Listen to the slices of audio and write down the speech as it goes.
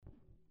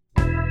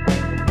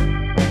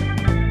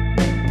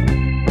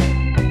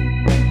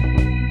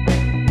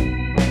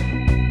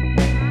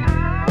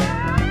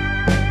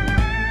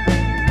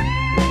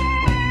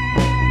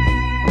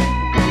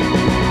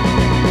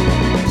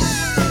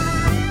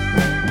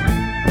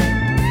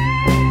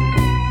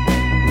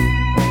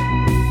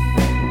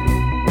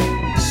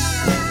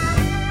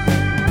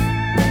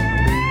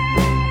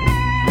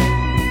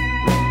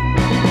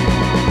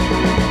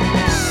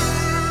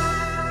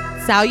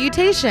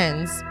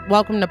Salutations!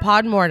 Welcome to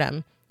Pod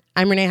Mortem.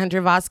 I'm Renee Hunter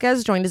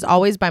Vasquez, joined as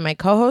always by my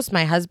co-host,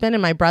 my husband,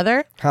 and my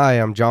brother. Hi,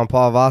 I'm John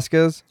Paul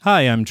Vasquez.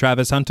 Hi, I'm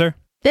Travis Hunter.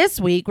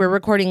 This week, we're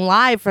recording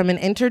live from an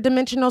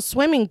interdimensional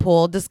swimming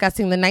pool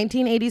discussing the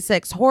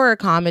 1986 horror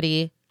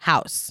comedy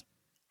House.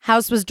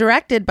 House was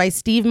directed by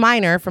Steve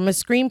Miner from a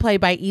screenplay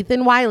by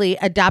Ethan Wiley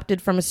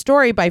adapted from a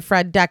story by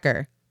Fred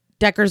Dekker.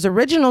 Dekker's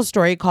original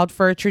story called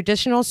for a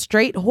traditional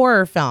straight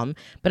horror film,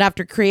 but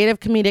after creative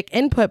comedic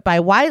input by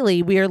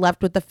Wiley, we are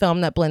left with a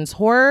film that blends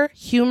horror,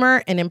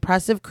 humor, and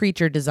impressive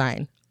creature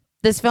design.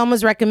 This film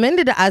was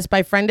recommended to us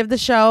by friend of the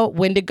show,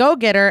 Wendigo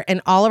Getter,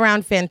 and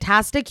all-around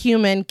fantastic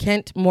human,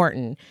 Kent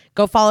Morton.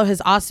 Go follow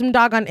his awesome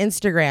dog on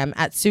Instagram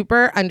at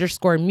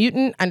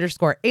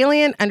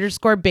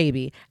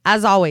super_mutant_alien_baby.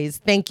 As always,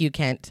 thank you,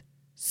 Kent.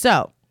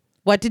 So,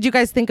 what did you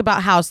guys think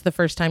about House the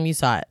first time you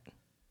saw it?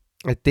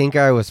 I think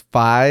I was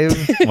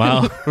 5.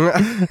 Wow.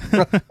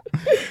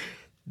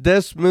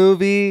 This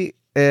movie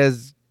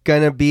is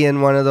going to be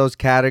in one of those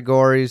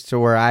categories to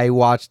where I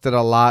watched it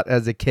a lot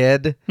as a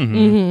kid.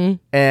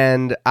 Mm-hmm.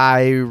 And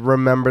I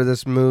remember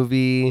this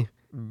movie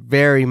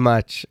very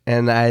much.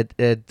 And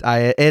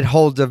it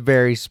holds a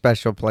very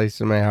special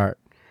place in my heart.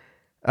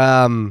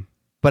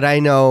 But I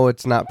know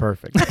it's not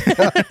perfect.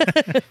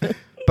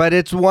 But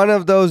it's one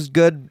of those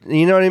good,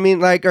 you know what I mean?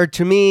 Like, or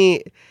to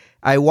me,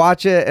 I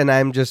watch it and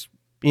I'm just,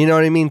 you know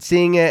what I mean?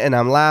 Seeing it and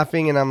I'm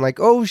laughing and I'm like,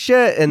 oh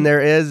shit. And there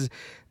is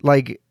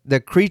like the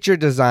creature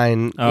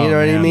design, you know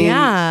what I mean?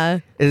 Yeah.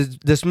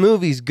 This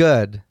movie's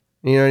good.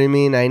 You know what I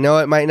mean? I know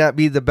it might not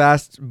be the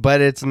best,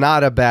 but it's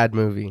not a bad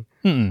movie.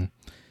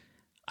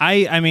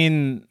 I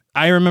mean,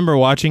 I remember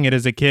watching it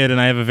as a kid and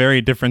I have a very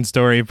different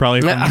story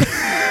probably from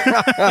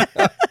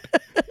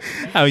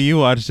how you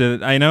watched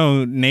it. I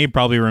know Nate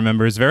probably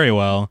remembers very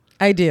well.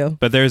 I do.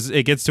 But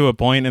it gets to a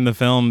point in the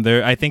film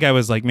there. I think I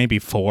was like maybe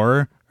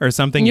 4 or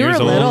something You years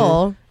were old.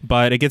 little.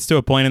 But it gets to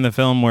a point in the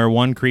film where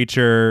one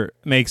creature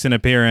makes an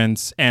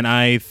appearance and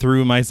I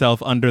threw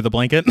myself under the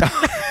blanket.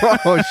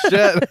 Oh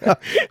shit.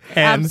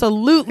 And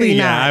Absolutely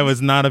yeah, not. I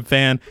was not a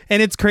fan.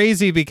 And it's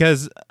crazy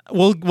because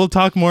we'll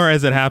talk more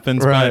as it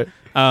happens, Right.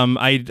 but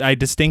I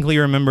distinctly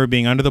remember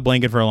being under the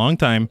blanket for a long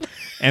time.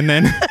 And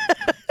then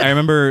I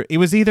remember it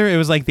was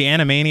like the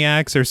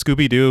Animaniacs or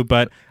Scooby-Doo,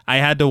 but I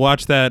had to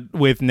watch that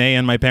with Nay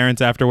and my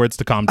parents afterwards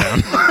to calm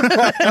down.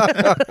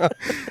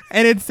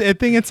 And I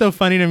think it's so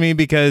funny to me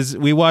because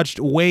we watched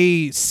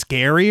way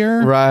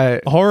scarier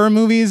Right. horror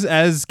movies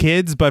as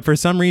kids, but for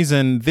some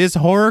reason this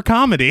horror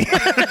comedy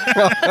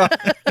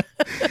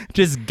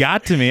just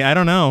got to me. I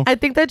don't know. I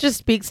think that just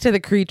speaks to the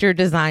creature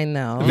design,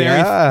 though.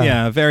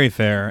 Very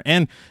fair.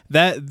 And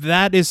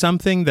that is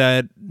something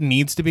that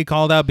needs to be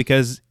called out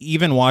because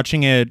even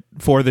watching it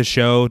for the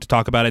show to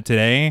talk about it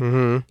today,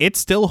 it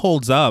still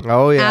holds up.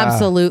 Oh yeah.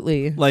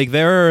 Absolutely. Like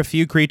there are a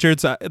few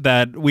creatures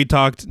that we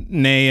talked,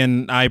 Nay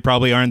and I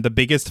probably aren't the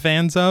biggest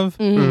fans of,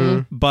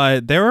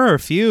 but there are a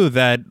few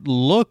that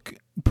look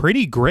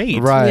pretty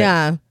great. Right.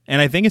 Yeah,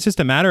 And I think it's just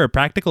a matter of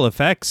practical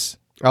effects.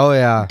 Oh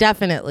yeah.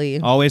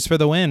 definitely. Always for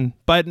the win.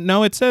 But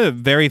no, it's a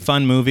very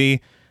fun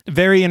movie.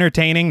 Very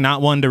entertaining.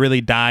 Not one to really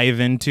dive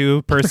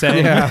into per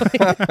se.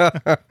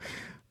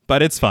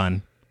 But it's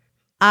fun.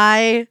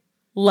 I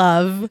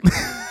love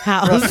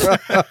House.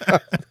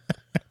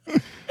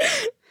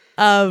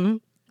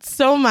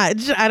 So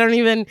much.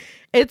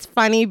 It's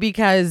funny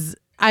because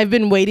I've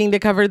been waiting to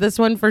cover this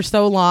one for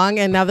so long,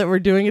 and now that we're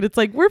doing it, it's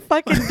like, we're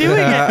fucking doing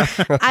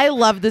it. I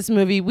love this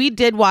movie. We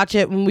did watch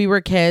it when we were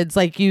kids,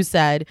 like you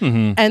said,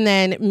 and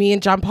then me and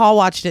John Paul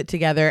watched it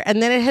together,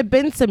 and then it had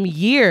been some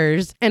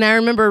years, and I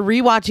remember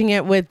rewatching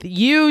it with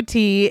you,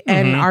 T,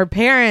 and our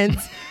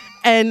parents,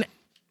 and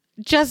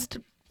just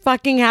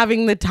fucking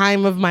having the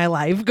time of my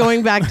life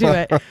going back to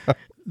it.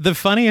 The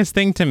funniest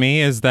thing to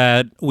me is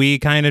that we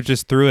kind of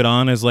just threw it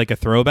on as like a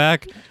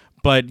throwback,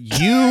 but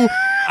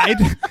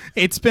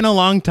it's been a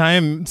long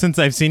time since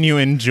I've seen you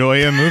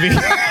enjoy a movie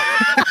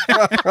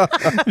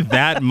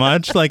that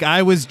much. Like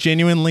I was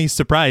genuinely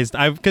surprised.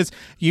 Because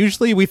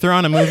usually we throw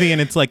on a movie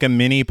and it's like a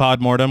mini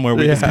pod mortem where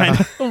we just kind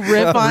of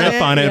Riff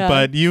on it. Yeah.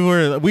 But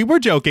we were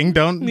joking.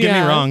 Don't get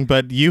me wrong,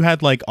 but you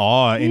had like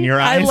awe in your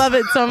eyes. I love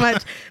it so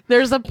much.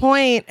 There's a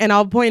point, and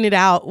I'll point it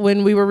out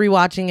when we were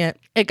rewatching it.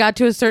 It got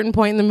to a certain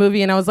point in the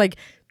movie, and I was like,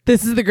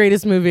 this is the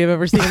greatest movie I've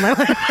ever seen in my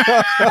life.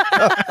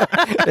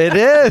 It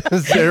is.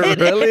 It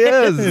really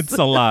is. It's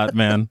a lot,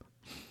 man.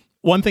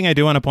 One thing I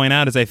do want to point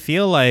out is I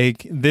feel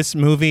like this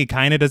movie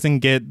kind of doesn't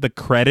get the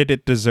credit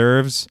it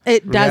deserves.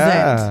 It doesn't.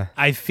 Yeah.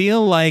 I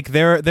feel like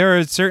there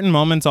are certain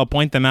moments, I'll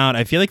point them out.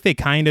 I feel like they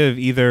kind of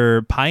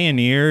either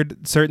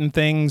pioneered certain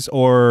things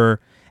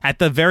or at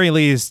the very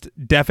least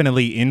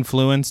definitely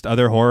influenced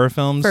other horror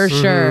films. For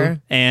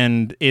sure.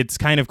 And it's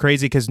kind of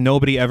crazy because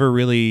nobody ever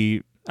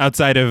really,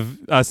 outside of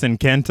us and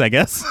Kent, I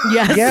guess.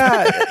 Yes.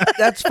 Yeah,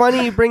 that's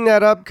funny you bring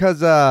that up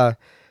because a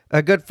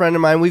good friend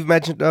of mine, we've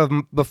mentioned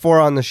before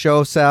on the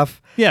show, Seth.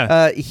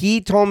 Yeah.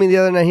 He told me the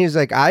other night, he was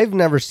like, I've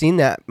never seen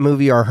that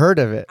movie or heard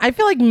of it. I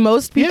feel like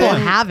most people Yeah.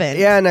 haven't.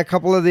 Yeah, and a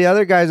couple of the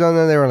other guys on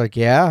there, they were like,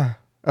 yeah.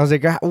 I was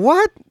like,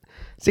 what?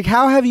 It's like,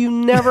 how have you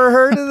never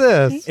heard of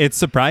this? It's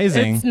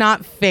surprising. It's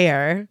not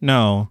fair.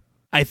 No.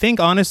 I think,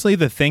 honestly,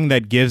 the thing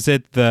that gives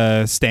it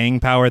the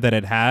staying power that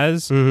it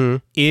has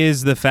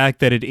is the fact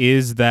that it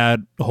is that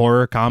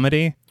horror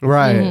comedy.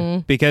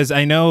 Right. Because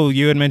I know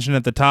you had mentioned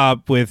at the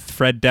top with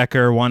Fred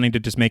Decker wanting to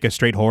just make a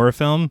straight horror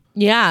film.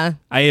 Yeah.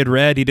 I had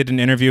read he did an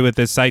interview with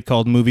this site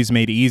called Movies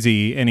Made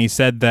Easy, and he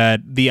said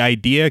that the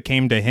idea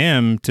came to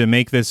him to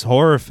make this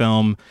horror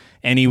film,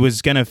 and he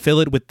was going to fill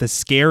it with the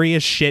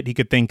scariest shit he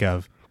could think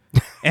of.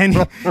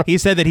 And he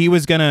said that he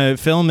was going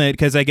to film it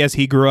because I guess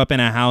he grew up in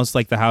a house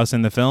like the house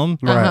in the film.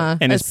 Right.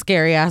 And a his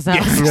scary ass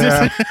house.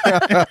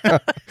 Yeah.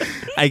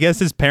 I guess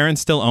his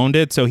parents still owned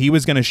it, so he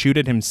was going to shoot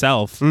it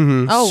himself.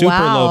 Oh, Super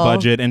wow. low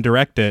budget and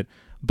direct it.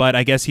 But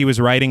I guess he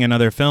was writing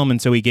another film, and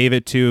so he gave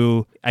it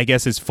to, I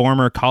guess, his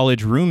former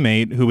college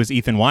roommate, who was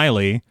Ethan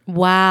Wiley.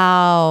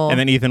 Wow. And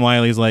then Ethan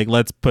Wiley's like,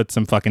 let's put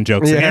some fucking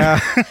jokes in Yeah.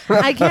 here.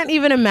 I can't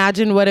even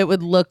imagine what it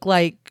would look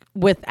like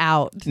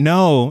without.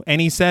 No,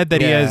 and he said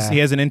that Yeah. he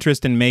has an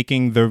interest in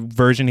making the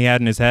version he had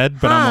in his head,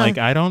 but I'm Huh. like,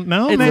 I don't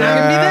know, It's man. not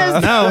going to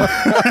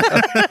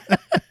be this.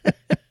 No.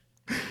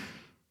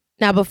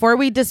 Now, before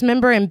we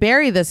dismember and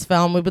bury this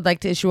film, we would like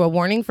to issue a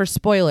warning for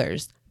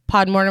spoilers.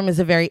 Podmortem is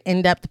a very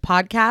in-depth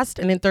podcast,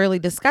 and in thoroughly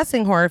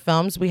discussing horror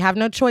films, we have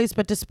no choice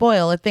but to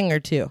spoil a thing or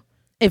two.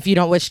 If you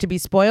don't wish to be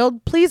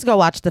spoiled, please go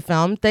watch the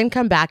film, then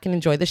come back and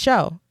enjoy the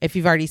show. If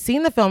you've already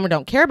seen the film or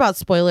don't care about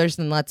spoilers,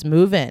 then let's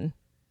move in.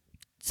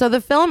 So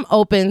the film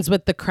opens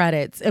with the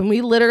credits, and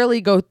we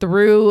literally go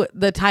through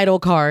the title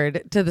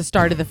card to the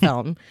start of the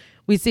film.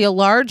 We see a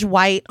large,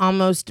 white,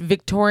 almost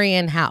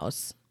Victorian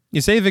house. You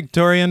say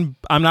Victorian.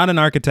 I'm not an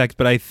architect,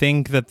 but I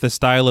think that the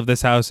style of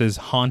this house is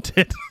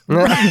haunted.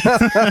 Like,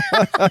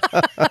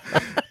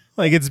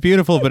 it's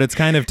beautiful, but it's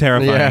kind of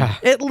terrifying. Yeah.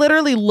 It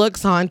literally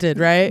looks haunted,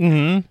 right?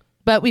 Mm-hmm.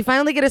 But we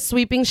finally get a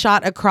sweeping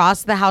shot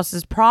across the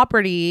house's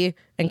property,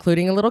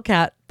 including a little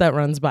cat that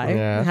runs by.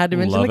 Yeah. I had to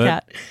mention Love the it.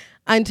 cat.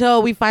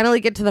 Until we finally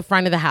get to the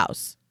front of the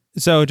house.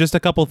 So just a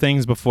couple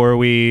things before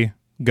we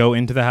go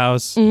into the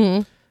house.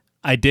 Mm-hmm.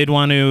 I did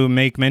want to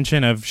make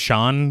mention of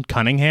Sean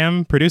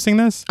Cunningham producing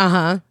this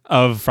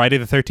of Friday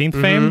the 13th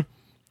fame,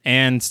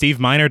 and Steve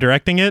Miner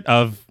directing it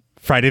of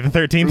Friday the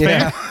 13th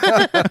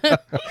fame,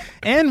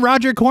 and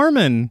Roger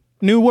Corman,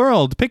 New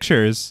World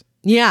Pictures.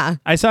 Yeah,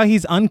 I saw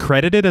he's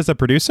uncredited as a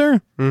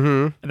producer.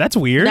 That's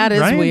weird. that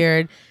is right?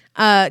 weird.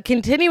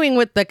 Continuing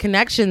with the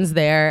connections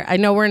there, I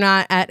know we're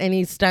not at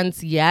any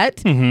stunts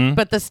yet,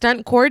 but the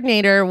stunt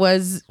coordinator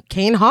was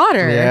Kane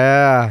Hodder.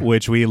 Yeah.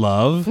 Which we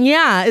love.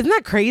 Yeah, isn't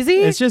that crazy?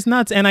 It's just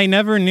nuts. And I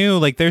never knew,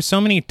 like, there's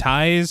so many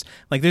ties.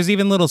 Like, there's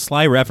even little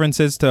sly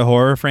references to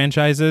horror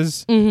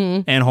franchises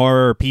and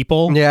horror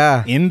people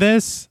Yeah. in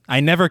this.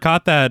 I never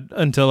caught that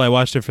until I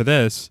watched it for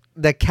this.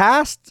 The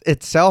cast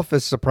itself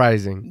is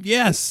surprising.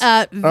 Yes.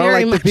 Very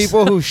like much. the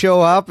people who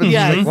show up and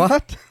Yes. like,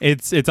 what?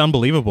 It's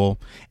unbelievable.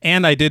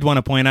 And I did want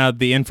to point out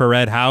the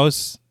infrared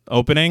house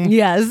opening.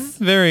 Yes.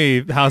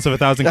 Very House of a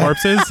Thousand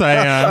Corpses.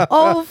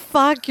 Oh,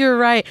 fuck, you're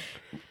right.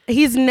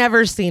 He's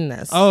never seen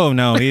this. Oh,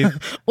 no.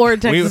 Or we,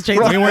 Texas we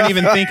Chainsaw. weren't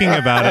even thinking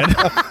about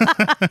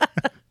it.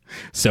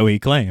 So he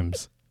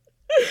claims.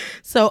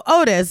 So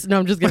Otis, no,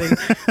 I'm just kidding.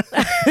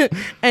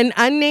 An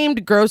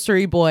unnamed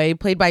grocery boy,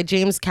 played by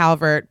James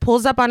Calvert,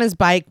 pulls up on his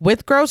bike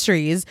with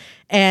groceries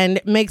and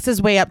makes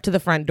his way up to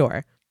the front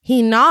door.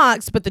 He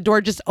knocks, but the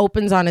door just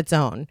opens on its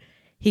own.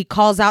 He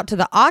calls out to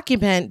the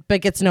occupant,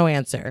 but gets no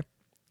answer.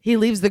 He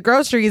leaves the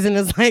groceries and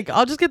is like,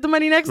 I'll just get the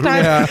money next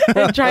time. Yeah.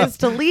 And tries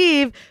to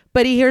leave,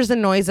 but he hears a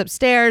noise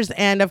upstairs.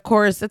 And of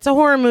course, it's a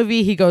horror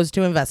movie. He goes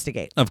to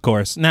investigate. Of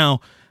course. Now,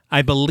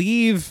 I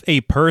believe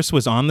a purse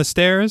was on the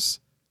stairs.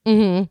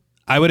 Mm-hmm.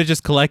 I would have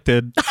just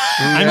collected.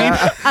 I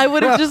mean, I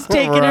would have just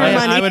taken her Right.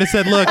 money. I would have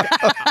said, look,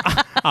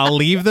 I'll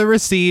leave the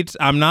receipt.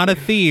 I'm not a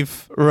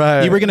thief.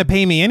 Right. You were going to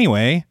pay me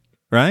anyway,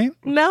 right?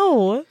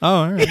 No. Oh,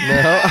 all right.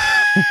 No.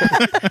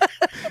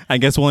 I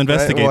guess we'll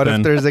investigate What then.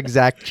 if there's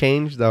exact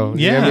change though?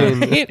 You know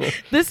what I mean?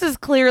 This is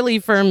clearly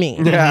for me.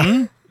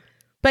 Yeah.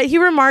 But he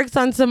remarks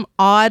on some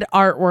odd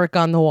artwork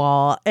on the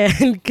wall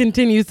and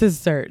continues his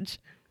search.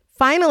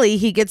 Finally,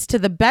 he gets to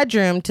the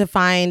bedroom to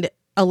find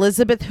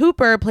Elizabeth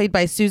Hooper, played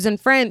by Susan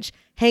French,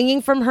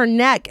 hanging from her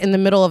neck in the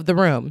middle of the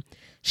room.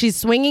 She's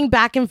swinging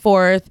back and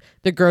forth.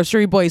 The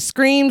grocery boy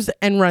screams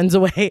and runs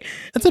away.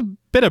 That's a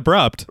bit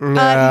abrupt.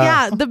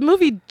 Yeah, the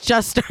movie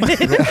just started.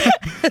 And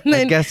I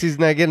then, guess he's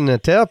not getting a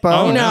tip.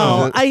 Huh? Oh,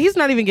 no, he's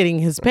not even getting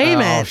his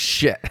payment. Oh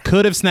shit.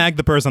 Could have snagged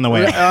the purse on the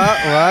way.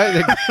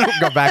 Right.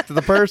 Go back to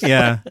the purse.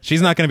 Yeah,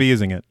 she's not going to be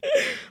using it.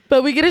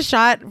 But we get a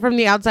shot from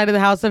the outside of the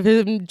house of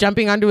him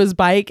jumping onto his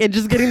bike and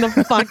just getting the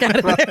fuck out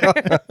of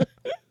there.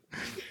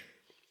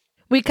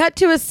 We cut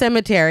to a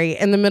cemetery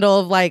in the middle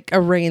of like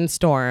a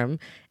rainstorm.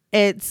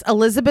 It's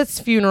Elizabeth's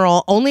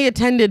funeral, only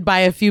attended by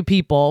a few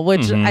people,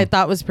 which I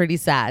thought was pretty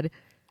sad.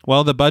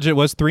 Well, the budget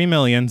was $3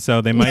 million,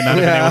 so they might not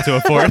have been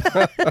able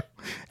to afford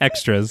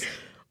extras.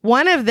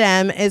 One of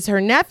them is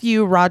her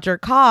nephew, Roger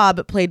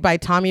Cobb, played by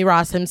Tommy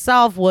Ross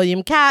himself,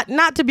 William Cat,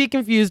 not to be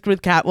confused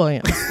with Cat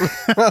Williams.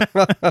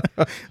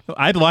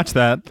 I'd watch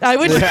that. I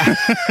would.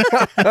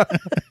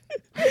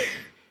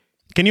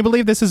 Can you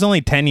believe this is only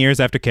 10 years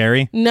after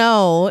Carrie?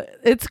 No,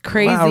 it's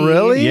crazy. Wow,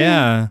 really?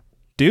 Yeah.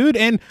 Dude,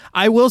 and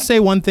I will say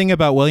one thing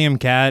about William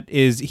Cat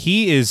is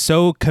he is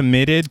so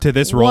committed to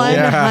this role.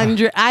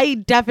 100. I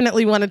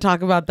definitely want to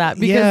talk about that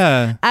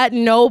because at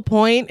no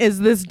point is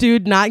this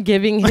dude not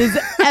giving his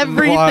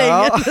everything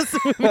Wow. in this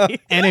movie.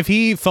 And if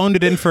he phoned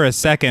it in for a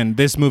second,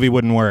 this movie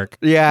wouldn't work.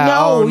 Yeah.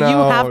 No, oh, no, you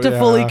have to yeah.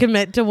 fully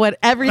commit to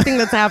everything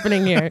that's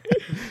happening here.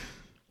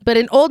 But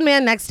an old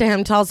man next to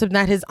him tells him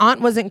that his aunt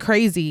wasn't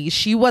crazy.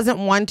 She wasn't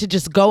one to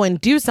just go and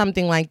do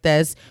something like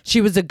this. She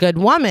was a good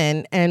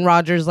woman. And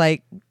Roger's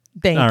like,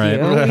 thank All you.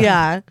 right.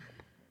 Yeah.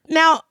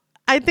 Now,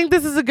 I think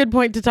this is a good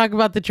point to talk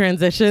about the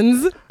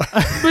transitions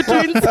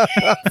between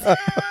scenes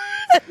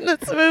in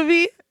this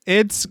movie.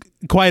 It's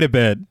quite a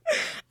bit.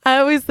 I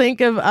always think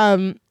of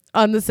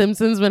on The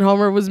Simpsons when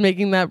Homer was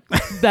making that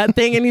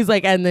thing and he's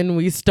like, and then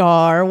we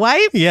star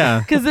wipe. Yeah.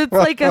 Because it's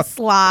like a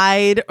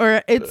slide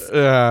or it's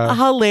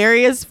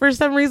hilarious for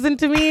some reason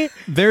to me.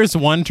 There's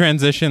one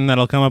transition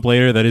that'll come up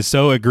later that is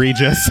so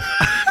egregious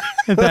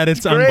that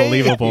it's great.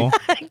 unbelievable.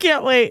 I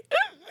can't wait.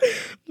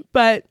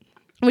 But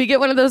we get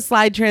one of those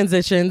slide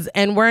transitions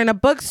and we're in a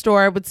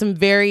bookstore with some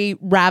very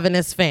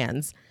ravenous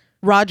fans.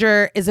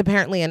 Roger is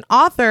apparently an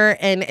author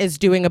and is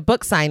doing a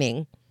book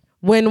signing.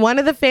 When one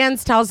of the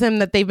fans tells him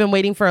that they've been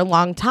waiting for a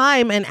long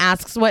time and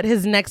asks what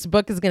his next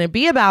book is going to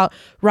be about,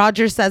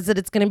 Roger says that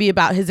it's going to be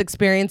about his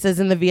experiences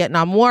in the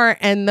Vietnam War,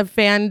 and the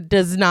fan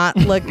does not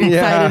look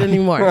excited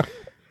anymore.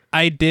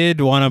 I did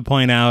want to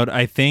point out,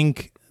 I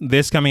think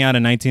this coming out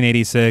in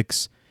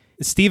 1986,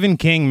 Stephen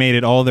King made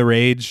it all the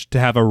rage to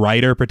have a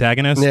writer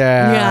protagonist.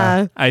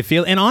 Yeah. I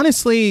feel, and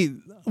honestly,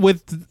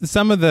 with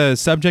some of the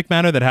subject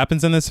matter that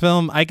happens in this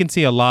film, I can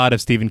see a lot of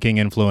Stephen King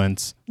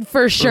influence,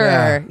 For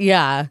sure.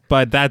 Yeah.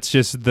 but that's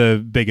just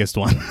the biggest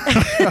one.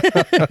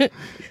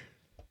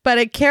 But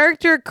a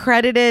character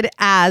credited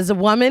as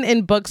Woman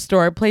in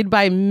Bookstore, played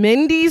by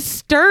Mindy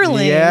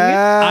Sterling.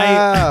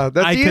 Yeah.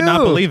 That's I you. could not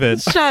believe it.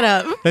 Shut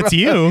up. That's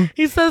you.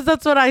 He says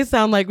that's what I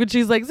sound like when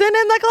she's like, Zen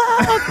in the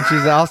cloud.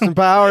 She's Austin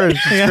Powers.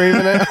 She's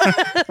screaming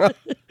it.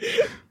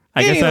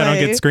 I guess I don't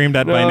Anyway. get screamed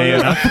at by No, Nate no.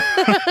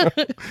 enough.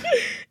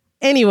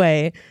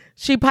 Anyway,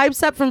 she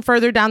pipes up from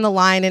further down the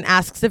line and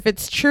asks if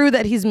it's true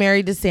that he's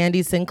married to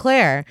Sandy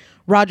Sinclair.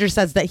 Roger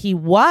says that he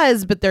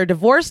was, but they're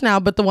divorced now.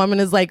 But the woman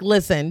is like,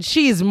 listen,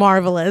 she's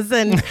marvelous.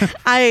 And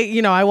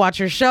I watch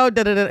her show.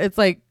 It's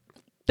like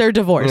they're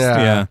divorced. Yeah.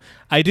 Yeah.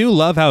 I do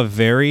love how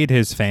varied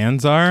his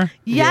fans are.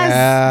 Yes.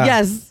 Yeah.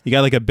 Yes. You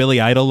got like a Billy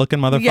Idol looking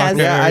motherfucker. Yes.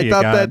 Yeah, I You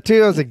thought got- that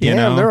too. I was like, you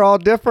damn, know. they're all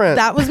different.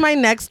 That was my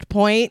next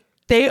point.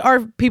 They are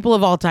people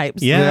of all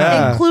types.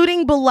 Yeah.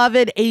 Including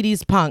beloved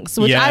 80s punks,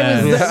 which I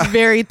was Yes.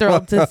 very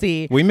thrilled to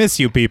see. We miss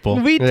you people.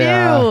 We do.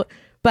 Yeah.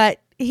 But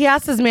he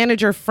asks his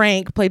manager,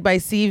 Frank, played by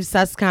Steve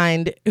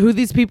Suskind, who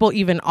these people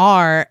even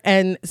are.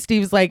 And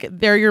Steve's like,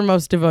 they're your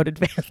most devoted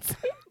fans.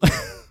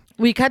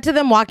 We cut to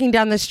them walking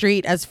down the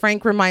street as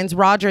Frank reminds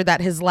Roger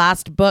that his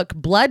last book,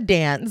 Blood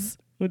Dance,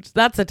 which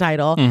that's a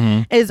title,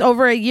 is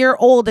over a year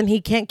old and he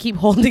can't keep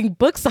holding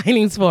book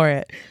signings for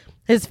it.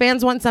 His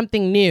fans want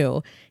something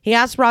new. He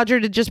asked Roger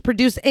to just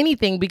produce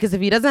anything because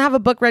if he doesn't have a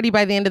book ready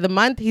by the end of the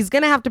month, he's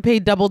going to have to pay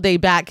Doubleday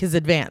back his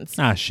advance.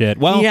 Ah, shit.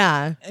 Well,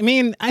 Yeah. I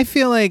mean, I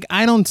feel like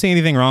I don't see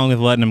anything wrong with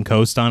letting him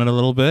coast on it a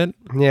little bit.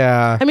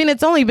 yeah. I mean,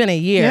 it's only been a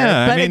year,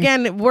 Yeah, I but mean-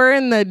 again, we're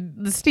in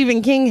the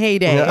Stephen King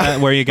heyday,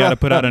 Where you got to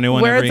put out a new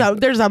one where every...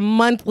 there's a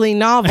monthly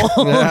novel.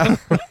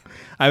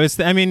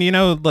 I mean,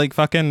 like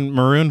fucking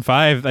Maroon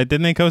 5,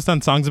 didn't they coast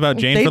on songs about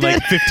Jane They for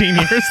like did. 15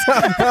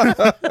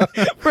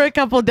 years? For a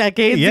couple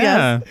decades. Yeah.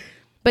 Yes.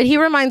 But he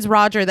reminds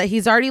Roger that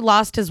he's already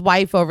lost his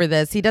wife over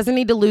this. He doesn't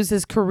need to lose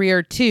his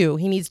career too.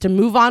 He needs to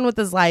move on with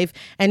his life.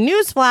 And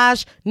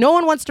newsflash, no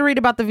one wants to read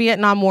about the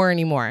Vietnam War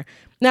anymore.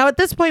 Now, at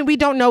this point, we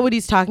don't know what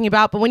he's talking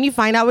about, but when you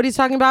find out what he's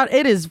talking about,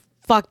 it is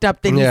fucked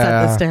up that he said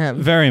Yeah. this to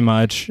him. Very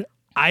much.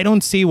 I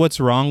don't see what's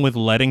wrong with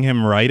letting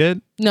him write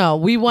it. No,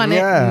 we want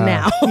Yeah. it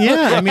now.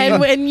 Yeah, I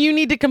mean- and you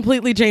need to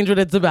completely change what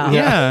it's about.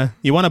 Yeah.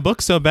 You want a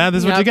book so bad, this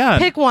is what you got.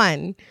 Pick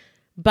one.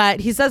 But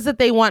he says that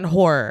they want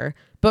horror.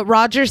 But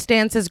Roger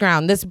stands his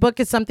ground. This book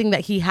is something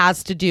that he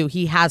has to do.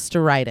 He has to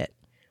write it.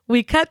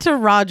 We cut to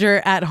Roger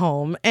at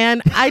home,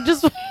 and I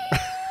just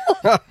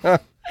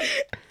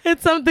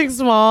it's something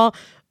small,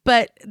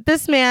 but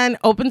this man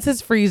opens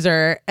his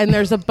freezer and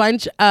there's a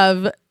bunch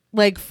of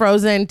like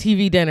frozen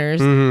TV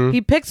dinners. He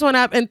picks one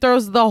up and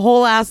throws the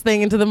whole ass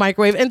thing into the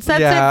microwave and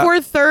sets Yeah. it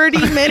for 30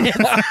 minutes.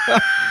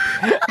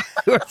 I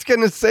was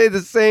going to say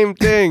the same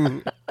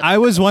thing. I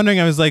was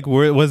wondering, I was like,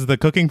 was the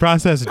cooking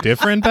process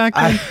different back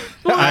then?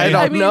 I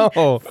don't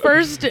know.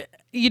 First,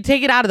 you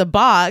take it out of the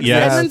box,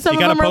 Yes. and then some You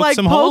of gotta them are poke like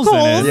some poke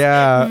holes in it.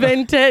 Yeah.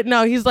 vent it.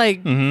 No, he's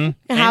like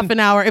half an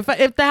hour. If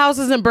the house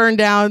isn't burned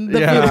down, the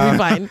food will Yeah. be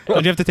fine.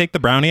 Don't you have to take the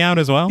brownie out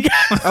as well?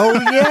 Oh,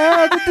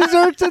 yeah. The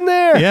dessert's in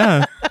there.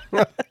 Yeah.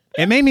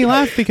 It made me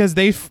laugh because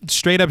they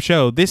straight up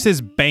show this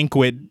is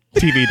banquet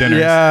TV dinners.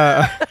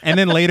 Yeah. And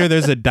then later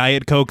there's a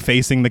Diet Coke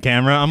facing the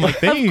camera. I'm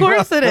like, Of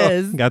course it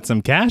is. got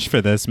some cash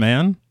for this,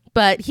 man.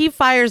 But he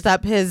fires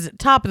up his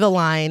top of the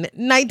line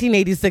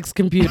 1986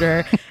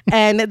 computer,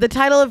 and the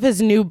title of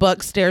his new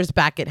book stares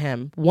back at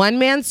him. One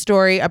Man's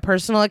Story, a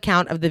personal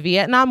account of the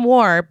Vietnam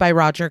War by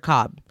Roger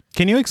Cobb.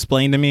 Can you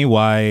explain to me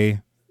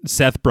why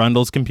Seth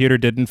Brundle's computer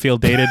didn't feel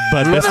dated,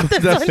 but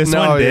this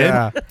No, one did?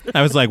 yeah.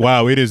 I was like,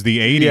 wow, it is the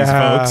 80s,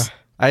 folks.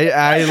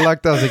 I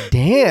looked, I was like,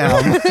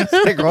 damn. It's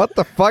like, what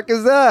the fuck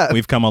is that?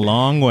 We've come a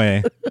long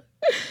way.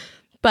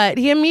 But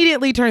he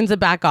immediately turns it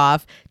back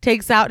off,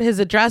 takes out his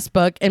address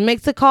book, and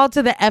makes a call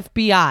to the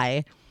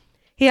FBI.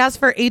 He asks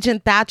for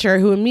Agent Thatcher,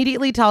 who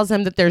immediately tells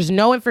him that there's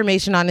no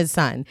information on his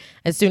son.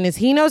 As soon as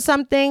he knows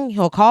something,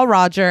 he'll call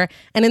Roger.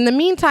 And in the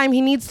meantime, he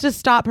needs to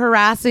stop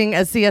harassing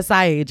a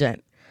CSI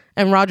agent.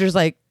 And Roger's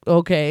like,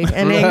 okay,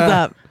 and hangs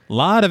up.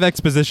 Lot of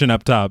exposition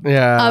up top.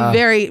 Yeah.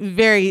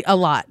 A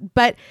lot.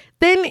 But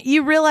then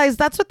you realize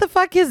that's what the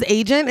fuck his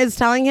agent is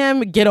telling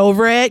him. Get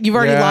over it. You've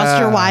already lost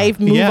your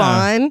wife. Move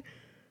on.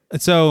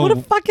 So What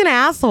a fucking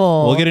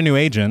asshole. we'll get a new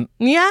agent.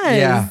 Yes.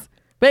 Yeah.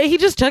 But he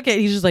just took it.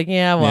 He's just like,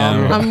 yeah,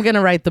 well, Yeah. I'm going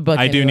to write the book.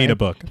 I do anyway. need a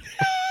book.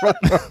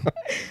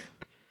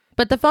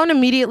 But the phone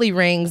immediately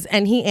rings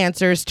and he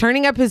answers,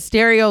 turning up his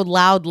stereo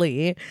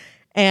loudly.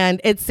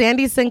 And it's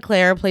Sandy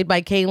Sinclair, played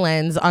by Kay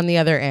Lenz, on the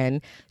other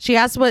end. She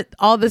asks what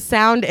all the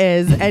sound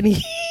is, and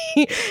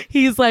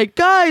he's like,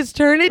 guys,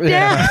 turn it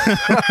down.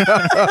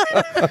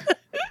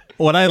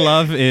 What I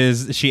love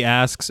is she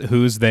asks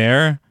who's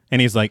there, and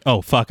he's like,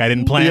 oh, fuck, I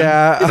didn't plan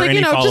Yeah. for He's like,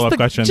 any follow-up just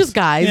questions. just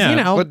guys,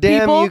 But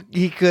damn, people.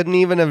 he couldn't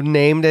even have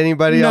named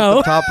anybody No.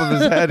 off the top of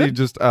his head. He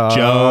just,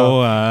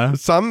 Joe,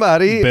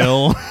 somebody.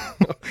 Bill.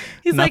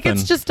 He's like, nothing.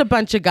 it's just a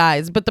bunch of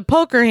guys, but the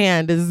poker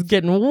hand is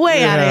getting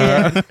way out of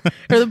hand.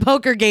 Or the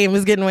poker game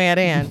is getting way out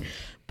of hand.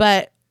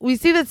 But we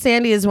see that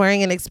Sandy is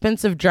wearing an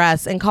expensive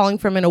dress and calling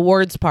from an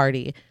awards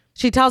party.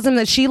 She tells him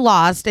that she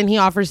lost, and he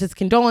offers his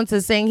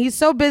condolences, saying he's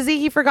so busy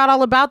he forgot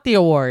all about the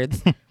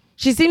awards.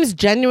 She seems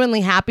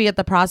genuinely happy at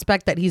the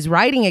prospect that he's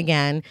writing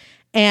again,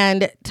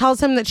 and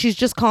tells him that she's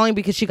just calling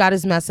because she got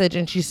his message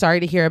and she's sorry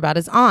to hear about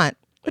his aunt,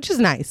 which is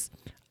nice.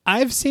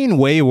 I've seen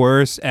way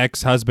worse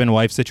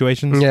ex-husband-wife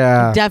situations.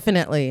 Yeah.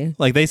 Definitely.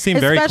 Like, they seem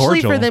very Especially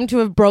cordial. for them to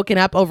have broken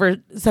up over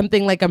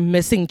something like a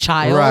missing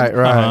child. Right.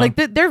 Like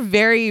they're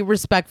very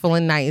respectful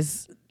and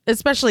nice,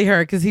 especially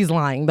her because he's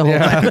lying the whole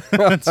time.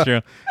 That's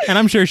true. And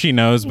I'm sure she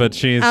knows, but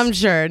she's I'm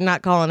sure,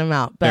 not calling him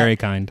out. But very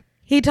kind.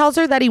 he tells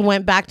her that he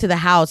went back to the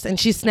house and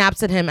she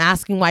snaps at him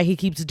asking why he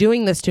keeps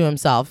doing this to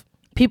himself.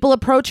 People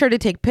approach her to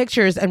take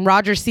pictures and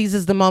Roger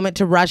seizes the moment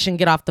to rush and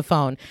get off the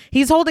phone.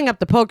 He's holding up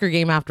the poker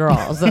game after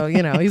all. So,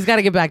 he's got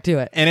to get back to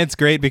it. And it's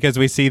great because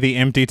we see the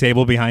empty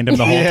table behind him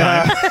the whole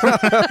time.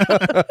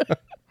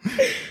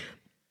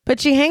 But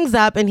she hangs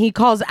up and he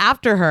calls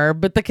after her,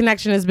 but the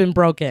connection has been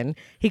broken.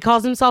 He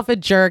calls himself a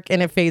jerk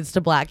and it fades to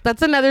black.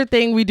 That's another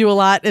thing we do a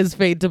lot is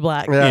fade to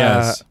black. Yeah.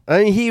 Yes.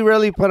 I mean, he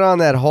really put on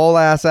that whole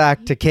ass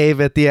act to cave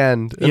at the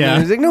end. And Yeah.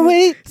 then he's like, no,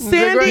 wait.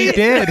 Sandy- He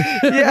did.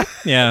 Yeah.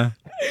 Yeah.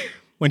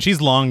 When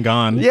she's long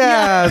gone.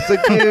 Yeah. It's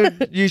like,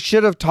 dude, you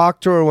should have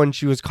talked to her when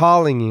she was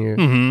calling you.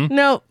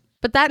 No,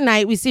 but that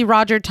night we see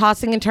Roger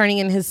tossing and turning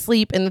in his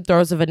sleep in the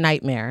throes of a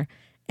nightmare.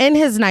 In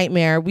his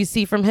nightmare, we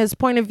see from his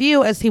point of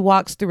view as he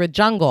walks through a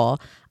jungle,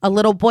 a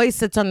little boy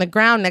sits on the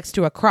ground next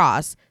to a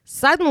cross.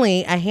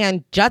 Suddenly, a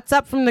hand juts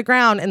up from the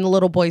ground and the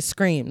little boy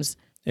screams.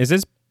 Is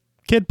this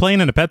kid playing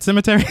in a pet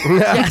cemetery?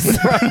 Yes.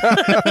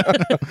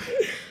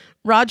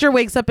 Roger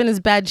wakes up in his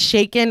bed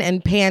shaken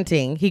and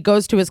panting. He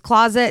goes to his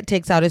closet,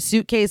 takes out his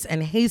suitcase,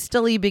 and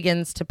hastily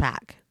begins to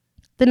pack.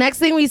 The next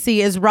thing we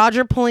see is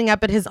Roger pulling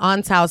up at his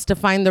aunt's house to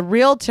find the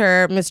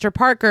realtor, Mr.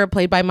 Parker,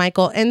 played by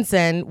Michael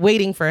Ensign,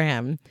 waiting for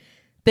him.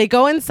 They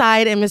go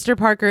inside and Mr.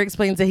 Parker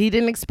explains that he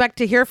didn't expect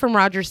to hear from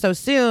Roger so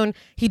soon.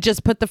 He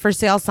just put the for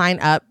sale sign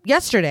up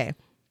yesterday.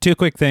 Two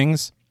quick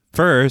things.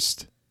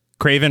 First,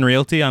 Craven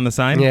Realty on the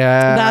sign.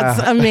 Yeah. That's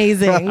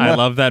amazing. I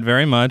love that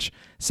very much.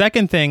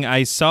 Second thing,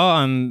 I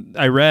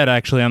read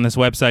actually on this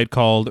website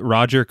called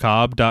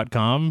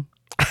rogercobb.com.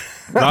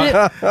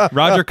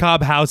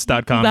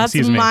 RogerCobbHouse.com. That's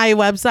Excuse me. my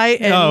website.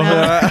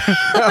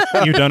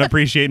 And, You don't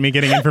appreciate me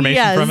getting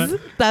information from it?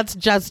 That's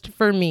just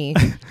for me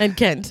and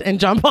Kent and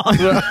John Paul.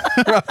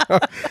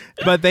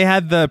 But they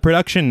had the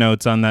production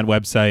notes on that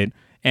website.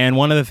 And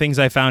one of the things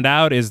I found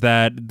out is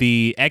that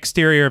the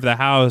exterior of the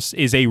house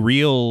is a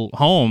real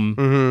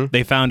home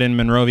they found in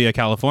Monrovia,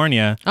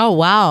 California. Oh,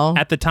 wow.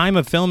 At the time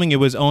of filming, it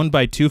was owned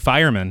by two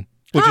firemen,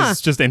 which is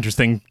just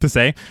interesting to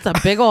say. It's a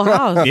big old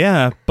house.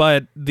 Yeah,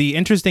 but the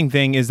interesting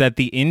thing is that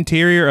the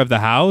interior of the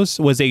house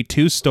was a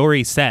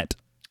 2-story set.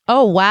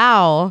 Oh,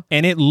 wow.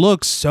 And it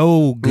looks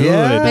so good.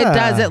 Yeah. It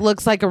does. It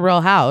looks like a real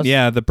house.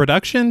 Yeah, the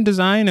production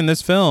design in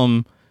this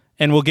film,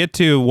 and we'll get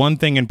to one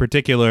thing in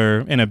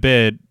particular in a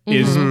bit,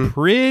 is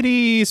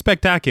pretty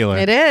spectacular.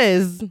 It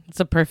is. It's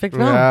a perfect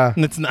film. Yeah.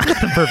 It's not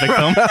the perfect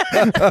film.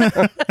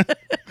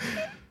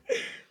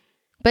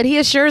 But he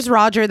assures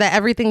Roger that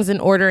everything's in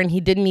order and he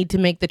didn't need to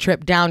make the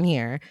trip down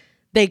here.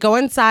 They go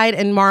inside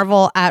and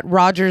marvel at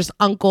Roger's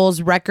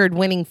uncle's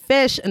record-winning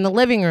fish in the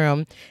living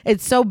room.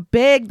 It's so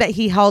big that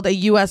he held a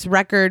U.S.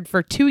 record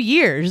for 2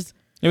 years.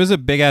 It was a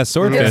big-ass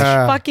swordfish. It's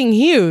Yeah. fucking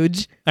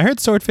huge. I heard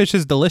swordfish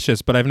is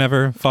delicious, but I've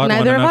never fought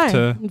Neither one have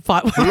enough I. to...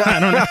 Fought-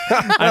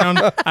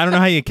 I don't know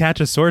how you catch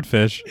a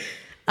swordfish.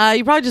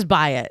 you probably just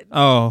buy it.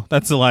 Oh,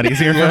 that's a lot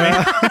easier for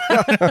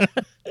me.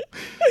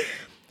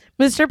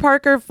 Mr.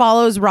 Parker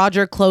follows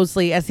Roger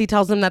closely as he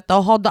tells him that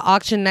they'll hold the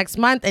auction next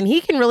month and he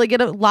can really get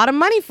a lot of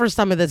money for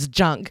some of this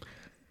junk.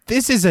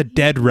 This is a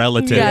dead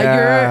relative.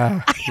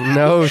 Yeah. Yeah.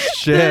 No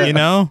shit. You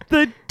know?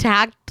 The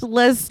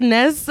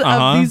tactlessness Uh-huh.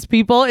 of these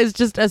people is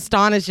just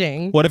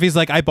astonishing. What if he's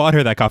like, I bought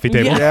her that coffee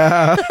table?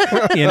 Yeah.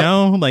 You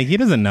know? Like, he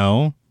doesn't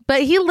know.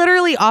 But he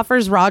literally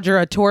offers Roger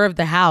a tour of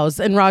the house,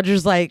 and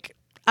Roger's like,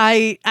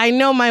 I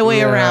know my way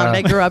Yeah. around.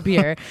 I grew up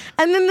here.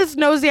 And then this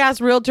nosy ass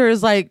realtor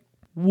is like,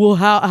 well,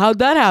 how'd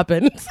that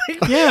happen? It's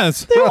like,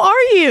 Yes. who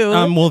are you?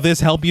 Will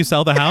this help you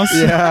sell the house?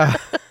 Yeah.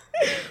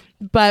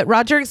 But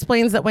Roger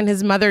explains that when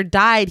his mother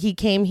died, he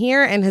came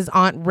here and his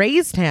aunt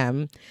raised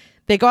him.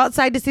 They go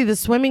outside to see the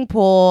swimming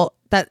pool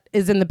that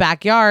is in the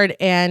backyard,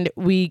 and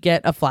we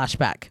get a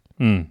flashback.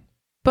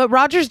 But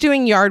Roger's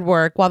doing yard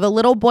work while the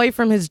little boy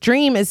from his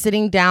dream is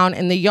sitting down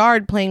in the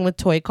yard playing with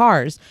toy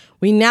cars.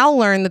 We now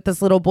learn that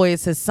this little boy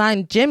is his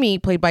son, Jimmy,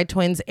 played by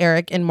twins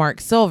Eric and Mark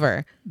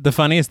Silver. The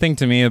funniest thing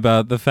to me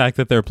about the fact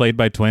that they're played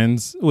by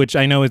twins, which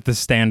I know is the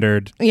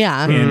standard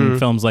Yeah. in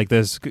films like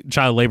this,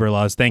 child labor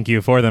laws, thank you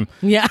for them.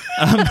 Yeah.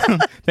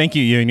 Thank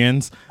you,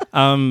 unions.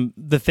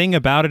 The thing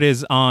about it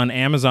is on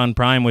Amazon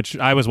Prime, which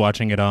I was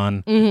watching it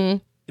on,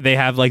 they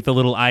have like the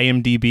little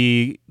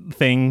IMDb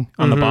thing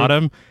on the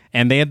bottom,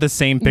 and they had the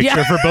same picture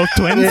Yeah. for both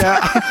twins. Yeah.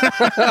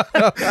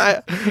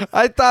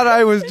 I thought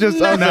I was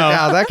just, I was No. like,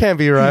 oh, that can't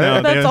be right.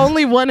 No. That's dude.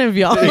 only one of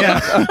y'all. Yeah.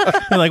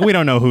 They're like, we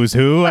don't know who's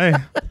who.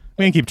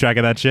 We can keep track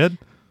of that shit.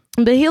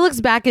 But he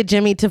looks back at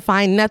Jimmy to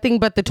find nothing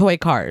but the toy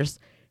cars.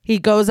 He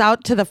goes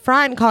out to the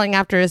front calling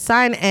after his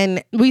son,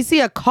 and we see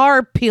a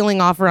car peeling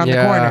off around the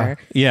Yeah. corner.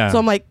 Yeah. So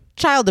I'm like,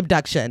 child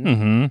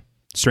abduction.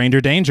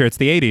 Stranger danger. It's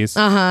the 80s.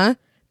 Uh-huh.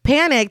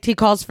 Panicked, he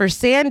calls for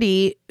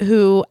Sandy,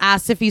 who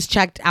asks if he's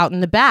checked out in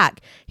the back.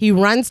 He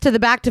runs to the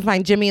back to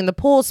find Jimmy in the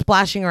pool,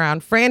 splashing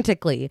around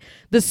frantically.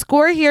 The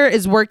score here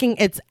is working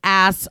its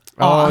ass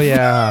off. Oh,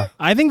 yeah.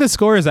 I think the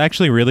score is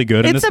actually really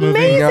good in It's this movie.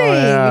 amazing. Oh,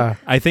 yeah.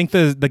 I think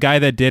the guy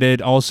that did it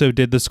also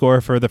did the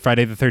score for the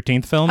Friday the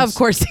 13th films. Of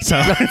course he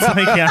So it's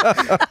like,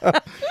 yeah.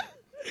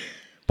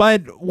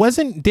 But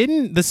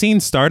didn't the scene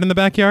start in the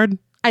backyard?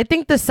 I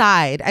think the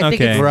side. I think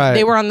Okay. it's, Right.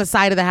 they were on the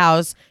side of the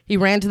house. He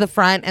ran to the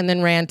front and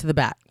then ran to the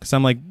back. Because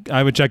I'm like,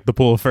 I would check the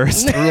pool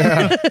first.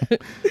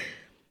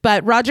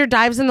 But Roger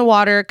dives in the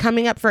water,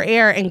 coming up for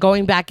air and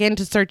going back in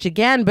to search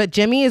again. But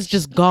Jimmy is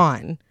just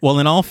gone Well,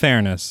 in all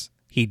fairness,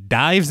 he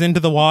dives into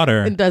the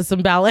water. and does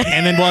some ballet.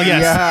 And then, well,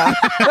 yes,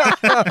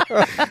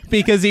 Yeah.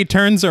 because he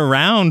turns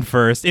around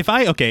first. If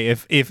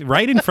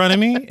right in front of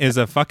me is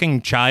a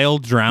fucking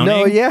child drowning,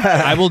 No,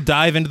 yeah. I will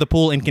dive into the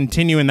pool and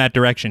continue in that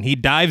direction. He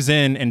dives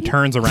in and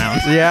turns around.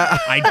 Yeah.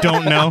 I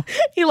don't know.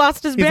 He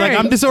lost his He's like, bearings.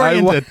 I'm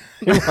disoriented.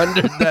 I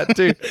wondered that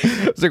too.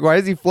 It's like, why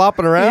is he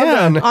flopping around? Yeah.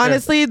 then?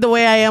 Honestly, the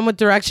way I am with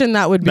direction,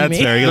 that would be That's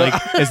me. very like.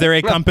 Is there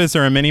a compass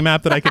or a mini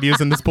map that I could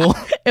use in this pool?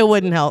 It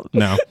wouldn't help.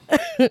 No.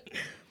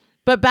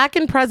 But back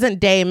in present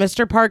day,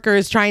 Mr. Parker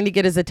is trying to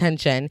get his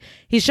attention.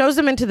 He shows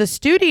him into the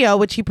studio,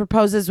 which he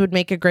proposes would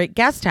make a great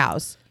guest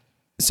house.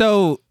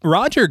 So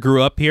Roger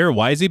grew up here.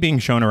 Why is he being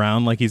shown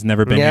around like he's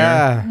never been here?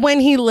 Yeah. When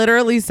he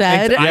literally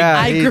said, Yeah.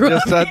 I he grew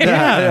just up said here.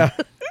 that.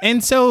 Yeah.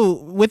 And so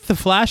with the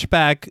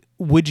flashback,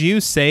 would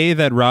you say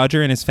that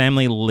Roger and his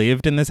family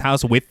lived in this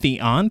house with the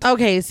aunt?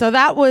 Okay, so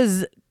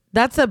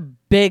that's a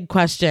big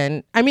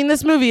question. I mean,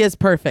 this movie is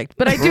perfect,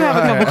 but I do have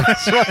a couple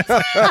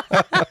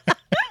questions.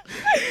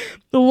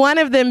 One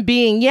of them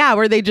being,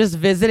 were they just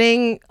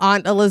visiting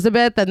Aunt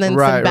Elizabeth and then some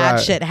Right, bad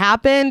right. shit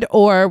happened?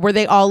 Or were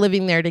they all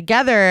living there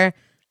together?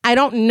 I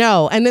don't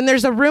know. And then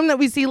there's a room that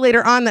we see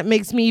later on that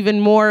makes me even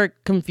more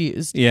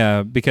confused.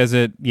 Yeah, because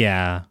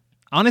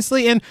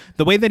honestly, and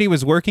the way that he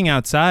was working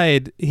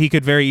outside, he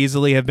could very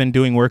easily have been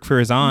doing work for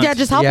his aunt. Yeah,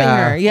 just helping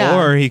Yeah. her. Yeah.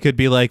 Or he could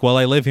be like, well,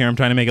 I live here. I'm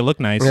trying to make it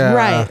look nice. Yeah.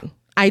 Right.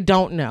 I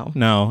don't know.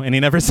 No, and he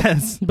never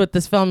says. But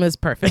this film is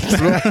perfect.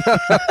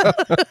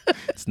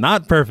 It's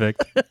not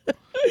perfect.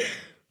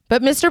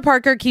 But Mr.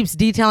 Parker keeps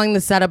detailing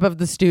the setup of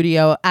the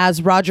studio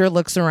as Roger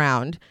looks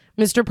around.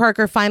 Mr.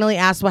 Parker finally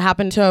asks what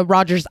happened to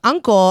Roger's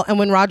uncle, and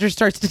when Roger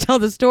starts to tell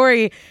the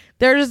story,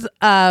 there's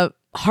a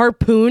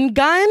harpoon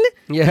gun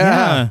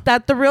Yeah.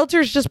 that the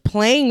realtor's just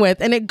playing with,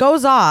 and it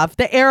goes off,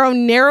 the arrow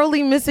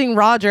narrowly missing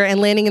Roger and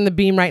landing in the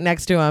beam right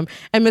next to him.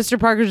 And Mr.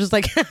 Parker's just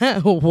like,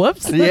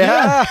 whoops.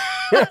 Yeah.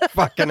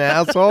 Fucking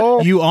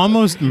asshole. You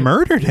almost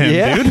murdered him,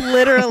 Yeah. dude.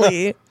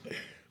 Literally.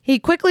 He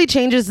quickly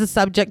changes the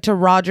subject to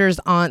Roger's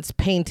aunt's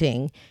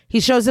painting. He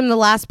shows him the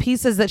last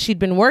pieces that she'd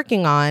been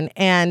working on,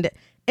 and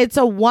it's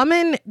a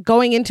woman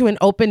going into an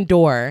open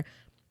door.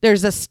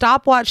 There's a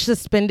stopwatch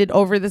suspended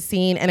over the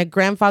scene and a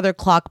grandfather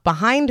clock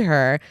behind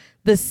her.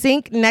 The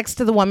sink next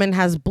to the woman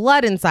has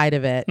blood inside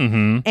of it.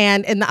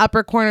 And in the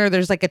upper corner,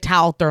 there's like a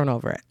towel thrown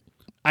over it.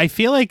 I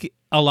feel like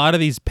a lot of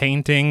these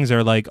paintings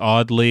are like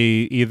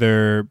oddly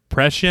either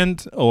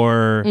prescient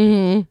or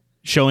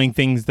showing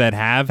things that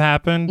have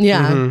happened.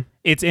 Yeah.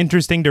 It's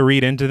interesting to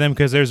read into them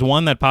because there's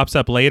one that pops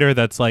up later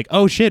that's like,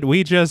 oh shit,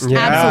 we just... Yeah.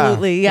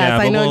 Absolutely. Yes, Yeah,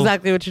 I but know we'll-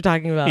 exactly what you're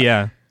talking about.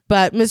 Yeah.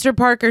 But Mr.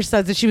 Parker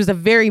says that she was a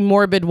very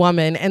morbid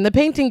woman, and the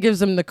painting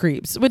gives him the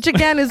creeps, which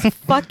again is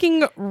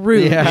fucking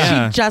rude.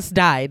 Yeah. She just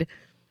died.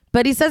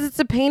 But he says it's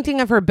a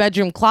painting of her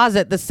bedroom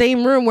closet, the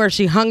same room where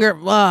she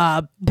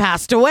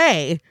passed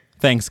away.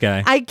 Thanks,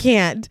 guy. I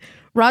can't.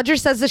 Roger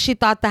says that she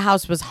thought the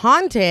house was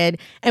haunted,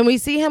 and we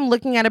see him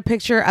looking at a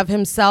picture of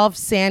himself,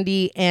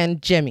 Sandy,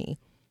 and Jimmy.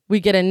 We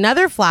get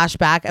another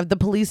flashback of the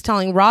police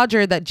telling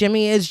Roger that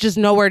Jimmy is just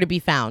nowhere to be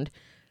found.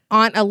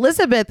 Aunt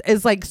Elizabeth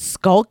is like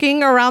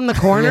skulking around the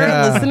corner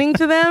listening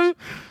to them.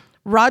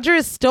 Roger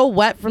is still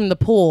wet from the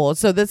pool,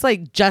 so this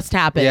like just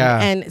happened.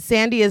 Yeah. And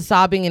Sandy is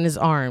sobbing in his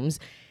arms.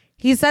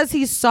 He says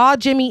he saw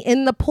Jimmy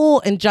in the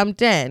pool and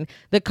jumped in.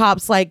 The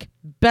cop's like,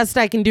 best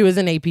I can do is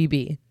an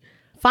APB.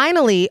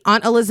 Finally,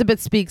 Aunt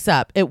Elizabeth speaks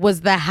up. It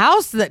was the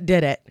house that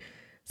did it.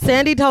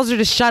 Sandy tells her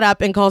to shut up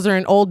and calls her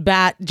an old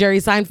bat, Jerry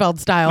Seinfeld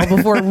style,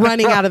 before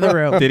running out of the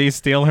room. Did he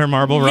steal her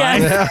marble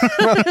ride?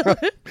 Yes.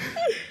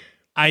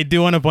 I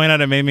do want to point out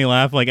it made me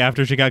laugh. Like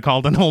after she got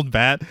called an old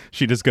bat,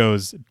 she just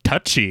goes,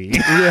 touchy.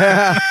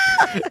 Yeah.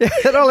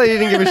 That old lady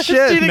didn't give a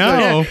shit.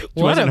 No, she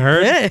What wasn't a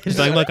hurt. bitch. She's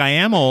like, look, I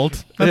am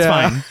old. That's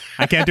Yeah. fine.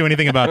 I can't do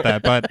anything about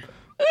that.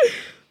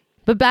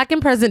 But back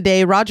in present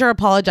day, Roger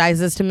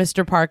apologizes to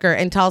Mr. Parker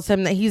and tells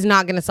him that he's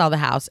not going to sell the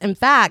house. In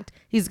fact,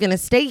 he's going to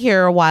stay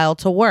here a while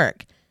to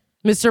work.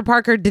 Mr.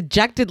 Parker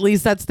dejectedly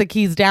sets the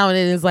keys down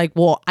and is like,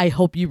 well, I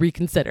hope you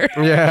reconsider.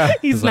 Yeah.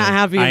 He's not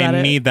happy about I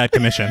it. need that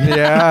commission.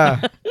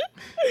 Yeah.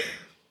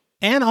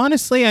 And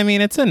honestly, I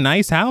mean, it's a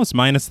nice house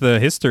minus the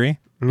history.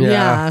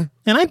 Yeah.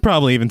 And I'd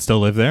probably even still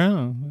live there.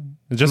 Oh,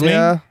 it's just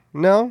Yeah.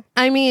 me. No.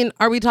 I mean,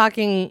 are we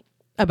talking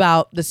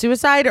about the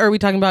suicide or are we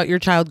talking about your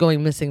child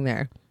going missing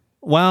there?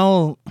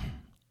 Well,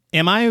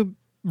 am I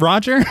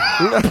Roger?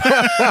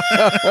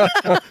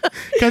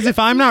 Because if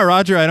I'm not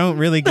Roger, I don't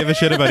really give a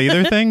shit about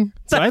either thing.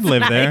 So I'd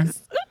live there.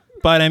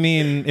 But I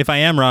mean, if I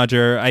am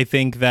Roger, I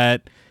think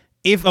that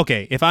if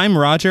I'm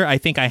Roger, I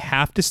think I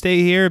have to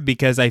stay here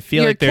because I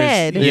feel Your like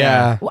there's kid.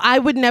 Yeah. Well, I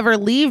would never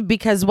leave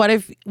because what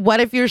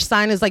if your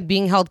son is like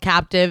being held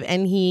captive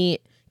and he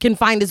can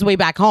find his way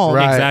back home?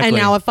 Right. Exactly. And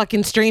now a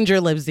fucking stranger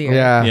lives here.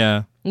 Yeah.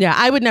 Yeah. Yeah,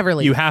 I would never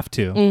leave. You have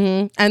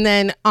to. And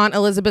then Aunt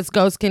Elizabeth's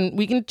ghost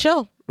we can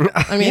chill.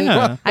 I mean,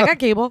 Yeah. I got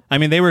cable. I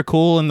mean, they were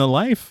cool in the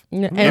life.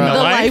 And the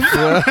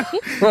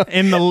life.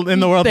 in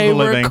the world They of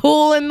the were living.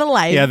 cool in the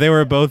life. Yeah, they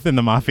were both in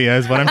the mafia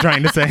is what I'm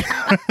trying to say.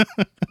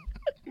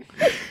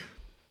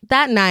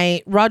 That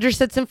night, Roger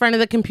sits in front of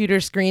the computer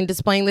screen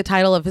displaying the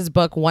title of his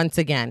book once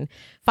again.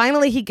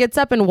 Finally, he gets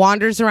up and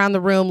wanders around the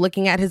room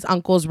looking at his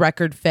uncle's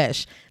record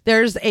fish.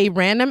 There's a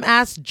random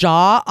ass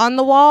jaw on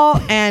the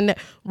wall, and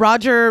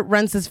Roger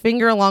runs his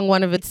finger along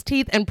one of its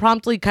teeth and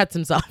promptly cuts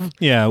himself.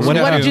 Yeah. What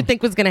did you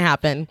think was going to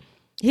happen?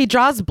 He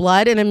draws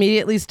blood and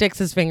immediately sticks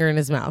his finger in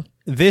his mouth.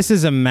 This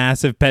is a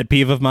massive pet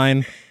peeve of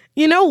mine.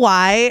 You know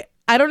why?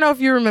 I don't know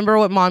if you remember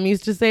what Mom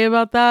used to say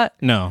about that.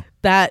 No.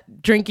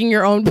 That drinking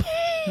your own...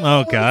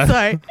 Oh, God.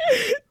 Sorry.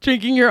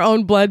 Drinking your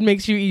own blood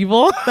makes you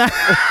evil.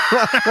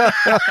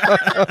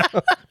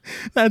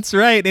 That's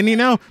right. And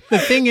the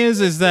thing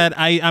is that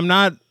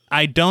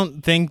I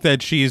don't think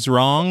that she's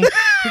wrong.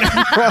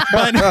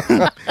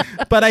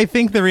 but I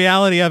think the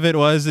reality of it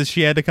is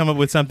she had to come up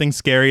with something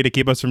scary to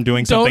keep us from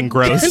doing something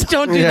gross.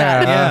 Don't do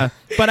Yeah. that. Yeah.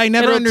 But I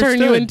never It'll understood.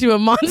 turn you into a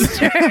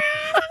monster.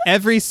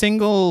 Every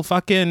single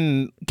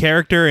fucking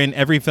character in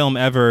every film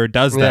ever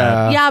does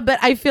that. Yeah, but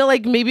I feel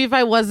like maybe if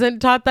I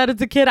wasn't taught that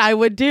as a kid, I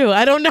would do.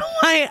 I don't know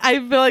why. I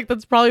feel like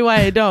that's probably why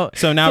I don't.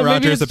 So now maybe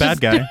Roger's a it's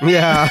bad just- guy.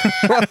 Yeah.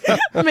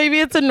 Maybe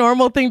it's a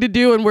normal thing to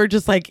do, and we're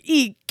just like,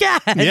 eat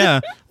cat. Yeah.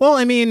 Well,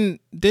 I mean,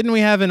 didn't we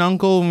have an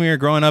uncle when we were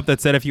growing up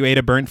that said if you ate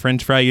a burnt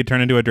French fry, you'd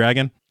turn into a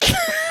dragon?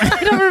 I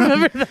don't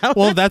remember that.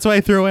 Well, that's why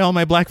I threw away all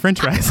my black French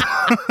fries.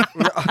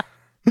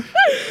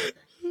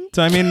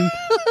 So, I mean,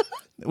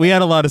 we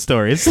had a lot of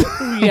stories.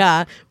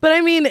 Yeah, but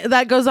I mean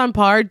that goes on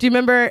par. Do you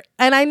remember?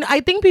 And I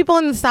think people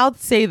in the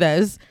South say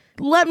this.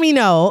 Let me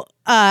know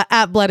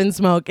at Blood and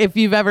Smoke if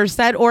you've ever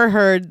said or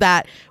heard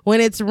that when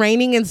it's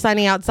raining and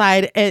sunny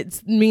outside,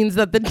 it means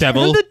that the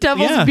Devil? the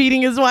devil's Yeah.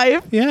 beating his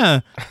wife. Yeah.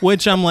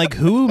 Which I'm like,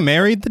 who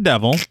married the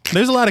devil?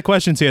 There's a lot of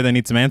questions here that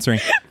need some answering.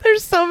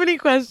 There's so many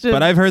questions.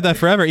 But I've heard that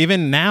forever.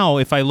 Even now,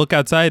 if I look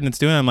outside and it's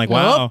doing it, I'm like,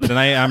 wow. Then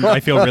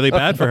I feel really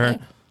bad for her.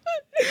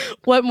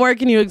 What more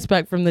can you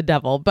expect from the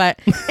devil?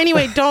 But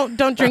anyway, don't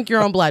drink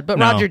your own blood. But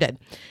No. Roger did.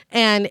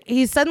 And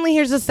he suddenly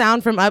hears a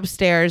sound from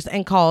upstairs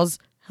and calls,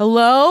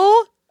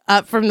 hello,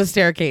 up from the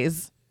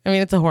staircase. I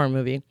mean, it's a horror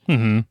movie.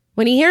 Mm-hmm.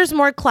 When he hears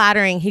more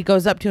clattering, he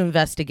goes up to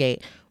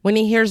investigate. When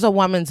he hears a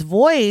woman's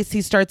voice,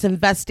 he starts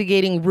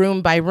investigating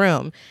room by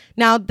room.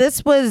 Now,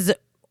 this was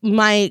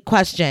my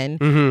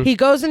question. He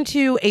goes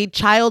into a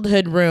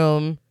childhood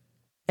room,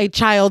 a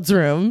child's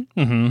room.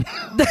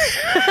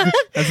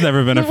 That's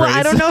never been a phrase. Well,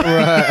 I don't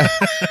know.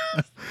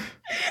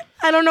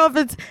 I don't know if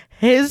it's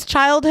his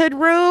childhood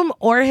room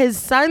or his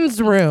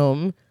son's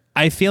room.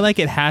 I feel like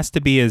it has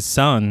to be his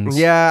son's.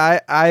 Yeah,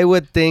 I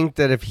would think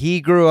that if he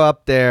grew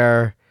up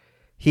there,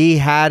 he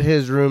had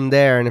his room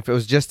there. And if it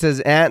was just his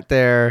aunt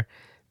there,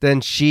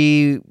 then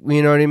she,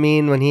 you know what I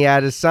mean? When he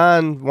had his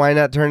son, why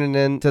not turn it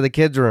into the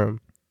kid's room?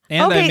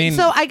 And Okay, I mean,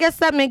 so I guess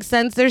that makes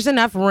sense. There's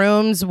enough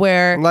rooms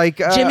where Like,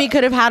 Jimmy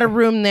could have had a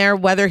room there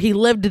whether he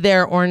lived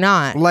there or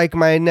not. Like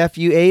my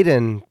nephew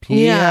Aiden,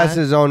 he Yeah. has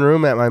his own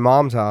room at my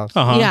mom's house.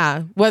 uh-huh.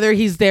 Yeah, whether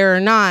he's there or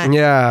not.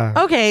 Yeah.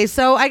 Okay,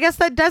 so I guess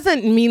that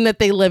doesn't mean that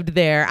they lived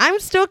there. I'm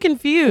still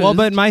confused. Well,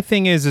 but my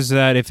thing is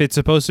that if it's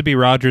supposed to be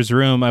Roger's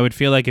room, I would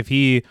feel like if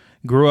he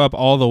grew up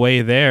all the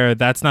way there,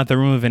 that's not the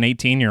room of an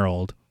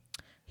 18-year-old.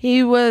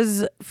 he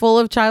was full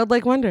of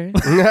childlike wonder.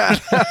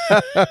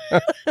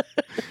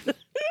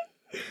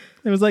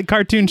 It was like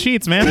cartoon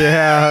sheets, man.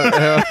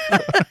 Yeah.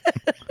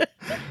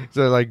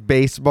 So like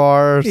base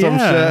bar or some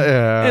Yeah. shit.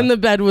 Yeah. And the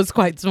bed was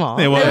quite small.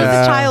 It was. a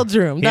Yeah. child's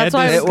room. He That's had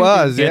why to- I it was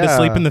was. He had to yeah.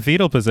 sleep in the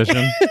fetal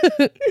position.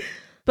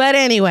 But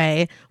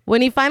anyway,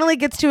 when he finally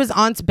gets to his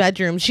aunt's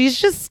bedroom, she's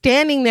just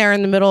standing there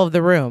in the middle of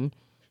the room.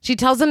 She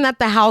tells him that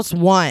the house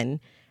won.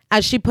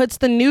 As she puts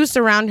the noose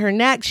around her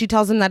neck, she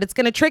tells him that it's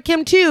going to trick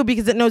him too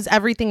because it knows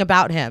everything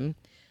about him.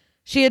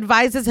 She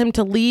advises him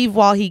to leave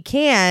while he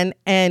can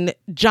and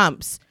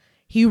jumps.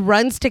 He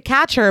runs to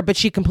catch her, but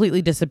she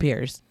completely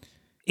disappears.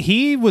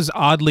 He was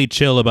oddly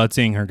chill about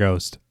seeing her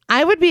ghost.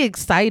 I would be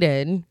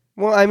excited.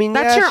 Well, I mean,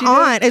 That's yeah, your she didn't-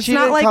 aunt. It's she not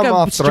didn't like come a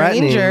off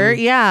stranger.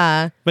 threatening.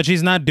 Yeah. But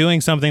she's not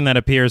doing something that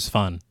appears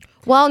fun.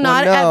 Well,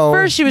 not no. at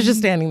first. She was just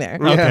standing there.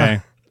 Yeah. Okay.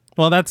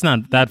 Well, that's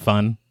not that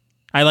fun.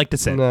 I like to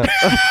sit. No.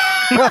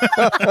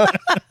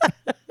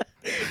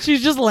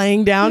 She's just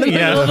laying down in the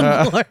Yeah. middle of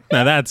the floor.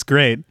 Now that's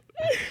great.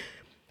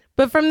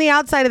 But from the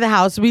outside of the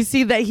house, we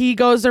see that he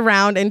goes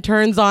around and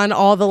turns on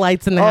all the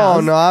lights in the house.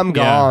 Oh no, I'm Yeah.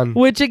 gone.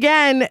 Which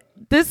again,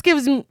 this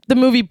gives the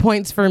movie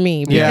points for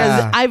me because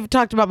Yeah. I've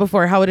talked about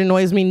before how it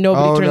annoys me.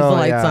 Nobody Oh turns no, the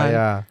lights yeah, on.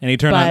 yeah. And he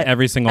turned on But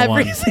every single one.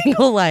 Every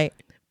single light.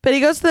 But he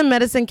goes to the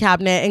medicine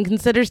cabinet and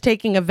considers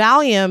taking a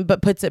Valium,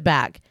 but puts it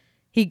back.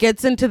 He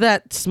gets into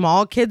that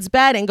small kid's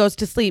bed and goes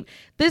to sleep.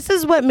 This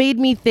is what made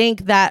me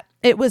think that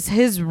it was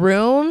his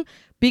room,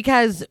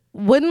 because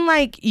wouldn't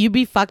like you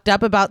be fucked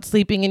up about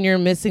sleeping in your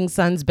missing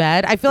son's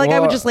bed? I feel like I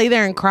would Well, just lay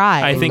there and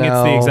cry. I think it's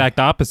the No. exact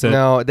opposite.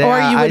 No, they, or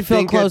you I would feel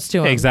think close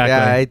to him. Exactly.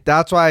 Yeah,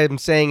 that's why I'm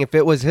saying if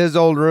it was his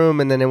old room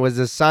and then it was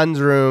his son's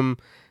room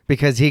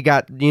because he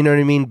got, you know what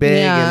I mean,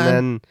 big, Yeah. and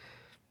then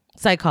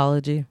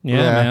Psychology. Yeah,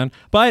 Yeah. man.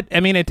 But I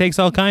mean, it takes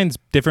all kinds.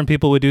 Different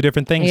people would do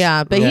different things.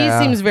 Yeah, but Yeah.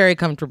 he seems very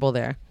comfortable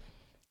there.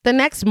 The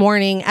next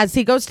morning, as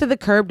he goes to the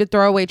curb to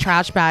throw away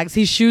trash bags,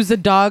 he shoos a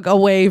dog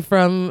away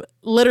from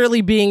literally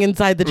being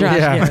inside the trash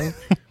Yeah. can.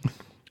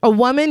 A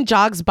woman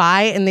jogs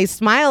by and they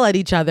smile at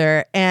each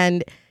other,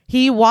 and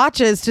he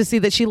watches to see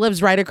that she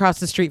lives right across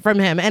the street from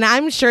him. And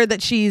I'm sure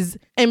that she's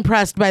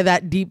impressed by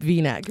that deep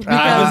V-neck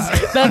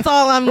because that's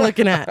all I'm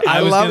looking at.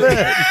 I was love gonna-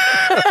 it.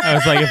 I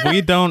was like, if we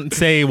don't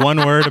say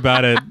one word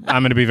about it,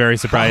 I'm going to be very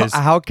surprised.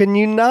 How can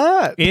you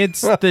not?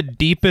 It's the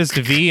deepest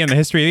V in the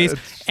history of these.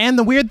 And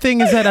the weird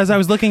thing is that as I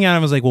was looking at it, I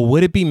was like, well,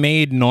 would it be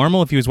made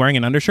normal if he was wearing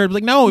an undershirt? I was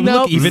like, no, it would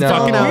Nope. look even No.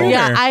 fucking No. weirder.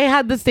 Yeah, I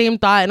had the same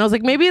thought, and I was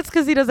like, maybe it's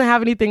because he doesn't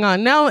have anything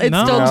on. No, it's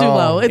No. still too No.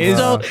 low. It's Is-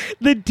 still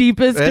the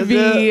deepest Is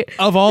V. it?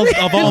 Of all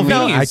No, V's,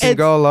 I can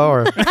go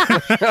lower.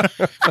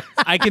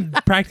 I can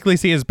practically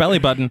see his belly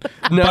button.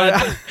 No,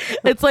 But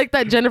It's like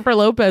that Jennifer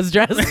Lopez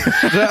dress.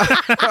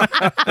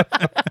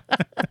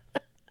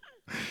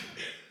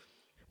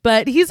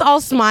 But he's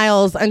all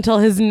smiles until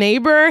his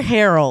neighbor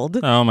Harold,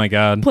 oh my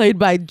god, played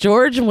by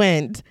George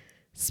Wendt,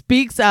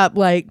 speaks up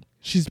like,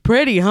 "She's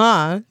pretty,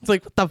 huh?" It's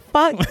like, what the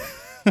fuck?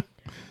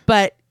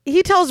 But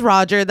he tells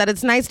Roger that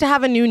it's nice to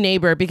have a new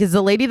neighbor because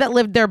the lady that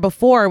lived there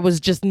before was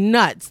just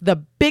nuts, the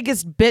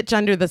biggest bitch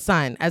under the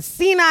sun, a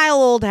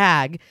senile old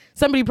hag.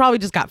 Somebody probably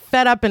just got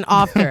fed up and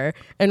offed her.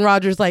 And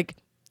Roger's like,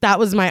 that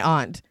was my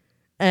aunt.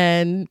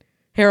 And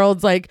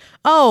Harold's like,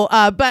 oh,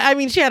 but I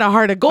mean, she had a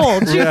heart of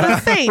gold. She was a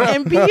saint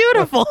and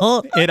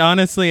beautiful.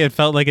 it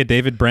felt like a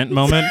David Brent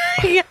moment.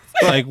 Yes.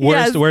 Like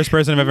Yes. worst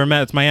person I've ever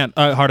met. It's my aunt.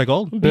 Heart of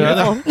gold.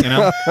 Beautiful. You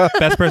know,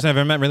 best person I've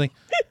ever met. Really,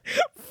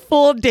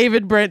 Full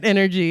David Brent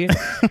energy.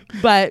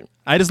 But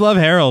I just love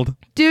Harold.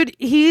 dude,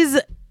 he's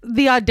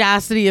the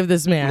audacity of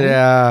this man.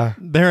 yeah.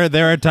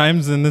 There are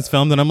times in this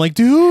film that I'm like,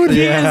 dude.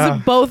 He Yeah.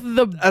 is both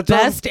the what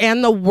best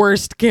and the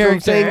worst So I'm character.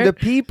 saying the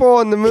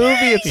people in the movie,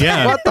 it's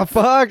Yeah. what the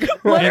fuck?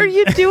 What are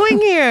you doing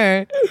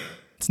here?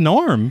 It's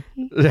Norm.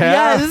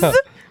 Yes.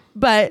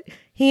 But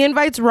he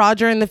invites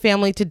Roger and the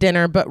family to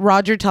dinner, but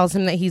Roger tells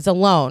him that he's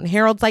alone.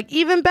 Harold's like,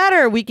 even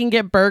better, we can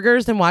get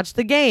burgers and watch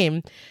the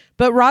game.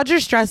 But Roger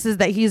stresses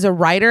that he's a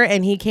writer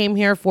and he came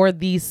here for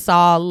the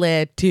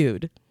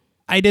solitude.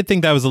 I did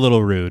think that was a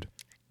little rude.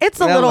 It's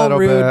a A little little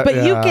rude, bit, but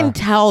you yeah. can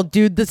tell,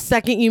 dude, the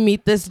second you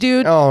meet this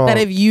dude, Oh. that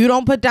if you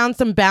don't put down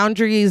some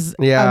boundaries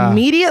Yeah.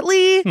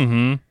 immediately,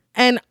 Mm-hmm.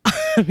 and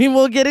I mean,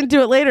 we'll get into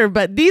it later,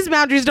 but these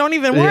boundaries don't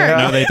even work. Yeah.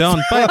 No, they don't.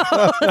 But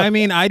I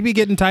mean, I'd be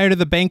getting tired of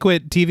the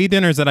banquet TV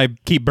dinners that I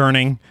keep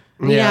burning.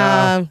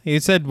 Yeah. He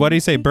said, what did he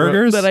say?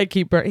 Burgers? That I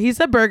keep. He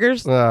said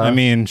burgers. I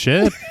mean,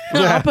 shit.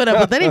 I'll put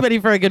up with anybody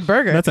for a good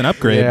burger. That's an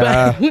upgrade.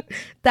 Yeah.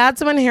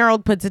 That's when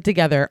Harold puts it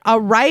together. A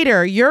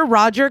writer, you're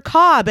Roger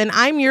Cobb, and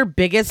I'm your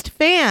biggest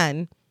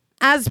fan.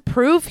 As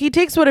proof, he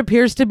takes what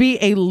appears to be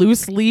a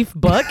loose leaf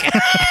book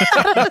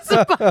out of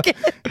his pocket.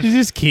 You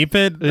just keep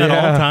it at all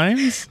Yeah.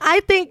 times?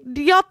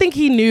 Do y'all think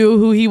he knew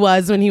who he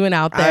was when he went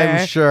out there?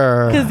 I'm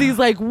sure. Because he's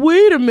like,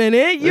 wait a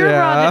minute, you're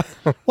Yeah.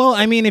 Roger. Well,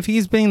 I mean, if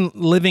he's been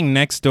living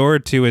next door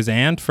to his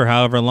aunt for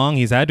however long,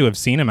 he's had to have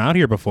seen him out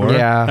here before.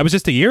 Yeah. That was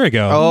just a year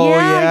ago. Oh, Yeah,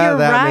 yeah, you're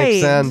that right.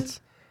 makes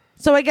sense.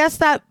 So I guess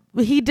that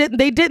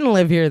they didn't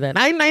live here then.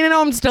 I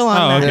know I'm still on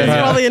Oh, that. okay, It's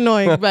yeah. probably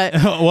annoying, but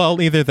Well,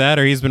 either that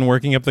or he's been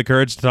working up the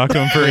courage to talk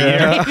to him for a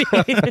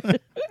year.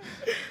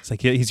 It's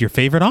like, yeah, he's your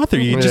favorite author.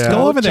 You just Yeah.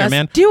 go over there, Just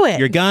man. do it.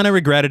 You're gonna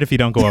regret it if you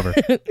don't go over.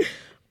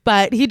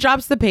 But he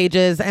drops the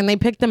pages and they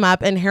pick them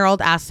up and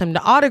Harold asks him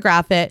to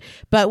autograph it.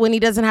 But when he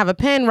doesn't have a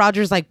pen,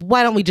 Roger's like,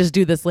 why don't we just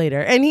do this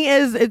later? And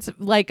it's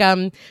like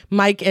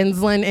Mike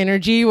Insland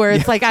energy where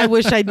it's like, I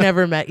wish I'd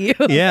never met you.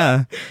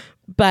 Yeah.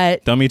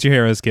 But Don't meet your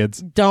heroes,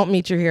 kids. don't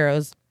meet your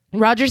heroes.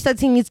 Roger says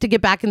he needs to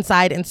get back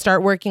inside and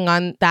start working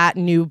on that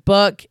new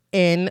book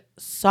in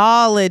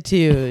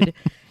solitude.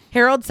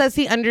 Harold says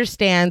he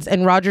understands,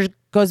 and Roger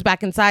goes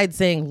back inside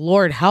saying,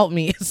 Lord help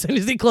me, as soon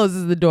as he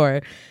closes the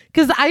door.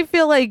 Because I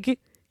feel like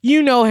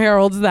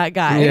Harold's that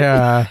guy.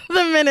 Yeah.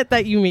 The minute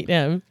that you meet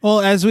him.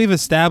 Well, as we've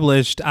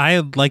established, I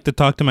like to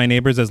talk to my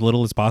neighbors as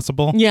little as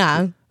possible.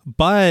 Yeah.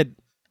 But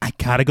I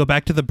gotta go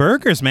back to the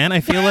burgers, man. I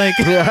feel like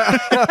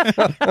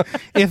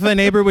if a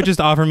neighbor would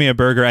just offer me a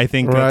burger, I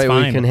think that's Right,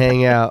 fine. we can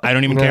hang out. I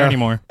don't even care Yeah.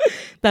 anymore.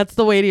 That's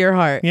the way to your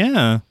heart.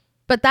 Yeah.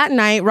 But that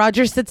night,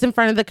 Roger sits in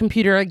front of the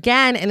computer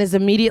again and is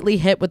immediately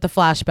hit with the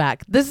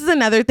flashback. This is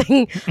another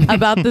thing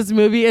about this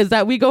movie is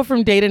that we go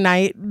from day to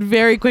night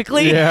very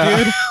quickly.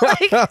 Yeah.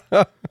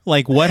 Like,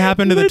 Like, what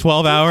happened to the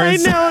 12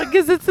 hours? I know,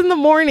 because it's in the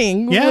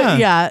morning. Yeah.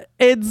 Yeah.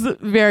 It's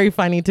very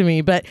funny to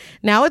me. But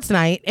now it's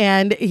night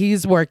and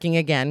he's working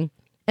again.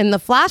 In the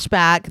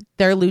flashback,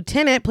 their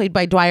lieutenant, played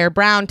by Dwyer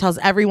Brown, tells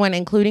everyone,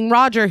 including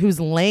Roger, who's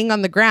laying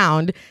on the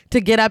ground,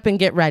 to get up and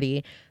get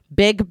ready.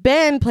 Big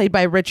Ben, played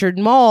by Richard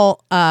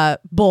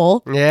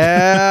Bull,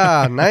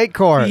 Yeah. Night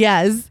court.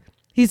 yes,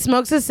 he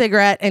smokes a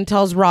cigarette and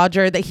tells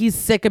Roger that he's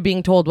sick of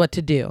being told what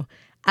to do.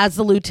 As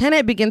the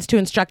lieutenant begins to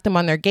instruct them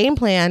on their game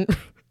plan,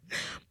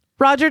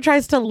 Roger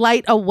tries to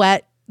light a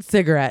wet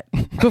cigarette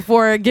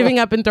before giving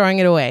up and throwing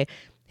it away.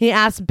 He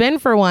asks Ben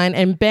for one,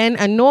 and Ben,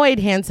 annoyed,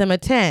 hands him a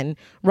 10.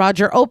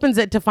 Roger opens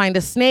it to find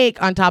a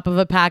snake on top of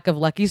a pack of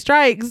Lucky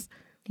Strikes.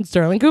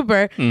 Sterling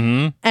Cooper.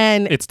 Mm-hmm.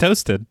 And It's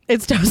toasted.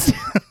 it's toasted.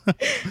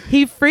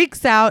 He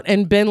freaks out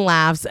and Ben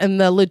laughs, and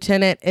the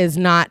lieutenant is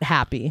not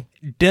happy.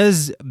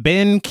 Does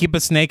Ben keep a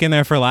snake in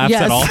there for laughs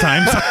Yes. at all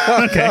times?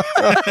 Okay.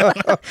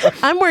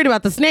 I'm worried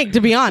about the snake,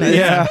 to be honest.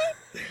 Yeah.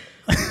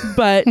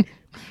 But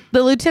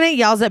the lieutenant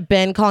yells at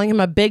Ben, calling him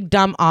a big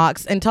dumb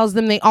ox, and tells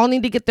them they all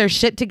need to get their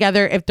shit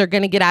together if they're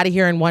going to get out of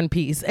here in one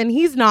piece. And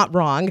he's not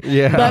wrong.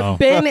 Yeah. But No.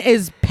 Ben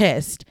is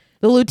pissed.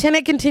 The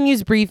lieutenant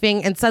continues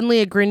briefing, and suddenly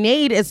a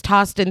grenade is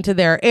tossed into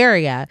their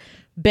area.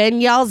 Ben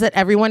yells at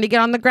everyone to get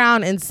on the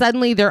ground, and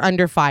suddenly they're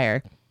under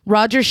fire.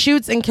 Roger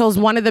shoots and kills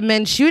one of the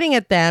men shooting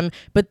at them,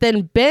 but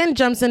then Ben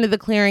jumps into the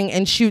clearing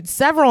and shoots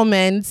several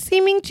men,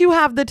 seeming to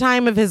have the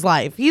time of his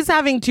life. He's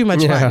having too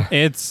much fun.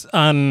 It's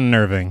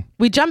unnerving.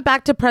 We jump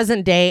back to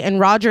present day, and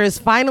Roger is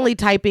finally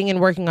typing and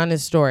working on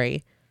his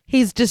story.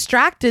 He's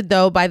distracted,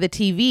 though, by the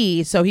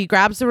TV, so he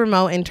grabs the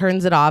remote and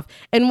turns it off.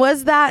 And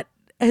was that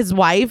his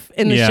wife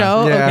in the Yeah.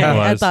 show? Yeah. Okay, It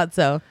I was. thought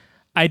so.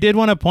 I did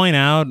want to point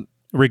out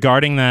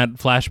regarding that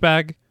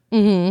flashback,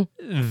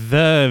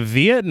 the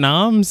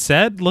Vietnam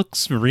set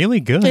looks really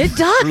good. It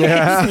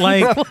does.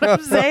 Like, What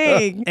I'm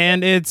saying.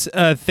 and it's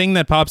a thing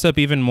that pops up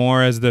even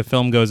more as the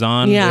film goes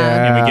on.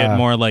 Yeah. And we get Yeah.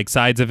 more like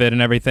sides of it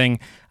and everything.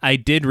 I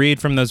did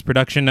read from those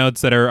production notes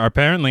that are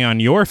apparently on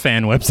your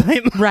fan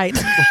website. Right.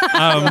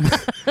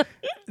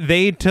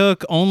 They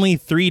took only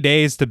 3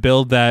 days to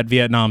build that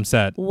Vietnam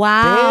set.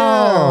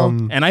 Wow.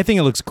 Damn. And I think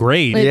it looks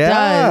great. It Yeah.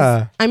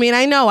 does. I mean,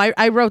 I know.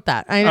 I wrote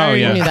that. I Oh,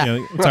 already yeah.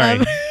 knew that.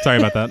 Sorry. Sorry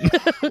about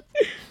that.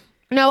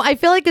 No, I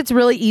feel like it's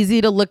really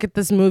easy to look at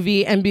this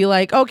movie and be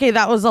like, okay,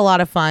 that was a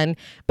lot of fun.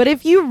 But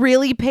if you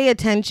really pay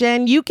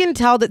attention, you can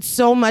tell that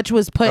so much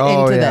was put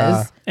Oh, into yeah.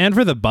 this. And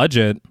for the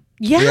budget,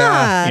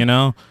 Yeah. you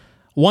know,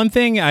 one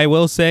thing I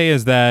will say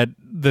is that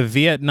the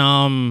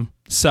Vietnam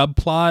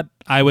subplot,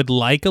 I would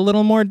like a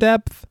little more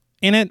depth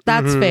in it.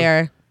 That's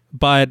fair.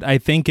 But I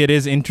think it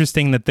is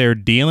interesting that they're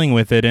dealing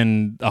with it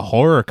in a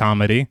horror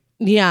comedy.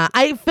 Yeah.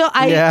 I feel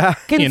I Yeah.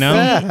 can You know?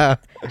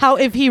 see how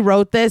if he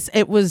wrote this,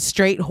 it was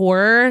straight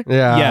horror.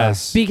 Yeah.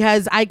 Yes.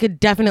 Because I could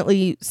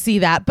definitely see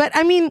that. But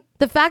I mean,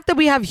 the fact that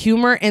we have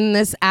humor in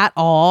this at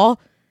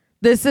all,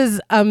 This is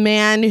a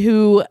man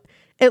who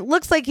it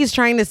looks like he's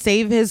trying to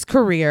save his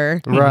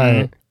career.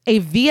 Right. A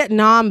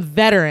Vietnam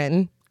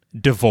veteran.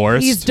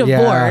 Divorced. He's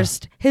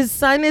divorced. His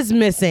son is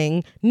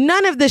missing.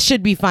 None of this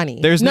should be funny.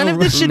 None of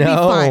this should be No.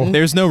 fun.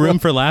 There's no room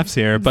for laughs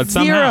here, but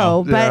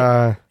somehow. Zero,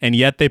 but And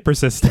yet they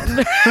persisted.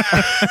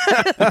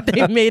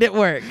 they made it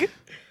work.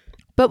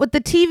 But with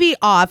the TV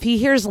off, he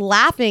hears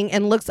laughing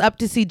and looks up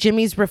to see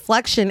Jimmy's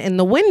reflection in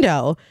the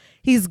window.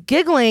 He's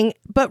giggling,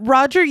 but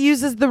Roger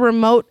uses the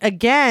remote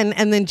again,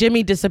 and then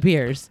Jimmy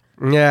disappears.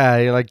 Yeah,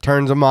 he like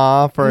turns them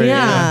off, or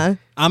Yeah.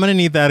 I'm going to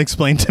need that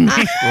explained to me.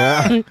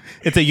 Yeah.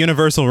 It's a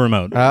universal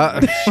remote.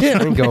 I'm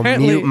go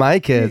Apparently. mute my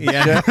kids.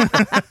 Yeah.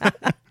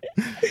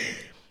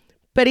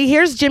 But he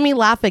hears Jimmy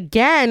laugh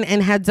again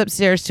and heads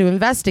upstairs to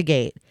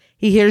investigate.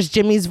 He hears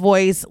Jimmy's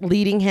voice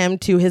leading him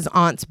to his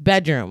aunt's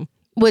bedroom,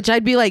 which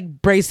I'd be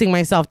like bracing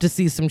myself to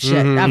see some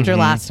shit after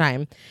last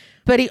time.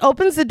 But he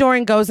opens the door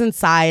and goes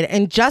inside.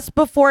 And just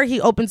before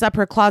he opens up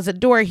her closet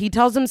door, he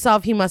tells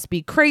himself he must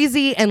be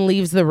crazy and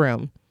leaves the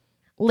room.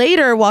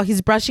 Later, while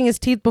he's brushing his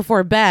teeth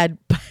before bed,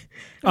 have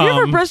you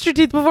ever brushed your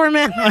teeth before,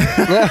 man?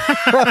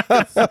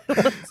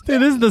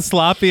 Dude, this is the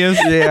sloppiest.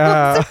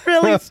 Yeah. It's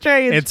really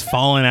strange. It's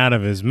falling out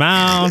of his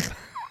mouth.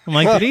 I'm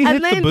like, did he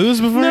hit the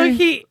booze before? No,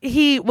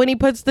 he when he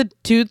puts the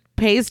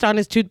toothpaste on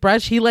his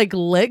toothbrush, he like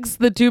licks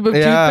the tube of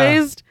Yeah.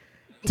 toothpaste.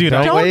 Dude,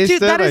 Don't Don't waste do it,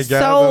 that. I Is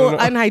guess. I so don't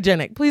know.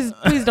 unhygienic. Please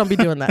don't be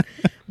doing that.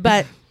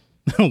 But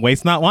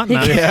waste not, want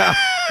not. Yeah.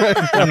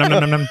 Nom, nom,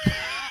 nom, nom, nom.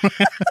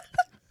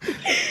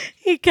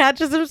 he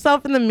catches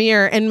himself in the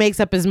mirror and makes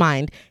up his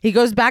mind. He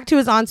goes back to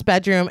his aunt's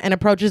bedroom and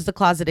approaches the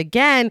closet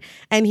again,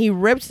 and he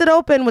rips it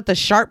open with a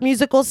sharp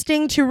musical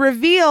sting to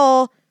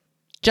reveal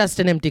just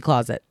an empty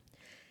closet.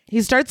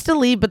 He starts to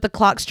leave, but the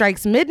clock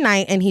strikes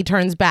midnight and he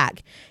turns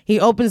back. He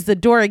opens the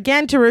door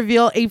again to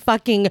reveal a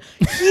fucking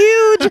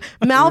huge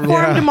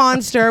malformed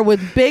monster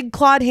with big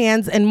clawed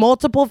hands and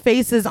multiple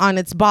faces on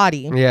its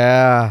body.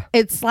 Yeah.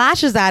 It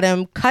slashes at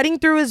him, cutting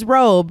through his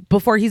robe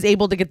before he's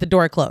able to get the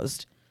door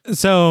closed.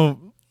 So,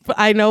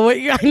 I know where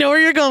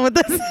you're going with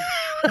this.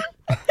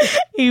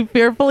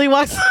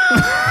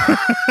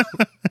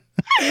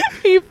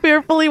 He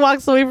fearfully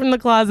walks away from the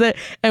closet,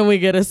 and we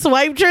get a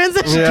swipe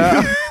transition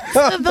Yeah.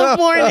 to the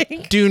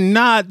morning. do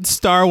not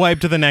star wipe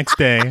to the next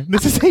day.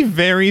 This is a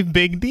very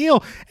big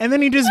deal. And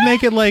then you just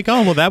make it like,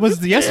 oh, well, that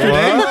was yesterday.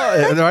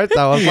 Well, right,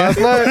 that was last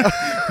night.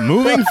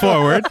 Moving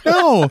forward.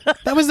 No,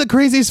 that was the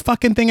craziest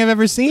fucking thing I've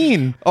ever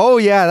seen. Oh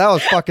yeah, that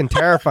was fucking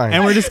terrifying.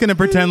 And we're just going to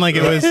pretend like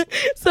it was,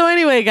 So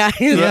anyway, guys,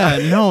 yeah,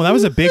 no, that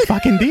was a big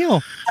fucking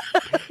deal.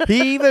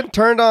 He even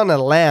turned on a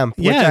lamp,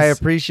 which Yes. I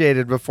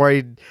appreciated before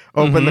he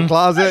opened the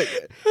closet.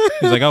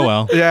 He's like, oh,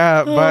 well.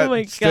 Yeah, my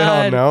but still,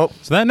 God. nope.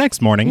 So that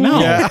next morning, no.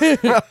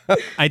 Yeah.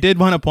 I did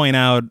want to point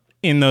out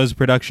in those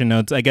production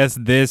notes, I guess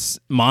this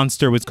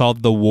monster was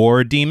called the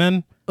War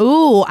Demon.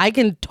 Ooh, I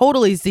can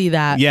totally see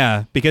that.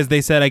 Yeah, because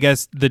they said, I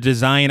guess the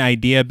design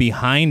idea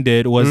behind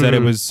it was that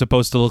it was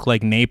supposed to look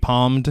like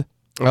napalmed,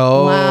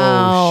 Oh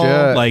Wow.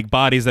 shit! like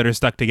bodies that are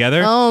stuck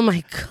together. Oh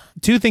my God.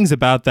 Two things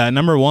about that.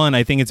 Number one,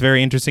 I think it's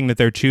very interesting that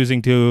they're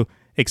choosing to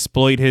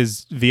exploit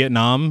his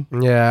Vietnam.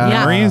 yeah,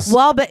 Memories?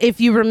 Well, but if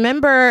you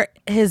remember,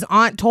 his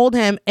aunt told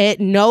him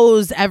it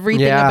knows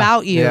everything Yeah,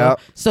 about you. yeah.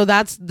 So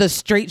that's the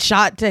straight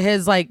shot to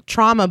his like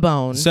trauma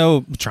bone.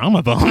 So,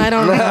 trauma bone. I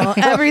don't know.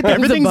 Everything's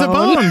Everything's a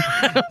bone.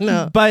 a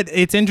bone. But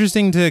it's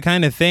interesting to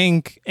kind of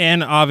think,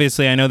 and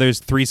obviously I know there's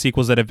 3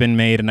 sequels that have been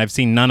made and I've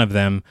seen none of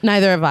them,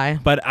 Neither have I.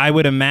 but I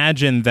would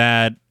imagine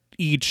that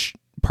each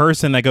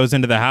person that goes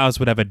into the house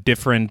would have a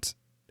different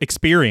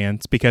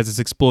experience because it's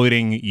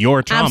exploiting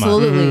your trauma.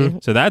 Absolutely.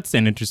 So that's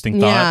an interesting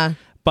thought. Yeah.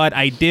 But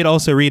I did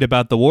also read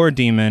about the War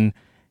Demon.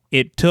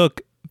 It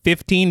took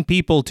 15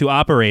 people to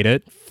operate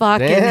it.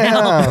 Fucking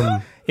hell.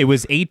 Damn. It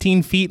was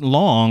 18 feet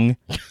long,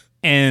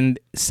 and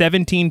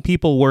 17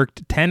 people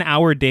worked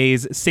 10-hour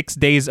days, 6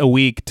 days a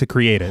week to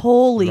create it.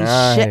 Holy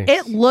Nice. shit.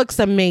 It looks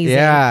amazing.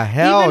 Yeah,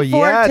 hell Even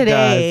for yeah, it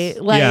today.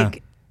 does.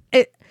 Like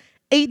it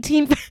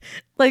 18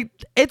 like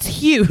it's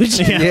huge.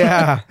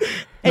 Yeah,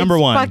 Number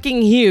It's one.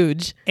 fucking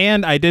huge.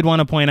 And I did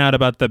want to point out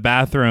about the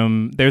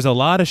bathroom. There's a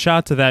lot of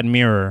shots of that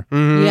mirror.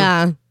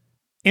 Yeah.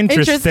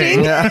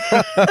 Interesting. yeah.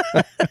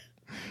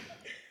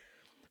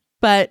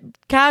 But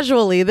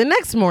casually the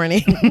next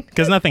morning,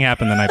 Because nothing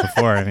happened the night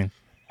before. I mean,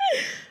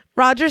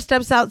 Roger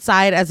steps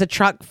outside as a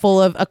truck full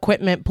of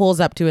equipment pulls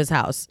up to his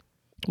house.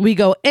 We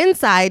go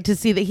inside to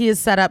see that he has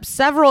set up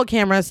several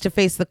cameras to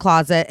face the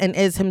closet and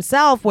is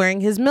himself wearing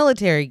his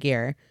military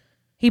gear.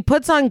 He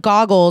puts on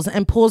goggles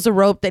and pulls a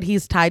rope that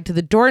he's tied to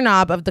the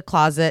doorknob of the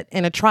closet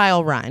in a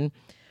trial run.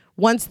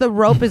 Once the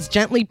rope is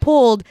gently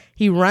pulled,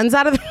 he runs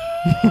out of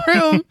the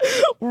room,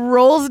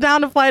 rolls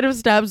down a flight of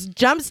steps,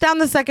 jumps down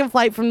the second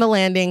flight from the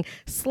landing,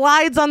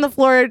 slides on the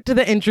floor to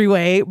the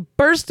entryway,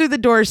 bursts through the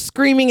door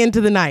screaming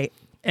into the night.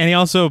 and he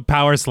also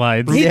power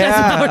slides He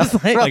Yeah. does power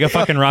slide. like a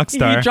fucking rock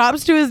star. He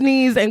drops to his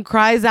knees and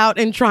cries out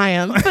in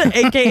triumph,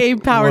 aka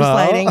power Well,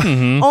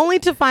 sliding, only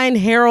to find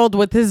Harold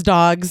with his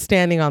dog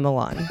standing on the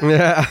lawn.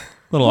 Yeah.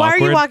 little Why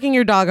awkward. are you walking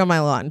your dog on my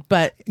lawn?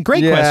 But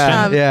Great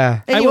question.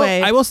 Yeah.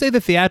 anyway, I will say the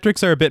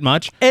theatrics are a bit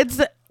much, it's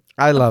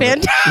I love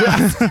it.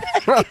 fantastic.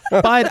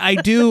 but I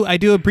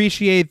do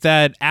appreciate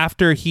that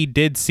after he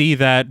did see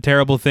that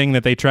terrible thing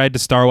that they tried to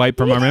star wipe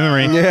from our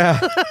memory, Yeah.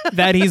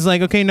 that he's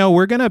like, okay, no,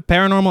 we're gonna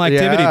paranormal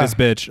activity Yeah. this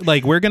bitch.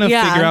 Like, we're gonna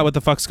Yeah. figure out what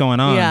the fuck's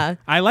going on. Yeah.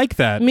 I like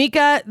that.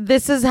 Mika,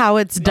 this is how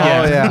it's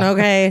done. Oh, yeah.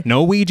 Okay.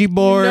 No Ouija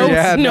board. No,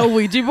 Yeah, no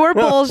Ouija board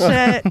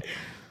bullshit.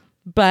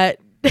 But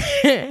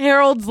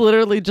Harold's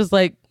literally just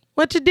like,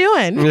 what you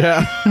doing?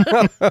 Yeah.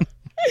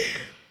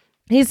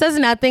 He says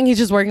nothing. He's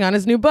just working on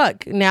his new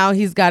book. Now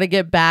he's got to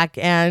get back.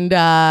 And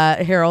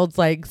Harold's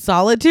like,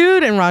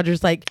 solitude. And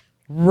Roger's like,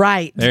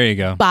 right. There you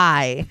go.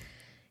 Bye.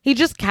 He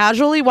just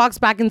casually walks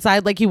back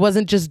inside like he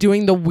wasn't just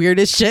doing the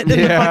weirdest shit in the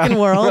Yeah. fucking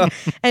world.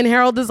 And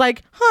Harold is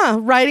like,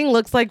 writing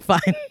looks like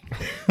fun.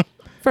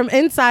 From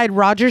inside,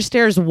 Roger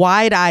stares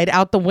wide-eyed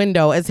out the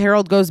window as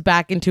Harold goes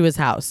back into his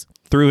house.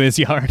 Through his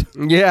yard.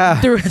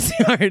 Yeah. Through his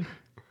yard.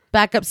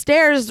 Back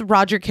upstairs,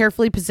 Roger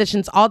carefully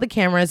positions all the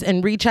cameras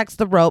and rechecks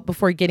the rope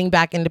before getting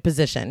back into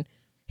position.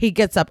 He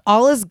gets up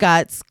all his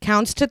guts,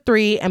 counts to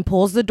 3, and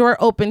pulls the door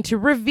open to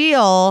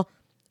reveal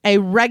a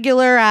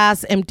regular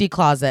ass empty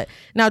closet.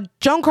 Now,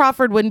 Joan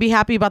Crawford wouldn't be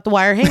happy about the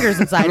wire hangers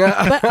inside,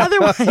 but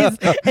otherwise,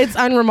 it's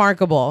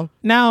unremarkable.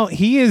 Now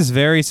he is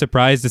very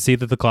surprised to see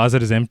that the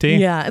closet is empty.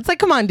 Yeah, it's like,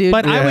 come on, dude.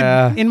 But I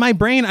Yeah. would, in my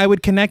brain, I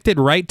would connect it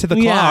right to the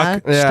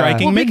Yeah. clock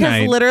striking Well, because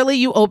midnight. literally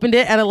you opened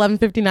it at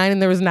 11:59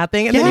 and there was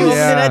nothing, and then you Yes.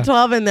 opened it Yeah. at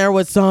 12 and there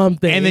was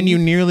something. And then you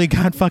nearly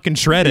got fucking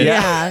shredded.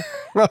 Yeah.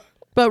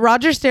 But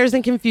Roger stares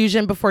in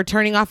confusion before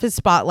turning off his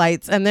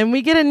spotlights, and then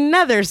we get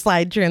another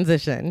slide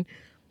transition.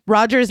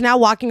 Roger is now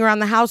walking around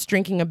the house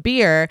drinking a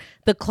beer.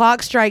 The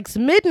clock strikes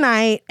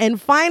midnight, and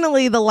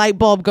finally the light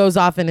bulb goes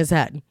off in his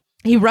head.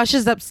 He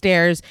rushes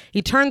upstairs,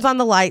 he turns on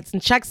the lights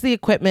and checks the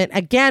equipment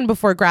again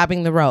before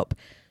grabbing the rope.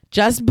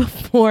 Just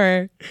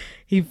before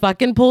he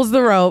fucking pulls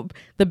the rope,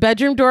 the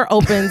bedroom door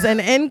opens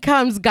and in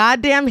comes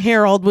goddamn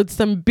Harold with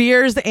some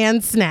beers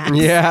and snacks.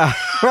 Yeah.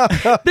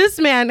 This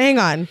man, hang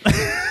on.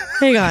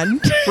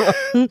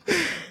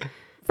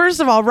 First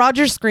of all,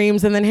 Roger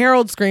screams and then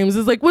Harold screams.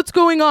 Is like, what's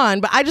going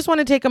on? But I just want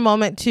to take a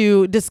moment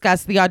to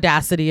discuss the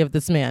audacity of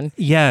this man.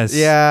 Yes.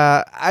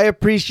 Yeah. I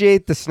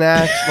appreciate the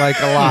snacks like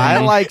a lot. I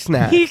like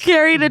snacks. He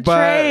carried a But-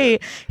 tray.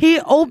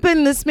 He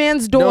opened this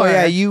man's door. No,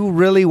 yeah, you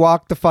really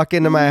walked the fuck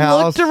into my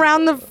house. Looked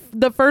around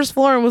the first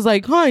floor and was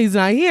like, he's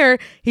not here.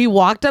 He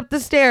walked up the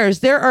stairs.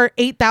 There are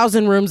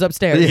 8,000 rooms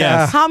upstairs.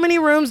 Yeah. How many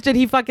rooms did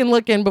he fucking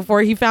look in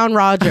before he found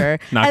Roger?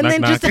 Knock, and knock,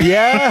 then knock. just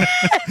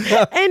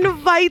Yeah.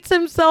 invites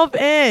himself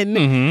in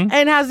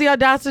and has the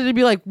audacity to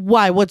be like,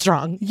 why? What's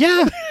wrong?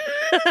 Yeah.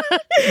 I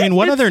mean,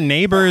 what other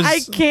neighbors? I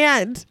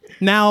can't.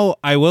 Now,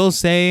 I will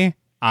say,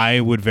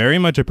 I would very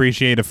much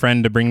appreciate a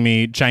friend to bring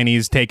me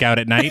Chinese takeout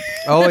at night.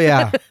 Oh,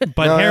 yeah.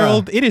 But No,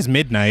 Harold, it is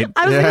midnight,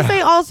 I was Yeah. going to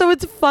say also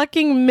it's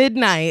fucking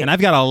midnight. and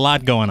I've got a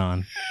lot going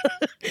on.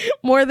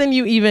 More than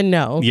you even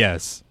know.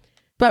 Yes.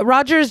 But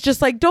Roger is just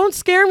like, don't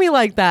scare me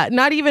like that.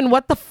 Not even,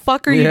 what the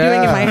fuck are you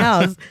doing in my Yeah.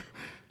 house?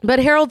 But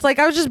Harold's like,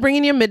 I was just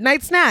bringing you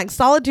midnight snacks.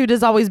 Solitude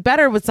is always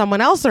better with someone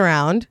else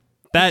around.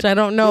 Which I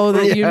don't know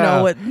that you know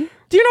Yeah. what.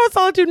 Do you know what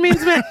solitude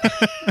means, man?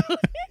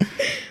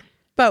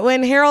 But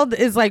when Harold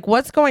is like,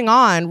 what's going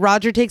on?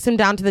 Roger takes him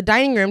down to the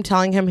dining room,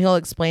 telling him he'll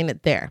explain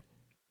it there.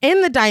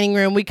 In the dining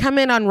room, we come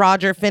in on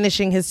Roger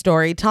finishing his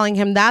story, telling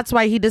him that's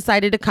why he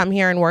decided to come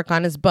here and work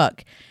on his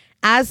book.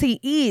 As he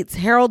eats,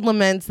 Harold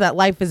laments that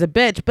life is a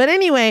bitch. But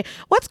anyway,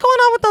 what's going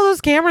on with all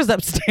those cameras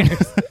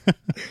upstairs?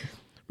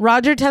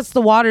 Roger tests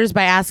the waters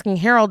by asking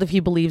Harold if he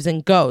believes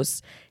in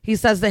ghosts. He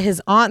says that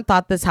his aunt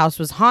thought this house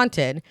was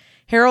haunted.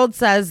 Harold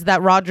says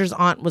that Roger's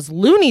aunt was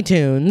Looney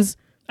Tunes.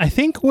 I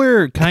think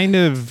we're kind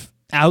of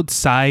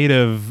outside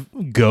of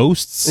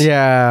ghosts.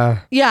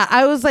 Yeah. Yeah,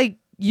 I was like,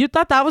 you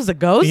thought that was a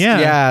ghost? Yeah.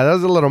 Yeah, that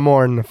was a little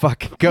more than a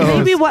fucking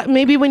ghost.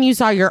 Maybe when you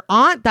saw your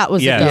aunt, that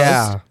was Yes. a ghost.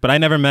 Yeah. But I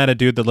never met a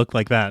dude that looked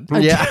like that.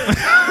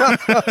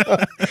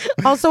 Yeah.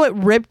 Also, it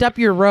ripped up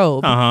your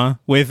robe. Uh-huh.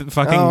 With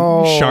fucking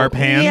Oh. sharp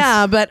hands.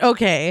 Yeah, but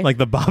okay. Like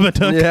the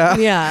Babadook. Yeah.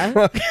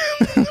 Yeah.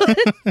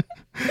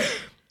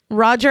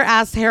 Roger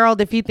asks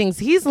Harold if he thinks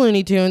he's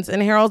Looney Tunes,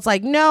 and Harold's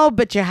like, no,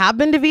 but you have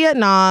been to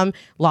Vietnam,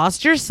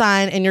 lost your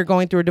son, and you're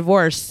going through a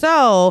divorce.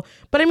 So,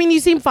 but I mean, you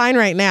seem fine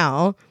right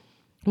now.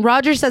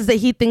 Roger says that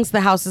he thinks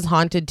the house is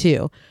haunted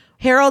too.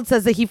 Harold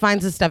says that he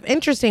finds this stuff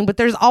interesting, but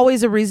there's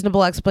always a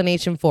reasonable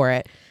explanation for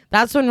it.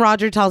 That's when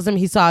Roger tells him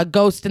he saw a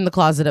ghost in the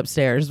closet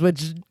upstairs,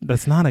 which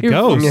That's not a you're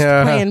ghost.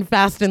 Yeah. playing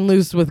fast and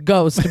loose with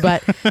ghost.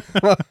 But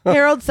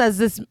Harold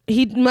says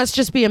he must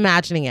just be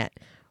imagining it.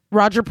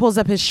 Roger pulls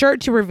up his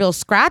shirt to reveal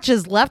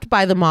scratches left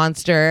by the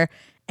monster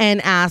and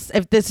asks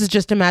if this is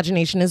just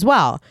imagination as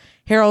well.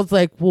 Harold's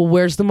like, well,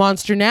 where's the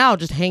monster now?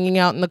 Just hanging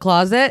out in the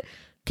closet?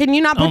 Can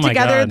you not Oh put my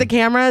together God. the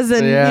cameras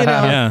and, Yeah. you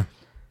know? Yeah.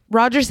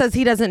 Roger says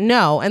he doesn't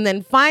know. And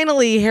then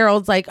finally,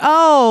 Harold's like,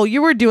 oh,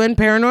 you were doing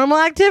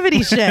paranormal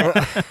activity shit.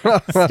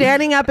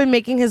 Standing up and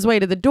making his way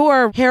to the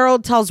door,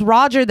 Harold tells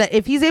Roger that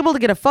if he's able to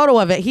get a photo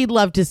of it, he'd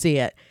love to see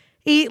it.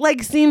 He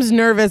like seems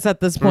nervous at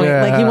this point.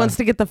 Like he Yeah. wants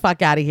to get the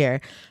fuck out of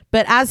here.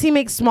 But as he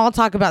makes small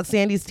talk about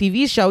Sandy's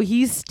TV show,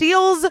 he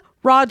steals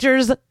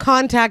Roger's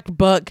contact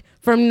book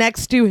from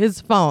next to his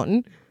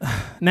phone.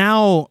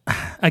 Now,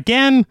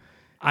 again,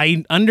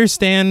 I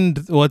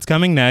understand what's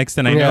coming next,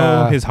 and I know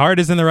Yeah. his heart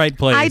is in the right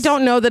place. I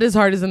don't know that his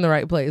heart is in the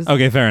right place.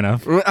 Okay, fair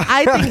enough.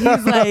 I think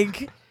he's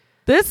like,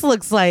 this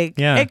looks like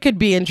Yeah. it could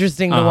be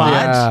interesting to Uh-huh. watch.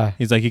 Yeah.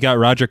 He's like, you got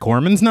Roger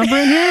Corman's number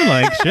in here?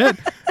 Like, shit.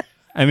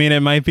 I mean, it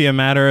might be a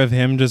matter of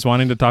him just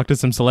wanting to talk to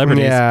some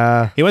celebrities.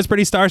 Yeah. He was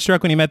pretty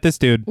starstruck when he met this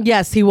dude.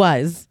 Yes, he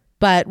was.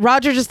 But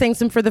Roger just thanks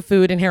him for the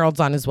food and Harold's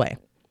on his way.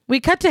 We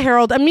cut to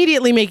Harold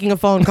immediately making a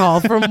phone call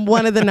from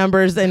one of the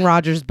numbers in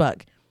Roger's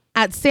book.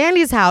 At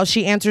Sandy's house,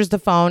 she answers the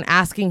phone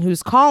asking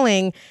who's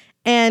calling,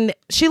 and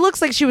she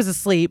looks like she was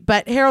asleep,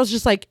 but Harold's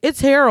just like,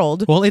 it's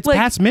Harold. Well, it's Like,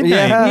 past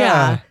midnight. Yeah.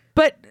 Yeah.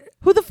 But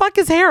who the fuck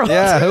is Harold?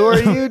 Yeah. Who are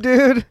you,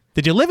 dude?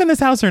 Did you live in this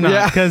house or not?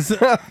 Yeah. Because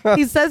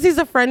He says he's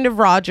a friend of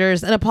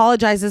Roger's and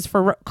apologizes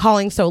for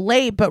calling so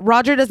late, but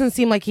Roger doesn't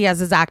seem like he has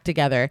his act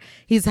together.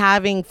 He's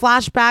having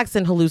flashbacks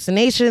and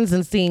hallucinations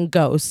and seeing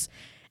ghosts.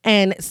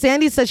 And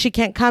Sandy says she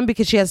can't come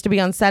because she has to be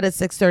on set at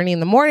 6:30 in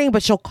the morning,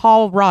 but she'll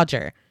call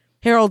Roger.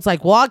 Harold's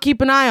like, well, I'll keep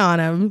an eye on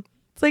him.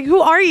 It's like, who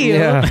are you?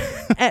 Yeah.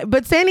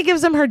 But Sandy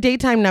gives him her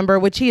daytime number,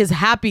 which he is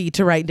happy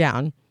to write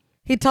down.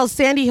 He tells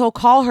Sandy he'll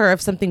call her if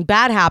something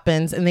bad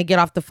happens, and they get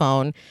off the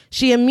phone.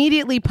 She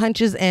immediately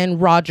punches in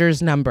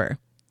Roger's number.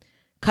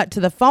 Cut to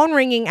the phone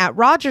ringing at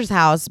Roger's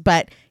house,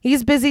 but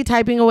he's busy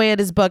typing away at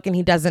his book and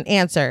he doesn't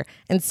answer.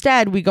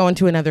 Instead, we go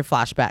into another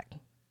flashback.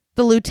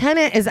 The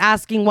lieutenant is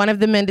asking one of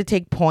the men to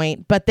take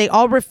point, but they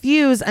all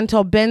refuse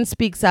until Ben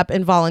speaks up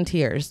and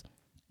volunteers.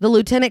 The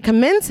lieutenant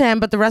commends him,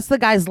 but the rest of the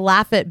guys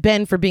laugh at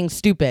Ben for being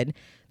stupid.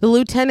 The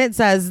lieutenant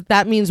says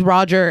that means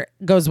Roger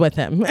goes with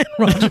him. And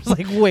Roger's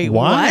like, wait,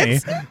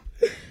 why?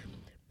 what?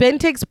 Ben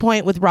takes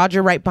point with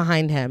Roger right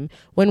behind him.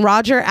 When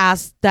Roger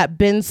asks that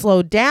Ben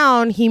slow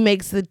down, he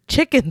makes the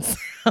chicken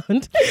sound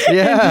and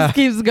Yeah. just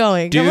keeps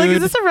going. I'm like, is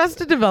Dude. this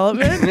Arrested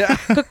Development?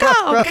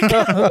 Caw-caw,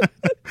 caw-caw.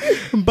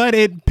 but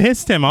it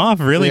pissed him off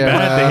really Yeah.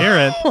 bad to hear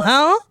it.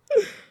 Well,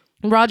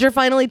 Roger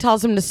finally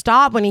tells him to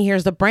stop when he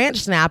hears the branch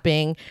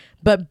snapping,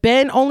 but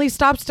Ben only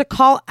stops to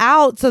call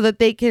out so that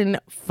they can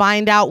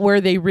find out where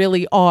they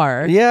really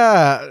are.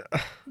 Yeah.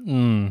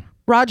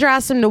 Roger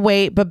asks him to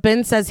wait, but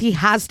Ben says he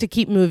has to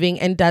keep moving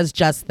and does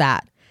just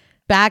that.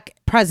 Back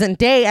present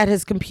day at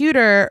his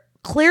computer,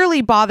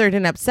 clearly bothered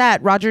and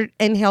upset, Roger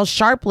inhales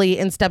sharply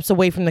and steps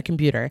away from the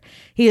computer.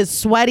 He is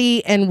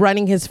sweaty and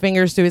running his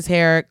fingers through his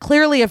hair,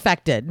 clearly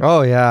affected.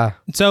 Oh, yeah.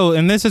 So,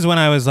 and this is when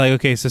I was like,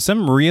 okay, so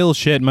some real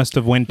shit must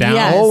have went down.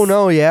 Yes. Oh,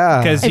 no,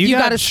 yeah. Because If you you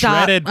got gotta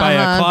stop, shredded by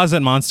a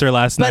closet monster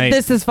last But night.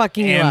 this is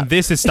fucking you and up.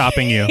 this is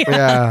stopping you.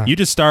 Yeah. You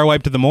just star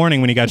wiped in the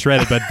morning when you got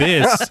shredded, but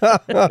this,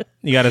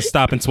 you got to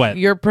stop and sweat.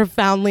 You're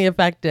profoundly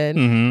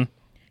affected.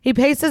 He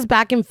paces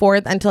back and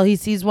forth until he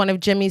sees one of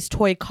Jimmy's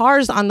toy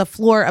cars on the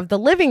floor of the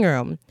living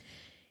room.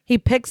 He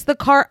picks the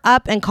car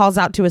up and calls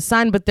out to his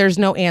son, but there's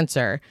no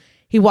answer.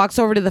 He walks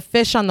over to the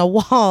fish on the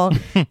wall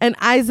and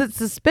eyes it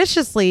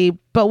suspiciously,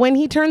 but when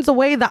he turns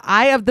away, the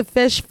eye of the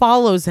fish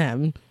follows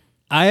him.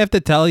 I have to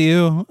tell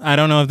you, I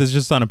don't know if this is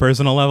just on a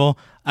personal level.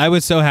 I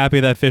was so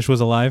happy that fish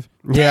was alive.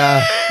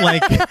 Yeah.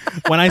 Like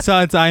when I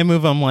saw its eye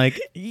move, I'm like,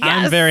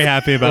 I'm very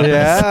happy about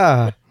this.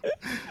 Yeah.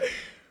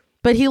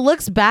 But he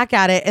looks back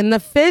at it and the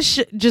fish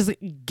just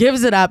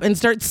gives it up and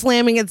starts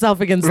slamming itself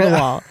against the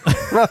wall.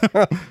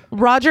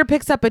 Roger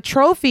picks up a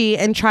trophy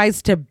and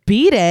tries to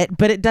beat it,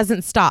 but it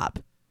doesn't stop.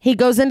 He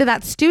goes into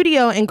that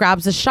studio and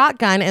grabs a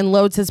shotgun and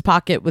loads his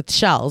pocket with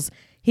shells.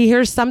 He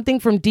hears something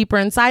from deeper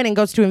inside and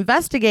goes to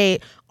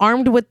investigate,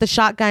 armed with the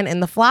shotgun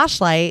and the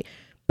flashlight,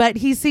 but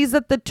he sees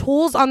that the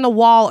tools on the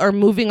wall are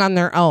moving on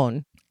their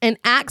own. An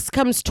axe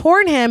comes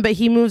toward him, but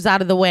he moves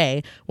out of the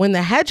way. When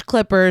the hedge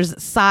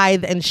clippers,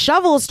 scythe, and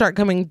shovel start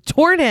coming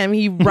toward him,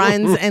 he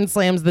runs and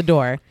slams the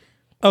door.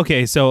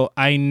 Okay, so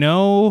I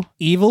know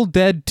Evil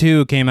Dead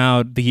 2 came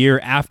out the year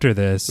after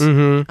this,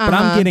 but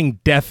I'm getting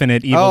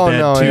definite Evil Oh, Dead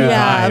no, 2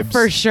 Yeah, vibes.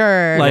 for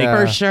sure. Like-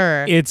 for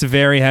sure. It's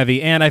very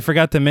heavy. And I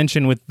forgot to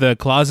mention with the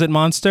closet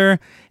monster,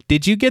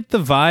 did you get the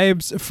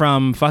vibes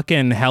from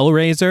fucking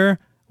Hellraiser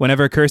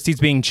whenever Kirsty's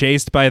being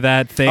chased by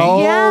that thing?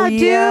 Oh, Yeah, dude.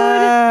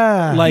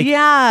 yeah. Like,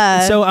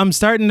 yeah. so I'm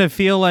starting to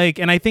feel like,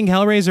 and I think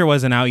Hellraiser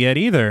wasn't out yet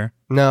either.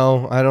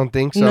 No, I don't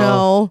think so.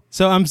 no.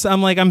 So I'm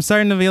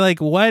starting to be like,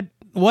 what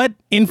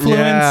influenced,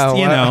 Yeah,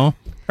 you what- know,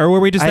 or were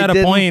we just I at a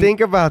didn't point? think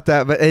about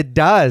that, but it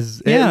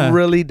does. Yeah. It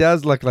really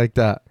does look like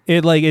that.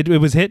 it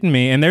was hitting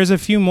me, and there's a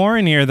few more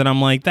in here that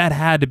I'm like, that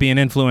had to be an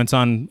influence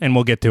on, and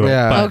we'll get to it.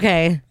 Yeah. But,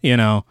 Okay. you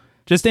know,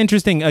 just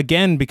interesting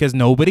again because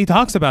nobody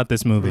talks about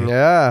this movie.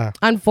 Yeah.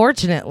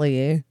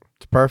 Unfortunately.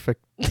 It's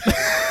perfect.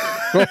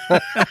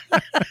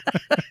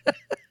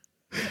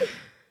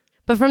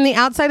 But from the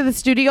outside of the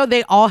studio,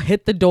 they all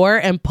hit the door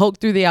and poke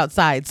through the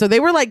outside. So they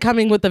were like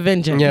coming with a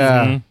vengeance.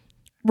 Yeah.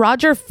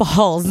 Roger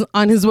falls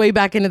on his way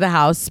back into the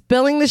house,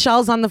 spilling the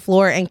shells on the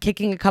floor and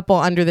kicking a couple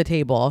under the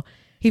table.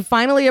 He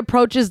finally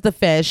approaches the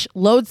fish,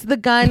 loads the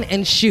gun,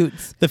 and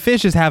shoots. The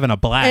fish is having a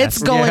blast.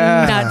 It's going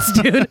nuts,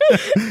 dude.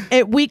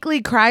 It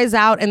weakly cries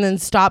out and then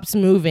stops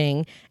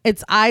moving.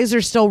 Its eyes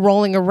are still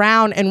rolling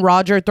around, and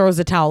Roger throws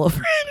a towel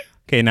over it.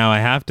 Okay, now I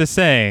have to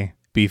say,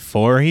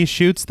 before he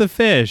shoots the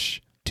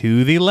fish,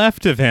 to the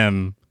left of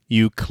him,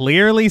 you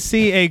clearly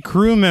see a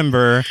crew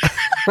member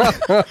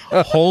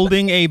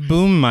holding a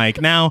boom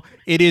mic. Now,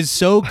 it is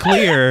so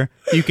clear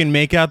you can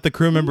make out the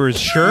crew member's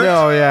shirt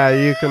No, yeah,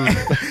 you can.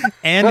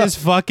 and his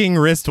fucking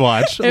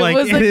wristwatch.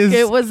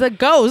 It was a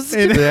ghost.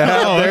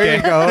 Yeah, Oh, there okay.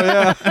 you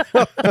go.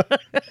 Yeah.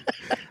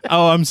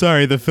 Oh, I'm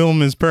sorry. The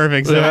film is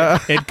perfect. So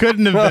it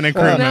couldn't have been a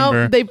crew No,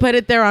 member. they put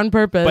it there on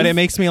purpose. But it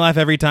makes me laugh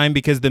every time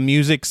because the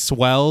music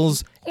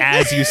swells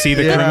as you see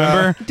the crew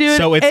member. Dude,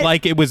 so it's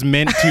like it was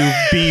meant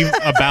to be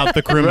about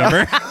the crew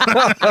member.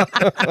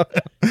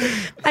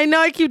 I know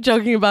I keep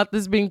joking about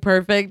this being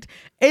perfect.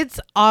 It's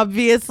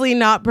obviously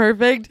not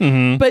perfect,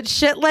 Mm-hmm. but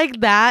shit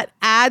like that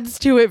adds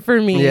to it for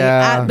me.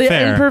 Yeah. The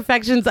Fair.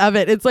 imperfections of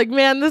it. It's like,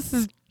 man, this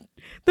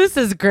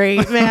is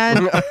great,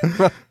 man.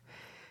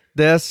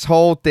 This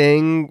whole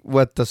thing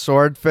with the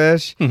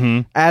swordfish,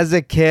 Mm-hmm. as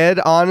a kid,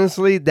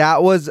 honestly,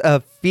 that was a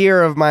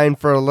fear of mine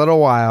for a little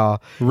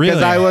while. Really?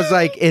 Because I was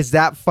like, is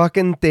that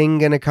fucking thing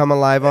going to come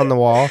alive on the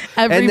wall?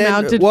 Every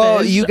mounted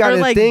fish, you or got to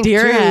like think,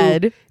 deer too,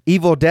 head.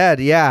 Evil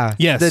Dead, yeah.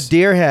 Yes. The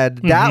deer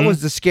head. That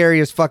was the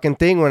scariest fucking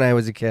thing when I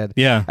was a kid.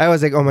 Yeah. I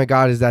was like, oh my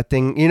God, is that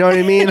thing? You know what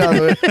I mean?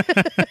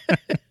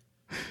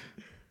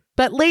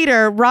 But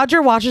later,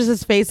 Roger washes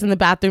his face in the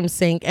bathroom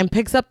sink and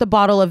picks up the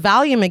bottle of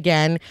Valium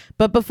again.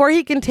 But before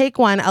he can take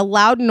one, a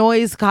loud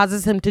noise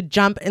causes him to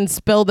jump and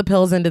spill the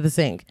pills into the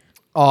sink.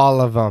 All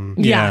of them.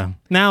 Yeah.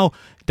 Now,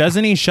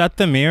 doesn't he shut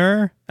the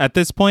mirror at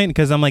this point?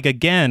 Because I'm like,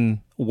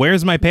 again,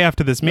 where's my payoff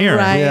to this mirror?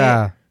 Right.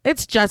 Yeah.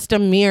 It's just a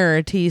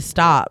mirror, T.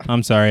 Stop.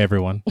 I'm sorry,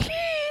 everyone.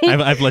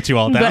 I've let you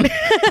all down.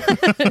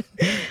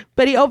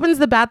 But he opens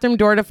the bathroom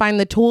door to find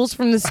the tools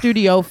from the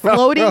studio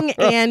floating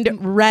and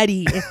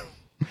ready.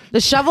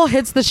 The shovel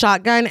hits the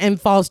shotgun and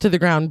falls to the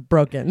ground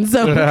broken.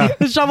 So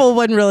the shovel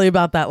wasn't really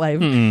about that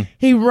life.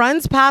 He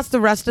runs past the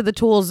rest of the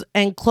tools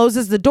and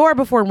closes the door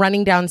before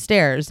running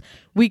downstairs.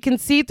 We can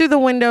see through the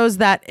windows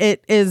that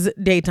it is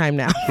daytime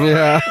now.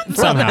 Yeah.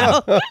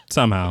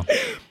 Somehow.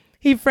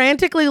 He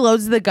frantically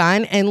loads the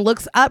gun and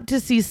looks up to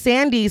see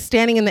Sandy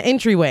standing in the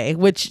entryway,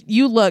 which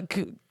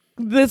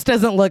this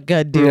doesn't look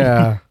good, dude.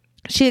 Yeah.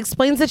 She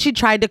explains that she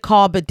tried to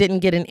call but didn't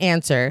get an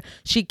answer.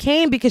 She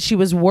came because she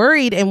was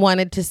worried and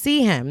wanted to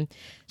see him.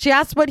 She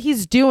asks what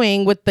he's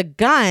doing with the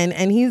gun,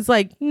 and he's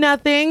like,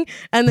 nothing,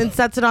 and then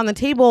sets it on the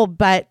table,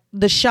 but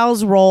the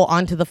shells roll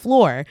onto the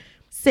floor.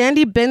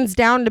 Sandy bends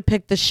down to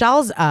pick the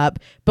shells up,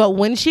 but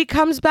when she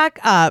comes back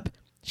up,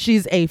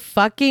 she's a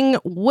fucking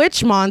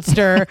witch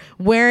monster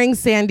wearing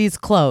Sandy's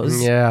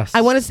clothes. Yes.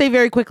 I want to say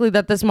very quickly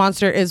that this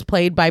monster is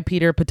played by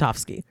Peter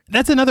Potofsky.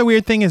 That's another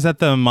weird thing is that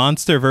the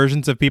monster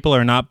versions of people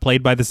are not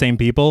played by the same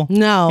people.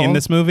 No. In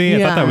this movie. Yeah. I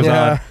thought that was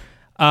Yeah.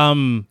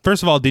 odd.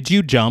 First of all, did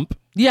you jump?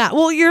 Yeah,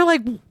 well, you're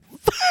like...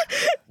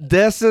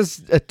 This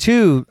is a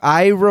 2.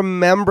 I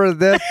remember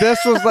this. This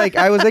was like,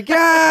 I was like,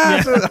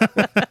 yes.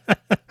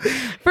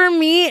 For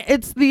me,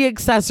 it's the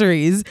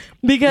accessories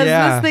because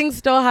Yeah. this thing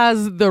still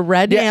has the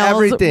red Yeah, nails,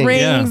 everything.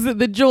 rings,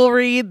 the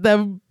jewelry,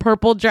 the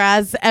purple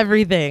dress,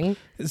 everything.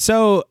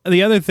 So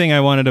the other thing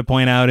I wanted to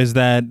point out is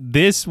that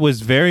this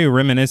was very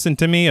reminiscent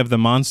to me of the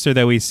monster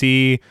that we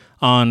see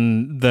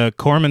on the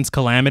Corman's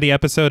Calamity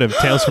episode of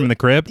Tales from the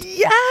Crypt.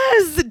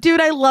 Yes, dude,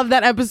 I love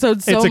that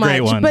episode so It's a much.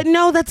 great one. But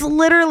no, that's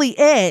literally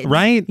it.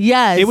 Right?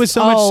 Yes. It was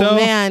so much so.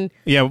 Man.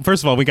 Yeah,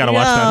 first of all, we got to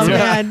watch that Oh,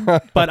 too.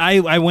 man. But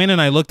I went and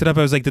I looked it up.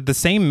 I was like, did the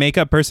same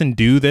makeup person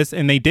do this?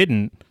 And they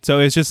didn't. So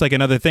it's just like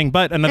another thing.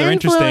 But another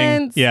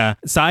Influence. interesting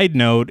side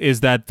note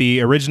is that the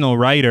original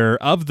writer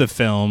of the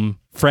film,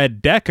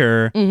 Fred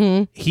Decker,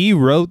 he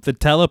wrote the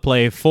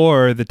teleplay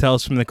for the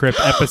Tales from the Crypt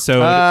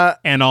episode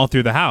and All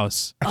Through the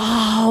House.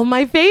 Oh,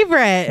 my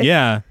favorite.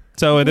 Yeah.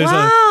 So there's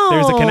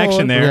Wow. a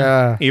connection there,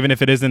 Yeah. even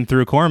if it isn't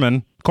through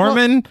Corman.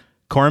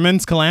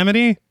 Corman's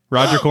Calamity?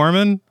 Roger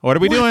Corman? What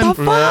are we doing? What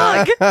the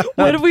fuck?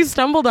 What have we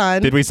stumbled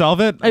on? Did we solve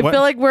it? I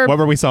feel like What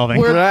were we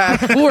solving?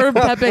 we're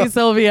Pepe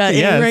Sylvia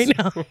Yes. in right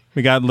now.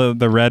 We got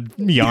the red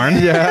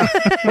yarn. Yeah.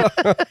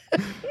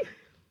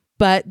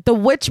 But the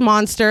witch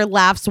monster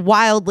laughs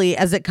wildly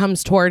as it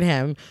comes toward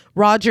him.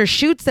 Roger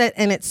shoots it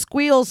and it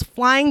squeals,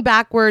 flying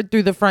backward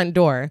through the front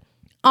door.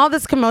 All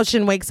this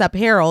commotion wakes up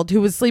Harold,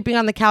 who was sleeping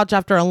on the couch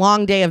after a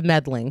long day of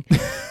meddling.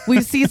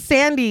 We see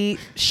Sandy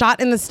shot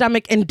in the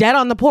stomach and dead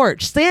on the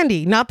porch.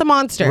 Sandy, not the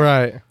monster.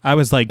 Right. I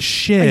was like,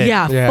 shit.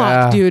 Yeah, Yeah.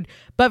 fuck, dude.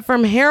 But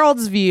from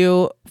Harold's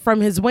view,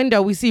 from his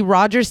window, we see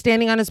Roger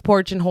standing on his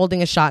porch and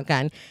holding a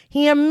shotgun.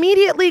 He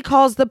immediately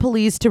calls the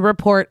police to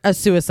report a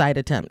suicide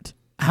attempt.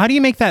 How do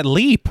you make that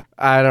leap?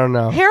 I don't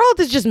know. Harold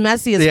is just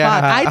messy as Yeah.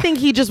 fuck. I think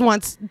he just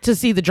wants to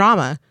see the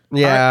drama.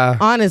 Yeah.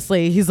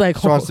 Honestly, he's like,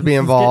 Just wants to be this is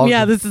involved.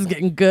 yeah, this is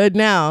getting good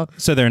now.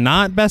 So they're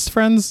not best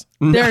friends?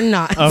 They're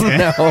not.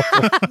 Okay.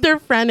 They're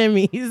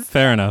frenemies.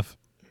 Fair enough.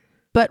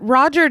 But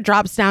Roger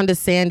drops down to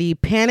Sandy,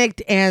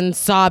 panicked and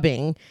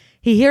sobbing.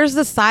 He hears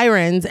the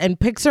sirens and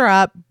picks her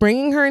up,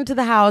 bringing her into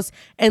the house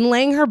and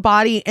laying her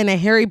body in a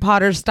Harry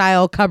Potter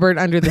style cupboard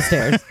under the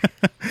stairs.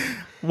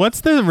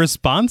 What's the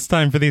response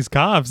time for these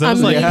cops? That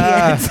was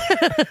Yeah.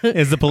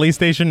 is the police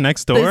station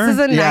next door? This is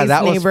a Yeah, nice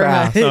that was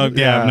neighborhood. fast. Oh,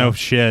 Yeah. no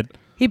shit.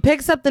 He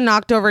picks up the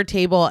knocked over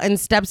table and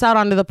steps out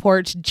onto the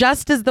porch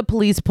just as the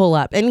police pull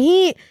up. And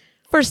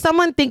for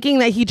someone thinking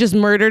that he just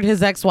murdered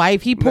his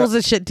ex-wife, he pulls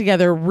his shit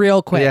together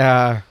real quick.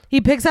 Yeah. He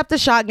picks up the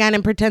shotgun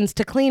and pretends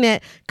to clean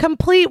it,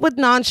 complete with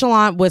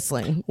nonchalant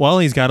whistling. Well,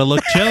 he's got to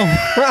look chill.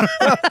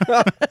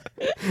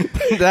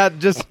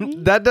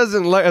 That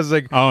doesn't look. I was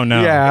like, Oh,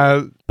 no.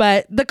 Yeah.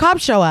 But the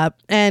cops show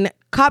up, and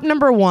cop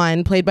number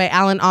 1, played by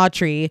Alan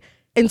Autry,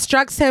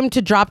 instructs him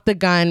to drop the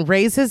gun,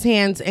 raise his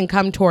hands, and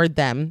come toward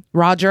them.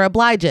 Roger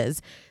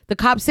obliges. The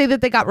cops say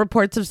that they got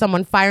reports of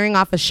someone firing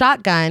off a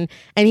shotgun,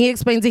 and he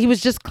explains that he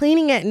was just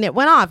cleaning it and it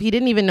went off. He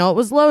didn't even know it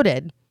was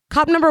loaded.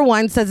 Cop number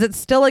 1 says it's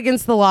still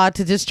against the law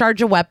to discharge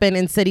a weapon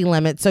in city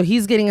limits, so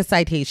he's getting a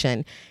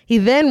citation. He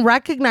then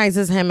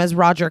recognizes him as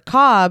Roger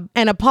Cobb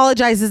and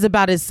apologizes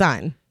about his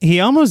son. He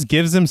almost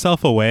gives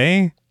himself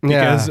away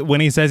because Yeah.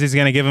 when he says he's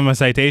going to give him a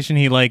citation,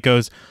 he like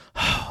goes,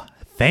 oh,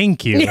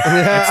 thank you.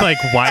 It's like,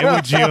 why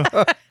would you?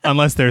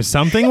 Unless there's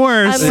something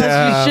worse.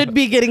 Unless you should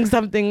be getting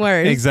something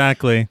worse.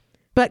 Exactly.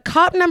 But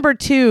cop number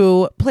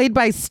 2, played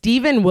by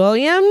Stephen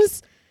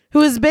Williams,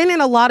 who has been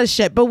in a lot of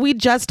shit, but we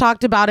just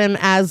talked about him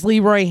as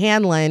Leroy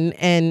Hanlon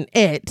in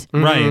It.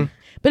 Right.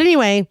 But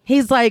anyway,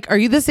 he's like, are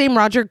you the same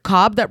Roger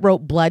Cobb that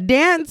wrote Blood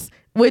Dance?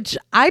 Which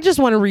I just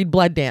want to read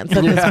Blood Dance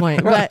at this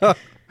point. But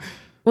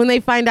when they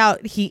find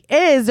out he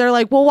is, they're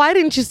like, well, why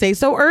didn't you say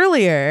so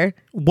earlier?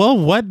 Well,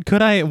 when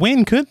could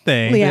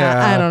they?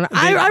 Yeah, I don't know.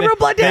 I wrote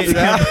Blood Dance.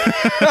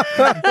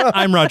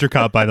 I'm Roger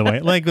Cobb, by the way.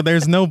 Like,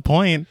 there's no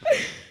point.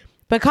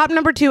 But cop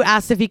number 2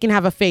 asks if he can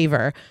have a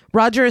favor.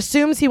 Roger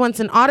assumes he wants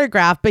an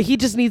autograph, but he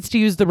just needs to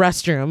use the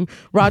restroom.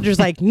 Roger's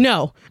like,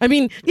 no. I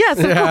mean, yes,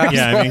 of course.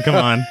 Yeah, I mean, come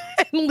on.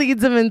 And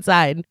leads him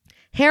inside.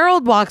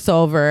 Harold walks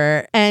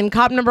over, and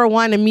cop number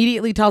 1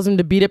 immediately tells him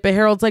to beat it, but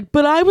Harold's like,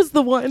 but I was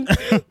the one.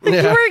 You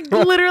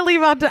were literally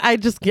about to, I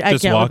Just can't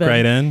walk with him.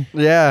 right in.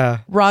 Yeah.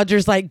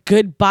 Roger's like,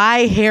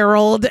 goodbye,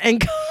 Harold,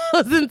 and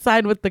goes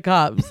inside with the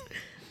cops.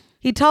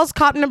 He tells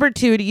cop number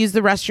 2 to use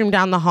the restroom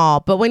down the hall,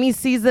 but when he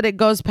sees that it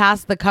goes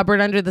past the cupboard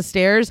under the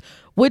stairs,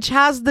 which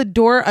has the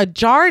door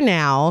ajar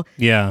now,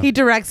 Yeah. he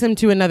directs him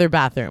to another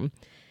bathroom.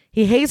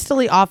 He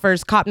hastily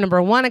offers cop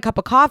number 1 a cup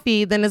of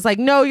coffee, then is like,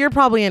 no, you're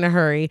probably in a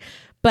hurry.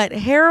 But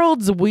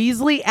Harold's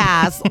Weasley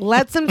ass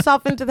lets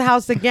himself into the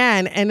house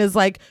again and is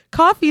like,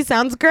 coffee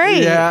sounds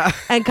great. Yeah.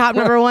 And cop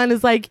number 1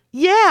 is like,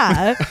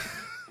 yeah.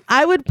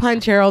 I would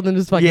punch Harold in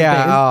his fucking face.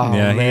 Yeah. Oh,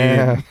 Yeah,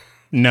 man.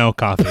 No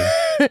coffee.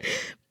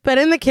 But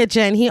in the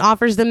kitchen, he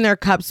offers them their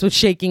cups with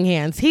shaking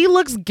hands. He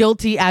looks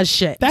guilty as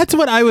shit. That's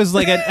what I was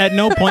like. At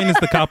no point is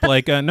the cop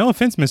like, no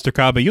offense, Mr.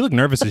 Cobb, but you look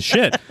nervous as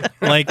shit.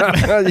 Like,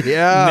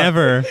 Yeah.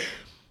 never.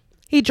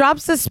 He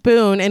drops the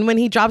spoon, and when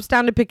he drops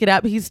down to pick it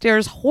up, he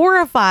stares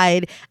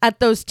horrified at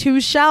those 2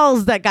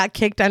 shells that got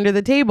kicked under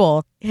the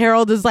table.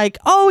 Harold is like,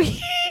 oh,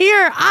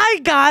 here, I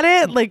got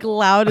it, like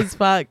loud as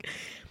fuck.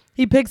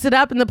 He picks it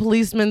up, and the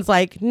policeman's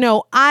like,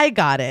 no, I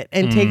got it,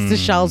 and takes the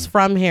shells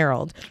from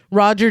Harold.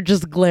 Roger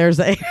just glares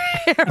at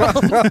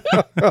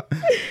Harold.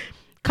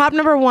 Cop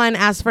number 1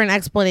 asks for an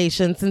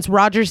explanation since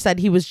Roger said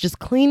he was just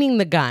cleaning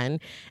the gun.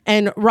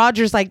 And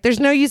Roger's like, there's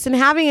no use in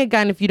having a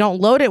gun if you don't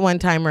load it one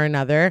time or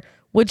another,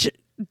 which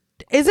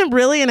isn't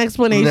really an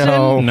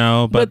explanation.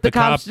 No. But the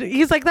cop,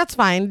 he's like, that's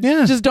fine.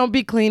 Yeah. Just don't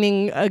be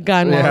cleaning a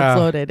gun while Yeah. it's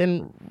loaded.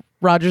 And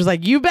Roger's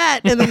like, you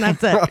bet. And then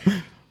that's it.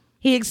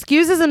 He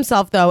excuses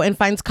himself, though, and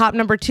finds cop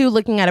number 2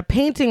 looking at a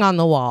painting on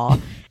the wall.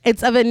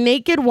 It's of a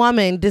naked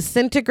woman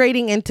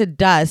disintegrating into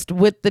dust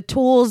with the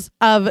tools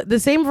of the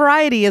same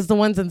variety as the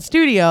ones in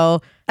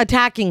studio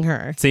attacking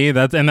her. see,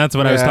 that's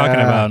what I was talking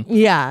Yeah. about.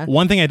 Yeah.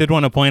 One thing I did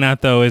want to point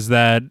out though is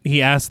that he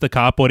asked the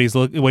cop what he's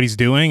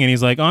doing, and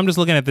he's like, "Oh, I'm just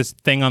looking at this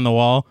thing on the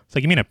wall." It's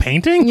like, you mean a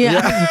painting?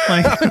 Yeah.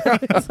 Like,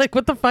 It's like,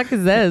 what the fuck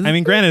is this? I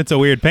mean, granted, it's a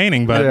weird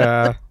painting, but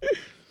Yeah.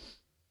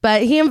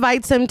 But he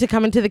invites him to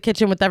come into the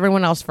kitchen with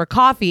everyone else for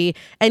coffee,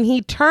 and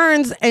he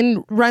turns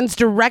and runs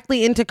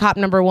directly into cop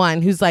number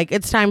 1, who's like,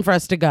 it's time for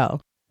us to go.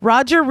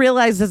 Roger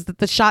realizes that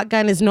the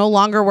shotgun is no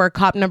longer where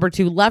cop number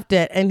 2 left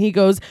it, and he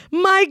goes,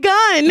 my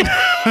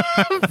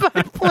gun!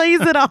 But plays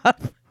it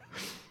off.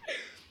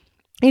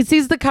 He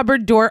sees the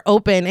cupboard door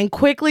open and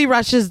quickly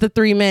rushes the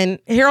 3 men,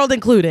 Harold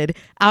included,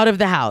 out of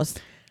the house.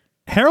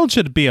 Harold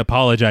should be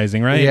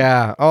apologizing, right?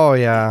 Yeah. Oh,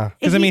 yeah.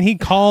 Because I mean, he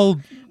called,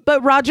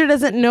 But Roger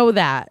doesn't know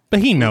that. but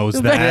he knows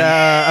that.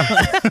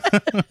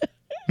 Yeah.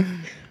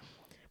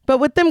 But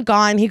with them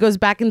gone, he goes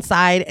back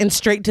inside and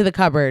straight to the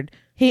cupboard.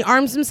 He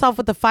arms himself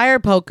with a fire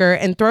poker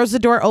and throws the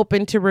door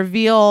open to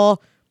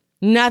reveal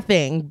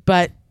nothing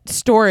but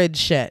storage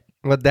shit.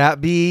 Would that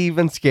be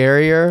even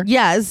scarier?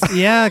 Yes,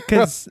 Yeah,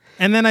 because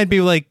and then I'd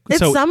be like, it's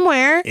so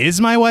somewhere.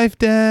 is my wife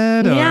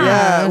dead? Or- Yeah.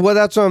 Yeah. Well,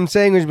 that's what I'm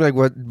saying. Was like,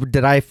 what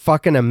did I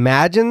fucking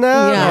imagine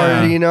that?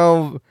 Yeah.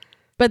 Or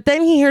But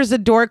then he hears a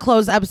door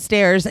close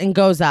upstairs and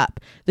goes up.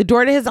 The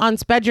door to his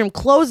aunt's bedroom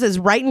closes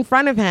right in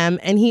front of him,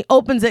 and he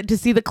opens it to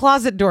see the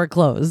closet door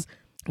close.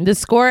 The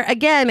score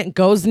again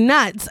goes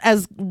nuts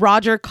as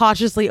Roger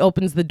cautiously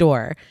opens the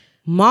door.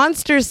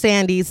 Monster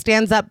Sandy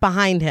stands up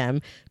behind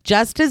him.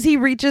 Just as he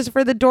reaches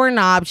for the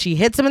doorknob, she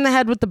hits him in the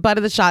head with the butt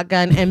of the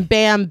shotgun, and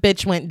bam,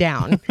 bitch went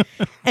down.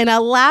 In a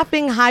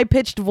laughing,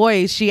 high-pitched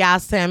voice, she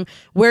asks him,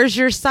 "Where's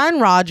your son,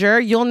 Roger?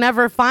 You'll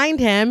never find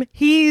him.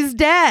 He's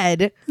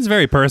dead." It's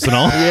very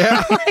personal.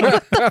 Yeah.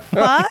 What the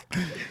fuck?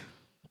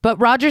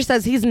 But Roger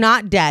says he's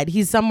not dead.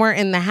 He's somewhere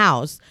in the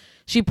house.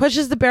 She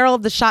pushes the barrel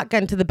of the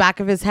shotgun to the back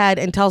of his head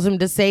and tells him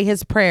to say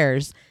his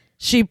prayers.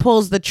 She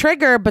pulls the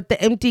trigger, but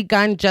the empty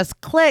gun just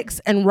clicks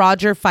and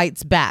Roger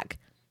fights back.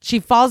 She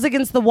falls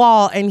against the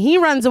wall and he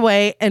runs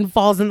away and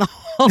falls in the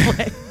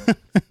hallway.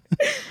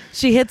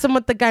 She hits him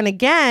with the gun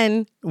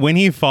again. When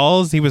he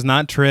falls, he was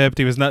not tripped.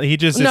 He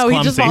just is No,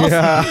 clumsy. he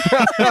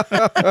just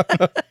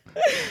falls.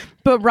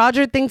 But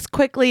Roger thinks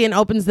quickly and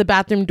opens the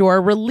bathroom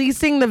door,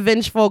 releasing the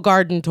vengeful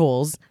garden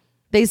tools.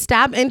 They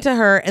stab into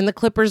her and the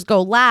clippers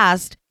go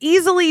last,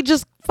 easily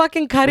just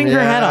fucking cutting her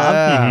head off.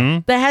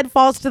 Yeah. The head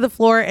falls to the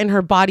floor and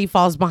her body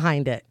falls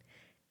behind it.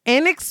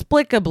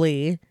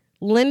 Inexplicably,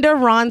 Linda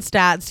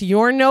Ronstadt's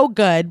 "You're No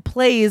Good"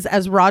 plays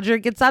as Roger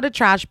gets out a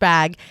trash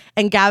bag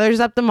and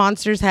gathers up the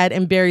monster's head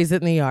and buries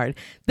it in the yard.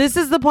 This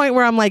is the point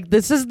where I'm like,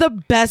 this is the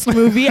best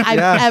movie I've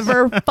Yes.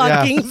 ever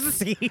fucking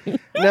seen.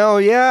 No,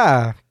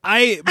 yeah.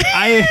 I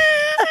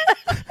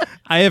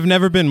have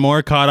never been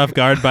more caught off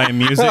guard by a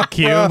music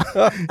cue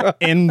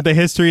in the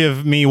history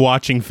of me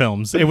watching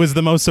films. It was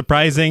the most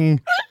surprising,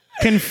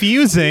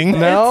 confusing.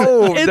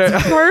 No.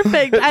 It's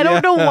perfect. I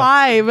don't know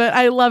why, but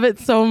I love it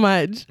so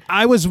much.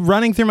 I was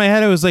running through my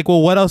head. I was like,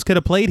 well, what else could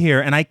have played here?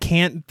 And I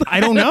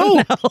don't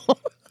know.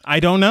 I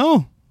don't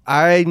know.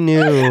 I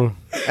knew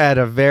at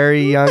a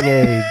very young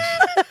age.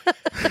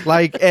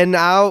 And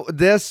now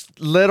this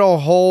little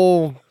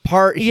whole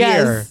part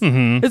Yes.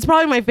 here It's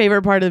probably my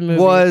favorite part of the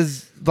movie.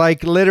 was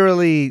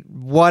literally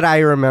what I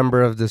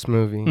remember of this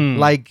movie.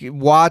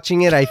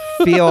 Watching it, I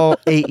feel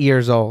 8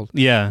 years old.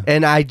 Yeah.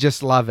 And I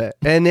just love it.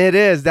 And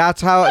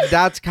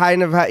that's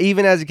kind of how,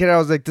 even as a kid, I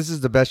was like, this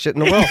is the best shit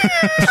in the world.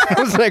 I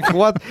was like,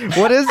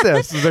 what is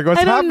this? I was like, what's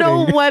I don't happening?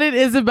 know what it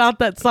is about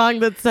that song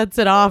that sets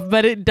it off,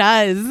 but it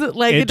does. It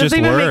doesn't just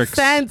even make works.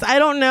 sense. I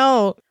don't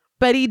know.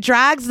 But he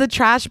drags the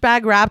trash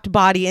bag wrapped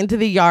body into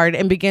the yard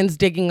and begins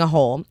digging a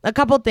hole. A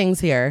couple things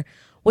here.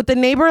 With a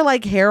neighbor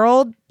like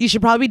Harold, you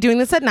should probably be doing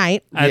this at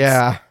night.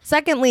 Yeah.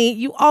 Secondly,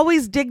 you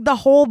always dig the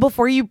hole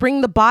before you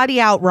bring the body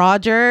out,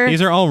 Roger.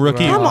 These are all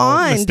rookie Come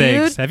on,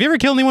 mistakes. dude. Have you ever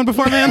killed anyone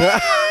before, man?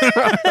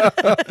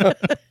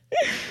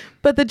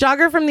 But the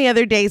jogger from the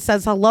other day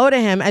says hello to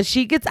him as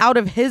she gets out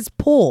of his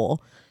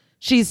pool.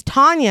 She's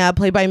Tanya,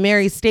 played by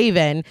Mary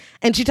Staven,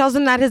 and she tells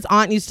him that his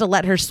aunt used to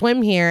let her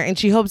swim here and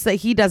she hopes that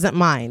he doesn't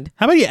mind.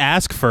 How about you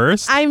ask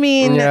first? I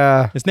mean,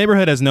 Yeah. This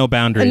neighborhood has no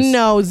boundaries.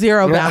 no,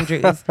 zero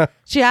boundaries.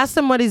 She asks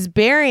him what he's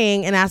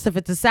burying and asks if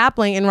it's a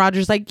sapling, and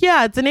Roger's like,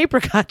 yeah, it's an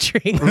apricot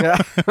tree.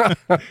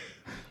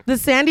 The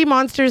Sandy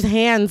monster's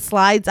hand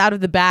slides out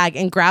of the bag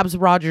and grabs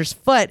Roger's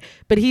foot,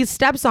 but he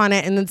steps on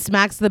it and then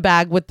smacks the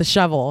bag with the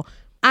shovel.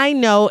 I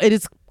know it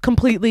is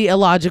completely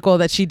illogical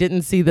that she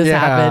didn't see this Yeah.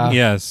 happen.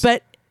 Yes.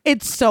 But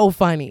it's so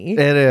funny. It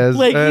is.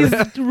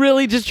 He's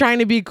really just trying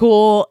to be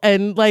cool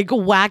and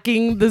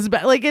whacking this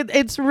bag.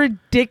 It's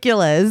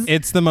ridiculous.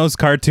 It's the most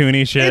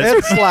cartoony shit.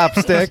 It's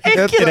slapstick.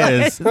 It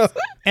is.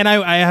 And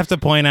I have to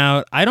point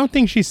out, I don't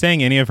think she's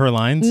saying any of her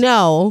lines.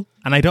 No.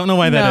 And I don't know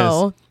why that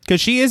No. is.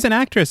 Because she is an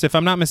actress. If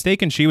I'm not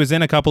mistaken, she was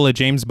in a couple of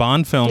James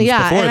Bond films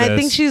Yeah, before and this. I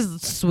think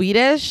she's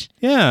Swedish.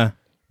 Yeah.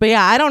 But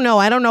yeah, I don't know.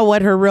 I don't know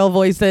what her real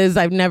voice is.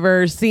 I've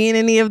never seen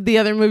any of the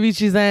other movies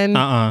she's in.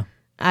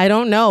 I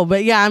don't know.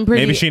 But yeah, I'm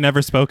pretty. Maybe she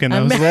never spoke in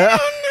those. I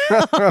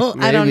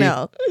don't Maybe.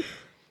 know.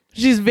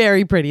 She's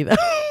very pretty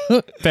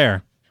though.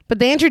 Fair. But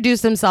they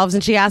introduce themselves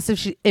and she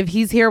asks if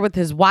he's here with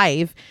his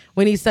wife.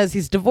 When he says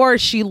he's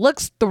divorced, she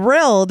looks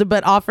thrilled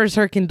but offers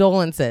her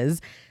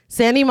condolences.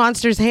 Sandy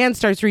Monster's hand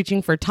starts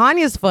reaching for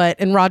Tanya's foot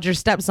and Roger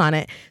steps on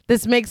it.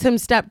 This makes him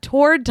step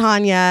toward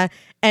Tanya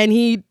and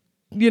he,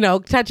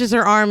 touches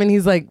her arm and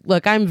he's like,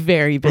 look, I'm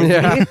very busy.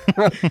 Yeah.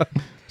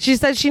 She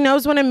says she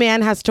knows when a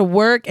man has to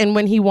work and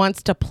when he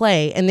wants to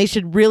play, and they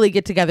should really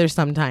get together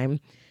sometime.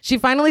 She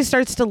finally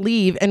starts to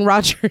leave, and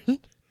Roger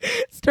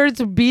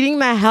starts beating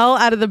the hell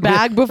out of the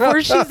bag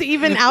before she's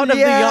even out of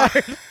the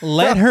yard.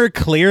 Let her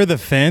clear the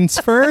fence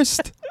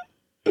first.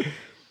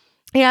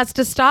 He has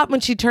to stop when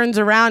she turns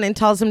around and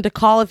tells him to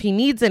call if he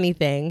needs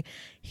anything.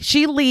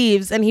 She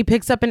leaves and he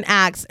picks up an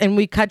axe and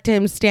we cut to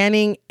him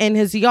standing in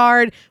his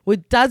yard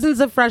with dozens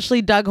of freshly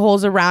dug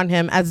holes around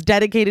him as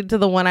Dedicated to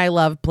the One I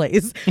Love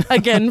plays.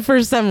 Again,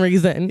 for some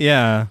reason.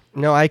 Yeah.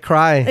 No, I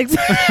cry.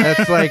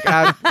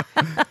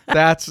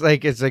 That's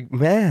it's like,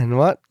 man,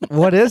 what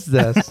is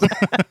this?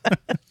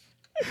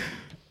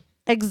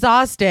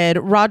 Exhausted,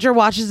 Roger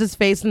washes his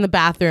face in the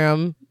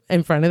bathroom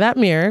in front of that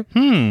mirror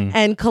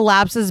and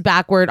collapses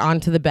backward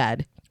onto the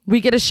bed. We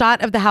get a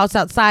shot of the house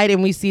outside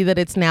and we see that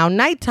it's now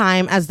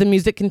nighttime as the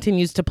music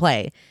continues to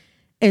play.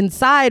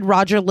 Inside,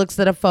 Roger looks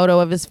at a photo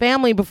of his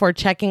family before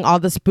checking all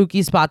the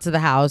spooky spots of the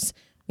house,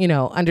 you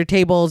know, under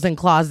tables and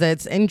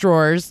closets and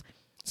drawers.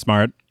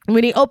 Smart.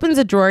 When he opens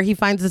a drawer, he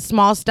finds a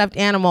small stuffed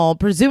animal,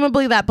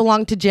 presumably that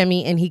belonged to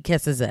Jimmy, and he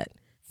kisses it.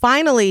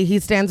 Finally, he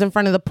stands in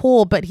front of the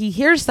pool, but he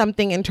hears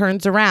something and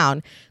turns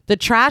around. The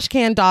trash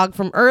can dog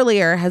from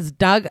earlier has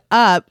dug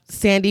up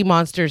Sandy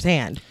Monster's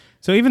hand.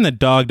 So even the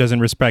dog doesn't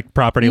respect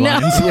property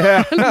lines.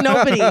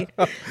 Nobody.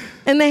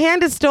 And the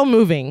hand is still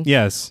moving.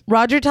 Yes.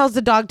 Roger tells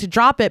the dog to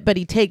drop it, but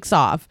he takes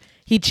off.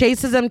 He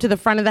chases him to the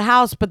front of the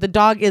house, but the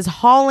dog is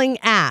hauling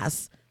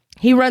ass.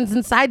 He runs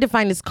inside to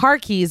find his car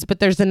keys, but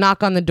there's a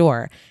knock on the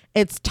door.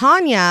 It's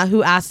Tanya,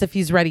 who asks if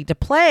he's ready to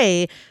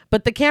play,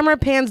 but the camera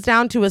pans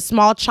down to a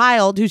small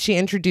child who she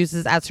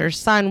introduces as her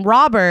son,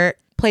 Robert,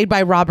 played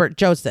by Robert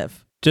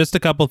Joseph. Just a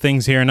couple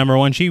things here. Number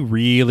one, she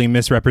really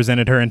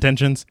misrepresented her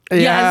intentions.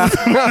 Yeah.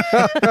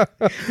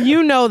 Yes.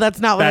 You know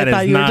that's not what I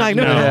thought you were talking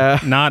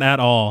about. Yeah. Not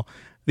at all.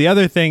 The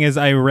other thing is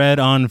I read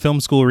on Film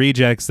School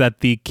Rejects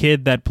that the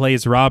kid that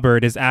plays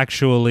Robert is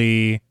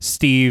actually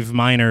Steve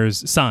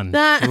Miner's son.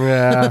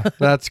 Yeah,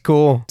 that's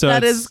cool. So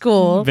That it's is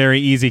cool. Very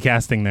easy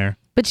casting there.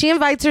 But she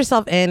invites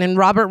herself in and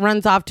Robert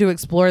runs off to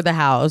explore the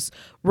house.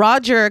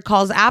 Roger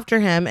calls after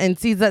him and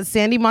sees that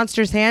Sandy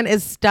Monster's hand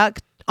is stuck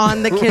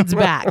on the kid's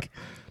back.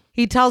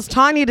 He tells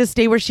Tanya to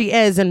stay where she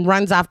is and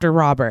runs after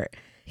Robert.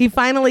 He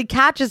finally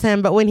catches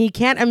him, but when he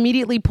can't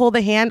immediately pull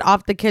the hand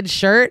off the kid's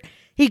shirt,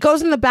 he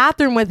goes in the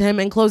bathroom with him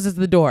and closes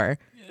the door.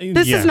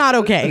 This Yeah. is not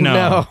okay.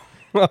 No.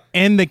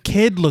 And the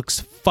kid looks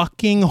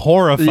fucking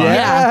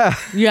horrified.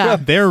 Yeah.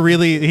 They're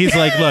really, he's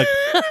like, look,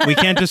 we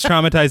can't just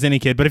traumatize any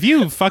kid, but if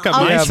you fuck up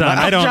my son,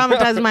 I don't.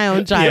 traumatize my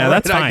own child. Yeah,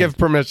 that's I fine. give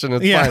permission.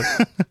 It's Yeah.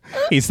 fine.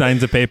 He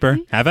signs a paper.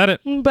 Have at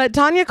it. But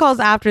Tanya calls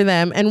after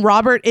them, and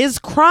Robert is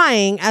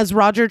crying as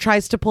Roger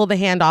tries to pull the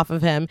hand off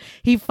of him.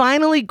 He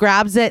finally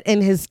grabs it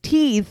in his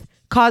teeth,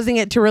 causing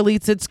it to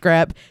release its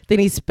grip. Then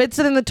he spits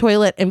it in the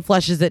toilet and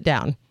flushes it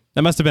down.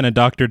 That must have been a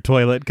doctored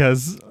toilet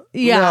because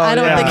Yeah, I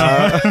don't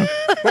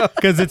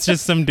think... it's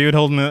just some dude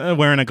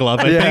wearing a glove,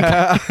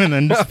 I think, and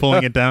then just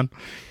pulling it down.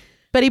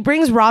 But he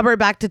brings Robert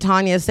back to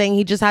Tanya, saying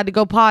he just had to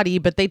go potty,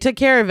 but they took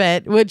care of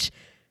it, which...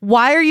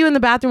 Why are you in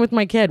the bathroom with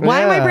my kid? Why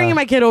am I bringing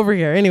my kid over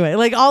here? Anyway,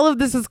 like all of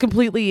this is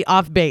completely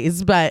off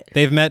base, but...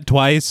 They've met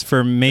twice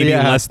for maybe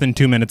less than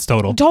 2 minutes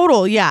total.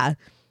 Total, yeah.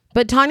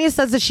 But Tanya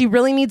says that she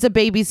really needs a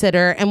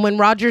babysitter, and when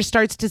Roger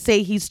starts to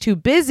say he's too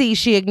busy,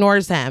 she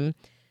ignores him.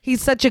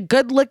 He's such a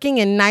good-looking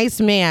and nice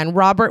man.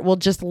 Robert will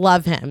just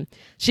love him.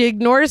 She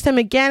ignores him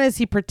again as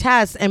he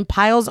protests and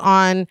piles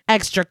on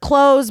extra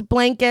clothes,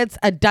 blankets,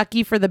 a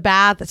ducky for the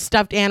bath,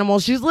 stuffed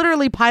animals. She's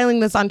literally piling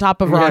this on top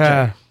of Roger.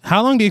 Yeah.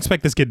 How long do you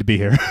expect this kid to be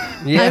here?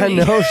 Yeah, I mean-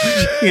 no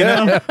shit. You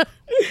know?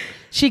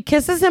 She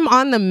kisses him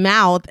on the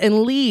mouth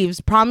and leaves,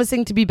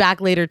 promising to be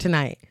back later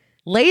tonight.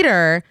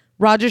 Later,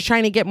 Roger's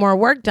trying to get more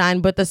work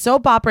done, but the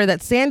soap opera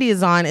that Sandy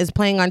is on is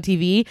playing on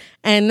TV,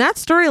 and that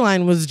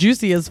storyline was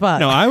juicy as fuck.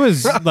 No, I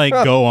was like,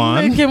 go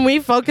on. Can we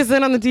focus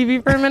in on the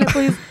TV for a minute,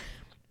 please?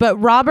 But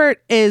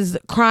Robert is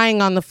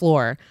crying on the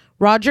floor.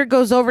 Roger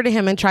goes over to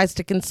him and tries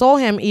to console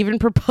him, even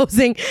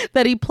proposing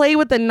that he play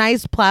with a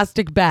nice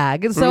plastic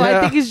bag. So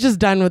I think he's just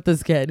done with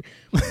this kid.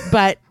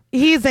 But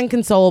he's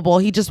inconsolable.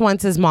 He just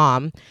wants his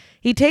mom.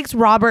 He takes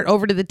Robert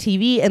over to the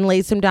TV and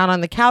lays him down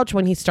on the couch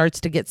when he starts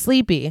to get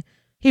sleepy.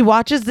 He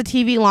watches the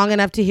TV long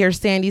enough to hear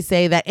Sandy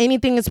say that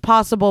anything is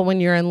possible when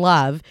you're in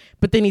love,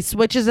 but then he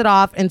switches it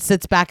off and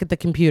sits back at the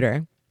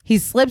computer. He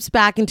slips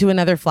back into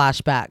another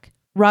flashback.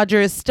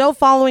 Roger is still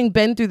following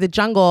Ben through the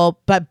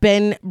jungle, but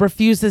Ben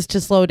refuses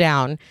to slow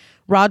down.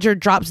 Roger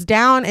drops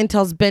down and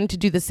tells Ben to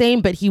do the same,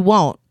 but he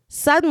won't.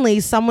 Suddenly,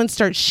 someone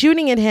starts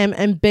shooting at him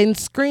and Ben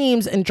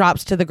screams and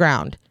drops to the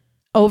ground.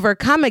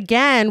 Overcome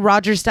again,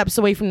 Roger steps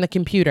away from the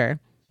computer.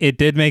 It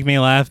did make me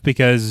laugh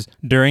because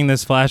during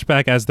this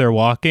flashback, as they're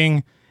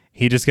walking,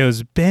 he just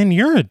goes, Ben,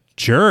 you're a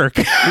jerk.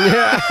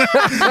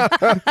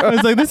 I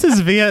was like, this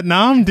is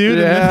Vietnam, dude.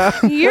 Yeah.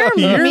 You're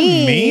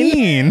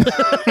mean.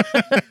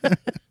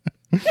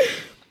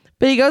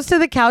 But he goes to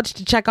the couch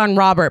to check on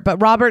Robert,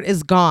 but Robert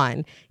is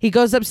gone. He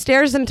goes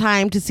upstairs in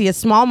time to see a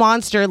small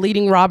monster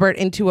leading Robert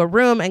into a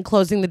room and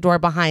closing the door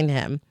behind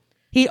him.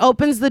 He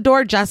opens the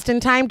door just in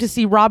time to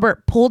see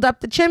Robert pulled up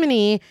the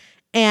chimney,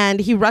 and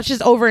he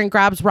rushes over and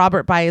grabs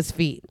Robert by his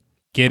feet.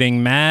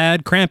 Getting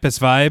mad Krampus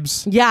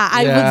vibes. Yeah,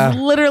 I was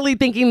literally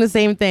thinking the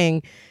same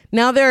thing.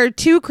 Now there are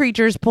two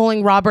creatures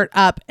pulling Robert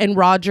up, and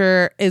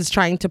Roger is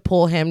trying to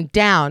pull him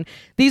down.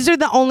 These are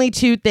the only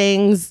two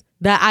things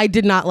that I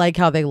did not like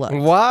how they looked.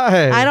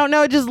 Why? I don't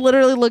know. It just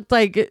literally looked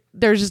like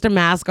there's just a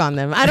mask on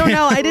them. I don't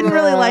know. I didn't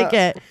really like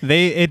it.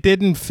 It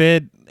didn't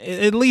fit,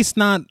 at least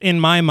not in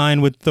my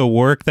mind, with the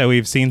work that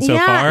we've seen so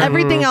far.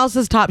 Everything else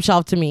is top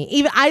shelf to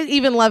me. I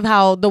even love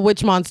how the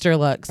witch monster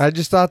looks. I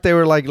just thought they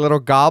were like little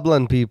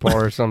goblin people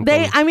or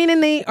something.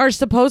 And they are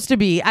supposed to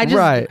be.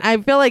 I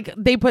feel like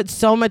they put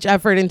so much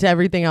effort into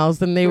everything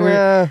else, and they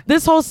were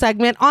this whole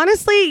segment.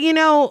 Honestly,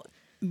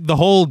 The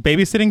whole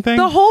babysitting thing?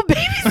 The whole baby.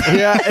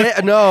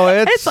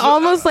 It's It's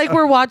almost like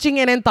we're watching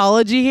an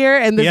anthology here,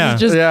 and this Yeah. is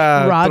just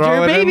Yeah, Roger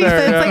throw it in babysits.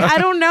 there, yeah. Like, I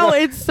don't know.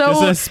 It's This so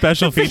is a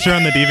special feature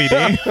on the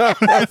DVD.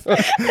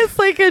 it's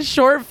like a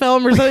short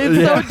film or something.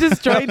 It's so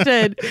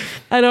disjointed.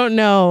 I don't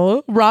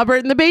know. Robert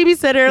and the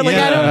babysitter. Like,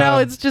 I don't Yeah. know.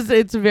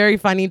 It's very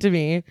funny to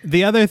me.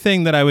 The other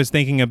thing that I was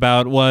thinking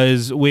about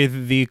was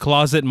with the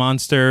closet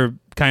monster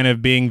kind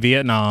of being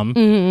Vietnam,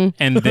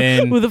 and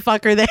then Who the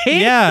fuck are they?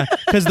 yeah,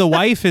 because the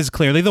wife is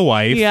clearly the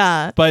wife.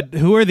 Yeah. But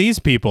who are these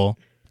people?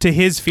 To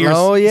his fears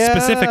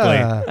specifically.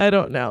 I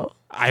don't know.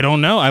 I don't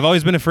know. I've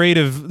always been afraid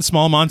of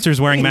small monsters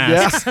wearing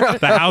masks.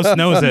 The house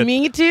knows it.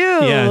 Me too.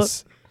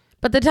 Yes.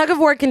 But the tug of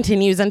war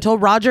continues until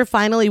Roger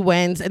finally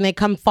wins and they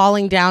come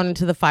falling down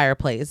into the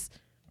fireplace.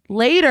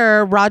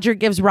 Later, Roger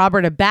gives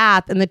Robert a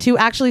bath and the two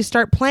actually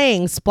start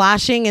playing,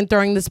 splashing and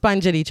throwing the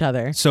sponge at each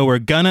other. So we're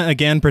gonna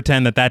again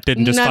pretend that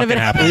didn't just None of fucking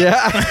it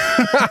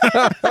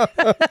happen.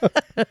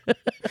 Yeah.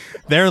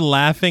 They're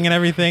laughing and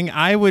everything.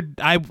 I would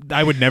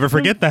never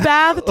forget that.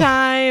 Bath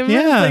time.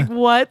 Yeah. It's like,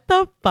 what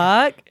the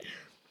fuck?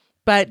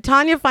 But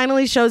Tanya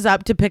finally shows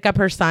up to pick up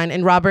her son,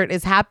 and Robert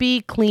is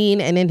happy,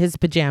 clean, and in his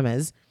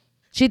pajamas.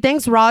 She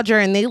thanks Roger,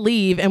 and they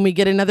leave, and we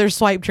get another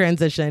swipe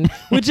transition,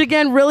 which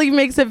again really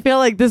makes it feel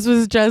like this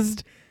was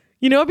just,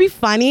 it'd be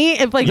funny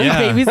if like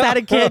Yeah. he babysat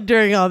a kid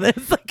during all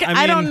this. Like,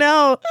 I don't mean,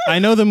 know. I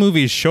know the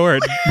movie's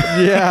short,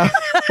 Yeah.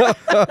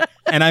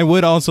 and I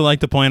would also like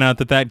to point out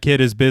that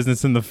kid is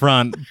business in the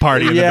front,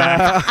 party in the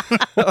back.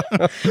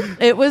 Yeah.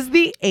 It was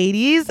the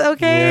 80s,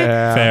 okay?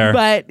 Yeah. Fair.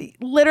 But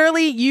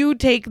literally, you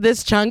take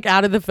this chunk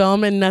out of the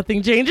film and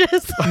nothing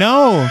changes.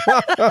 No.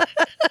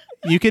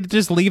 You could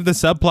just leave the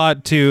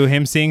subplot to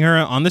him seeing her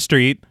on the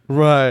street,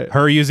 Right.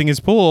 her using his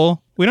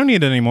pool. We don't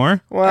need it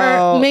anymore.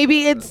 Well, Or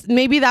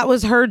maybe that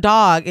was her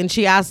dog and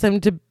she asked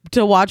him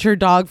to watch her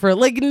dog for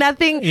like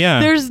nothing. Yeah.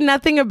 There's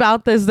nothing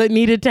about this that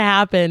needed to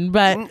happen,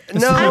 but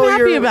no, I'm happy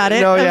you're- about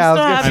it. no, yeah, I I'm was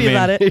so gonna happy say-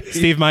 about it.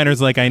 Steve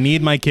Miner's like, I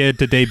need my kid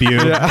to debut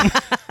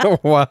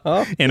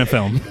well, in a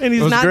film. And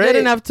he's was not great. good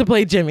enough to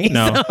play Jimmy.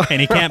 No,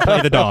 and he can't play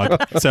the dog.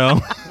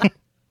 So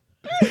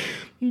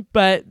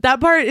But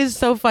that part is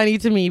so funny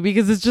to me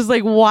because it's just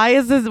like, why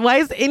is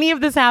any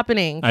of this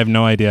happening? I have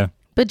no idea.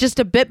 But just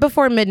a bit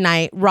before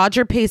midnight,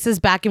 Roger paces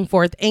back and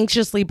forth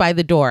anxiously by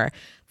the door.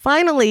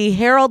 Finally,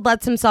 Harold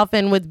lets himself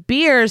in with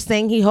beer,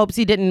 saying he hopes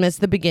he didn't miss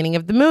the beginning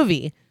of the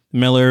movie.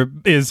 Miller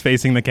is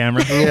facing the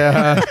camera.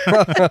 yeah.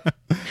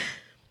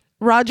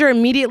 Roger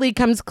immediately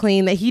comes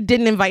clean that he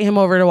didn't invite him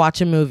over to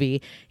watch a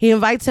movie. He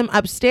invites him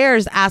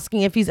upstairs,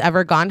 asking if he's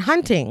ever gone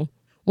hunting.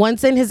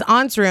 Once in his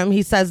aunt's room,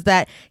 he says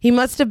that he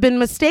must have been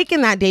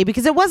mistaken that day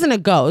because it wasn't a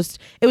ghost.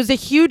 It was a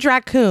huge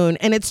raccoon,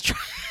 and it's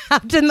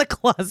trapped in the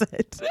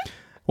closet.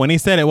 When he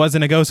said it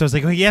wasn't a ghost, I was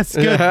like, oh, yes,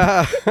 good.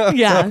 Yeah,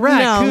 no.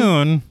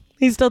 Raccoon.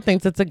 He still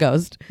thinks it's a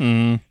ghost.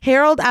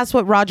 Harold asks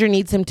what Roger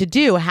needs him to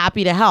do,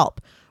 happy to help.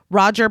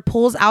 Roger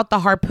pulls out the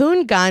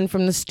harpoon gun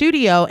from the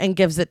studio and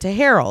gives it to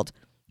Harold.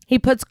 He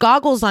puts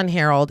goggles on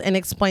Harold and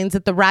explains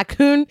that the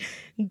raccoon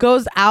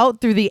goes out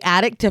through the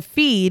attic to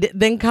feed,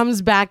 then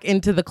comes back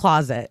into the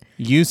closet.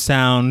 You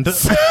sound...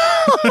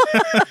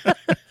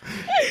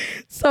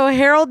 So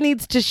Harold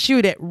needs to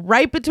shoot it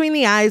right between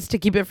the eyes to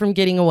keep it from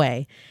getting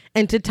away.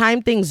 And to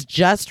time things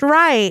just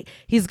right,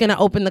 he's going to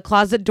open the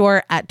closet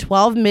door at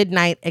 12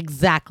 midnight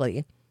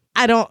exactly.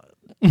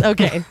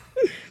 Okay.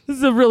 This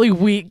is a really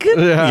weak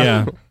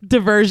Yeah.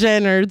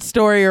 diversion or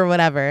story or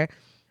whatever.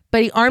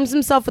 But he arms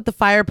himself with the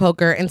fire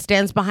poker and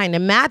stands behind a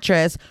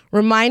mattress,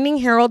 reminding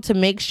Harold to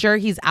make sure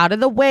he's out of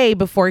the way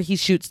before he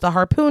shoots the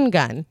harpoon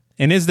gun.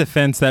 In his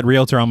defense, that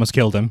realtor almost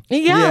killed him.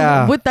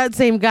 Yeah, with that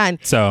same gun.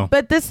 So,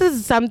 But this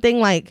is something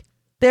like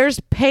there's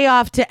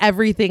payoff to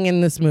everything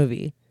in this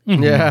movie.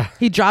 Yeah.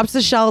 He drops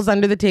the shells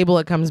under the table,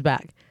 it comes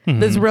back.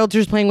 This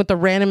realtor's playing with the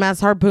random ass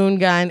harpoon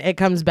gun, it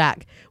comes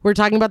back. We're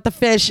talking about the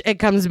fish, it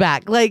comes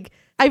back. Like,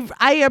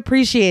 I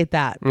appreciate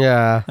that.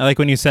 Yeah. I like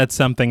when you set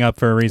something up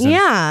for a reason.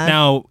 Yeah.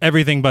 Now,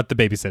 everything but the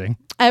babysitting.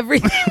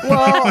 Everything.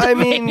 Well, I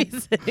mean,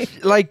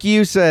 like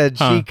you said,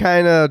 she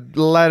kind of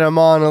let him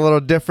on a little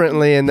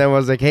differently and then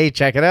was like, hey,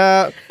 check it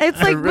out. It's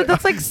like, but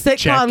that's like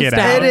sitcom Check it stuff.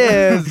 out. It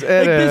is. It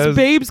Like is. this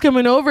babe's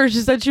coming over.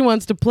 She said she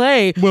wants to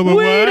play. Wait,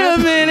 Wait a what?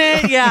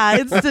 minute. Yeah,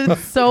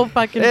 it's so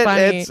fucking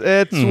funny.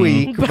 It's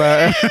weak,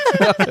 but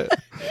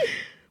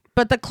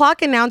But the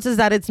clock announces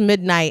that it's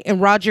midnight and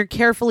Roger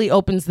carefully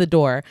opens the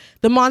door.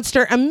 The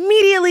monster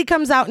immediately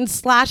comes out and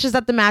slashes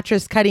at the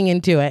mattress, cutting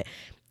into it.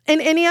 In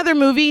any other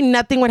movie,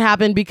 nothing would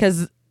happen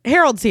because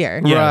Harold's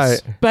here.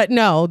 Yes. right. But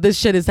no, this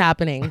shit is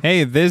happening.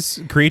 Hey, this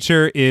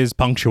creature is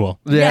punctual.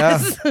 Yeah.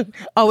 Yes.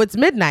 Oh, it's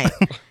midnight.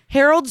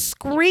 Harold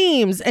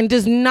screams and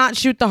does not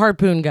shoot the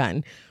harpoon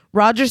gun.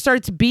 Roger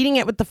starts beating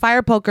it with the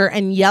fire poker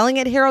and yelling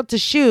at Harold to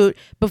shoot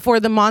before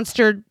the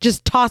monster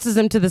just tosses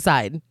him to the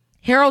side.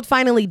 Harold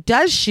finally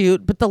does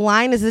shoot, but the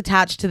line is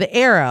attached to the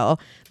arrow.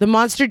 The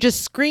monster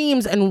just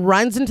screams and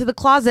runs into the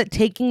closet,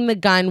 taking the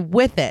gun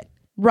with it.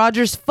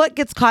 Roger's foot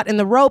gets caught in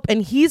the rope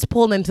and he's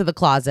pulled into the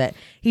closet.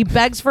 He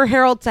begs for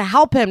Harold to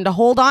help him, to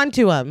hold on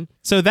to him.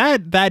 So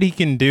that he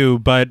can do,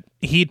 but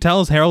he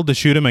tells Harold to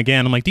shoot him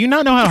again. I'm like, do you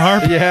not know how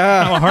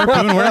how a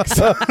harpoon works?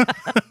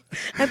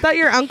 I thought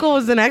your uncle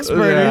was an expert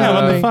or Yeah,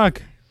 what the something.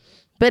 fuck?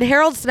 But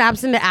Harold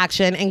snaps into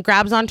action and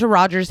grabs onto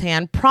Roger's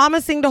hand,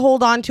 promising to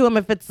hold on to him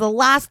if it's the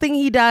last thing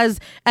he does,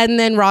 and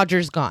then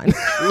Roger's gone.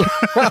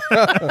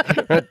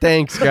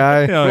 Thanks,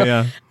 guy. Oh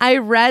yeah. I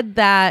read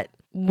that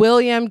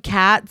William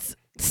Katz's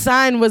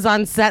son was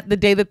on set the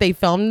day that they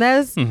filmed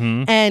this,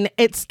 and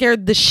it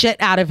scared the shit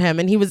out of him,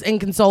 and he was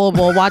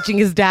inconsolable watching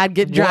his dad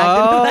get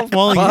dragged into that.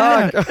 Well,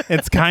 yeah,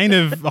 it's kind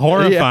of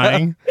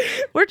horrifying.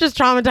 We're just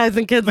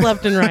traumatizing kids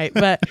left and right.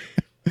 But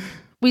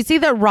we see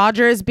that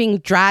Roger is being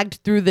dragged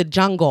through the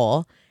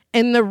jungle.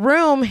 In the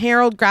room,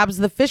 Harold grabs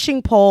the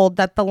fishing pole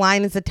that the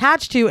line is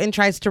attached to and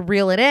tries to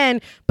reel it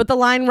in, but the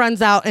line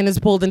runs out and is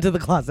pulled into the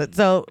closet.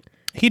 So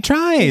He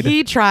tried.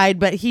 he tried,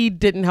 but he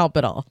didn't help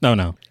at all.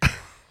 No.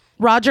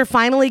 Roger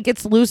finally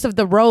gets loose of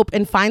the rope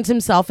and finds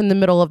himself in the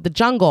middle of the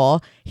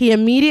jungle. He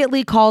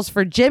immediately calls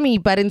for Jimmy,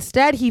 but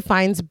instead he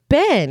finds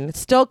Ben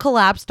still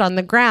collapsed on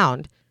the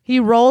ground. He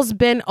rolls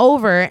Ben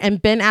over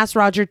and Ben asks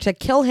Roger to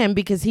kill him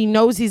because he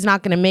knows he's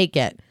not going to make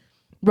it.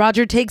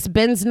 Roger takes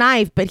Ben's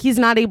knife, but he's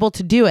not able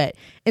to do it.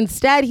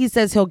 Instead, he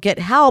says he'll get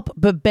help,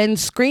 but Ben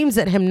screams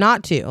at him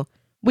not to.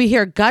 We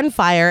hear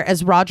gunfire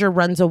as Roger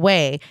runs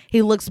away.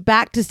 He looks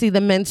back to see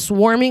the men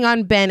swarming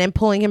on Ben and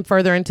pulling him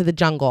further into the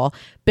jungle.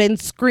 Ben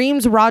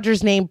screams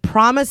Roger's name,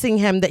 promising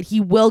him that he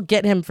will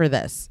get him for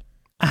this.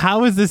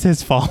 How is this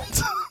his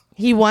fault?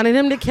 He wanted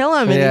him to kill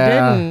him, and Yeah.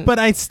 he didn't. But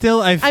I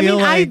feel I mean,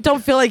 like I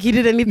don't feel like he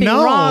did anything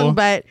No. wrong,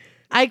 but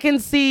I can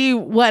see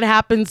what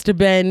happens to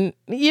Ben.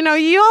 You know,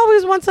 you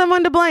always want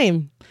someone to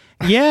blame.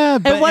 yeah,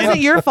 but It wasn't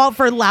your fault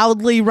for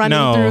loudly running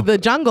No. through the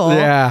jungle.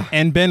 Yeah.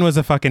 and Ben was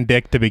a fucking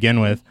dick to begin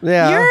with.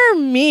 Yeah. You're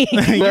mean.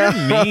 You're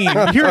mean.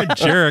 You're a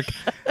jerk.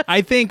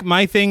 I think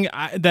my thing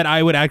that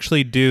I would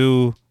actually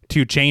do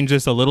to change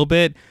this a little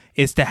bit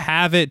is to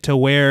have it to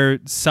where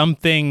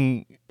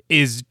something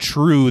is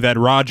true that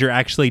Roger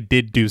actually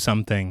did do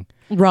something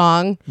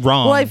Wrong.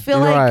 wrong. Well, I feel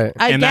like, Right.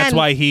 again, and that's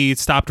why he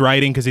stopped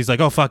writing, because he's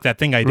like, oh, fuck that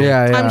thing I did.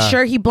 Yeah, yeah. I'm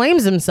sure he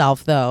blames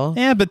himself, though.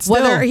 Yeah, but still.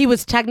 Whether he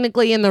was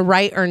technically in the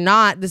right or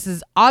not, this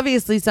is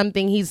obviously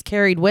something he's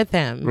carried with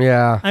him.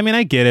 Yeah. I mean,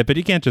 I get it, but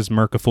you can't just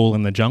murk a fool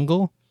in the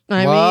jungle.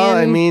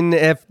 I mean,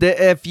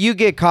 if you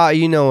get caught,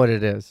 you know what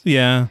it is.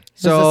 Yeah.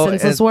 So a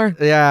senseless war?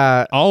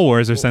 Yeah. All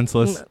wars are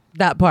senseless.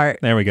 That part.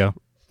 There we go.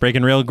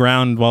 Breaking real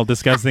ground while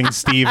discussing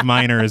Steve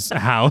Miner's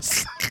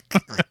house.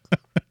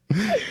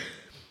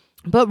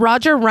 But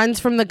Roger runs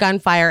from the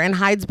gunfire and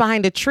hides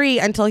behind a tree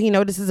until he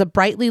notices a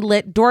brightly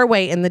lit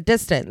doorway in the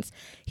distance.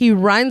 He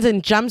runs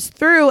and jumps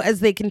through as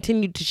they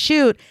continue to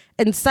shoot,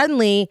 and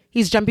suddenly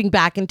he's jumping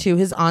back into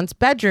his aunt's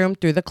bedroom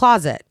through the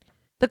closet.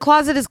 The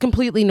closet is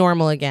completely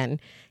normal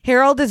again.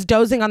 Harold is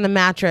dozing on the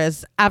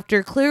mattress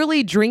after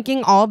clearly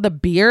drinking all the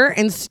beer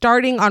and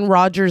starting on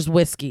Roger's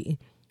whiskey.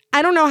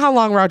 I don't know how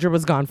long Roger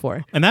was gone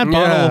for. And that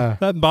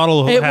Yeah.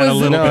 bottle It had a was-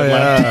 little No, bit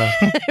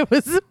left. yeah. It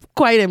was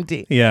quite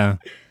empty. Yeah.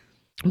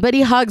 But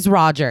he hugs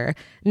Roger.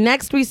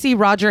 Next, we see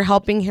Roger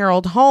helping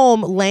Harold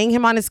home, laying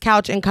him on his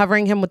couch and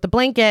covering him with the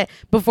blanket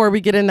before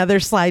we get another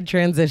slide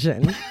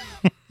transition.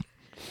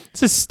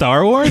 This is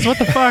Star Wars? What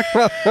the fuck?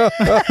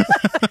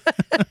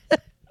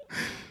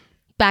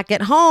 Back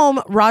at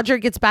home, Roger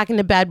gets back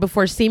into bed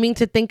before seeming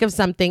to think of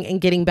something and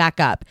getting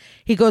back up.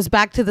 He goes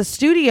back to the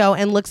studio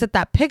and looks at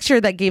that picture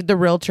that gave the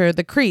realtor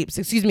the creeps.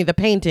 Excuse me, the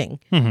painting.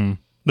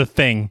 The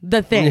thing.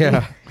 The thing.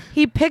 Yeah.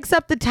 He picks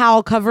up the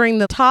towel covering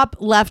the top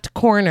left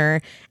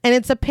corner, and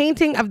it's a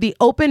painting of the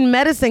open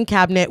medicine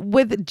cabinet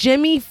with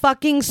Jimmy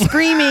fucking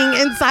screaming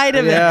inside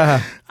of it.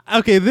 Yeah.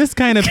 Okay, this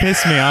kind of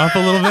pissed me off a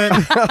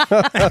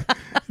little bit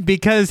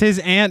because his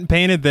aunt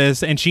painted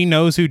this and she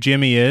knows who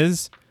Jimmy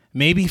is.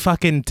 Maybe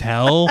fucking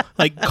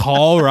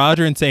call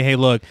Roger and say, hey,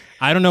 look,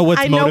 I don't know what's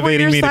I know where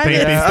motivating your me to son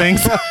paint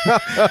is." these things,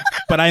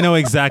 but I know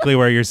exactly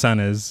where your son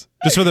is.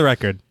 Just for the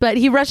record. But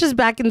he rushes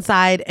back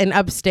inside and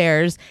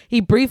upstairs. He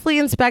briefly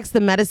inspects the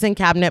medicine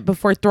cabinet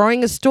before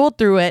throwing a stool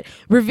through it,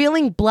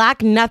 revealing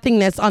black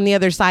nothingness on the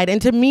other side.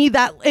 And to me,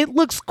 that it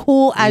looks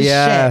cool as shit.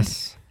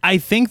 Yes. I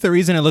think the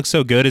reason it looks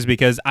so good is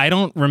because I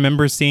don't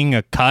remember seeing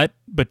a cut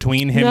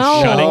between him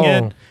No. shutting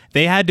No. it.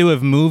 They had to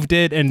have moved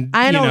it and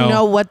I don't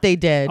know what they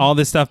did. all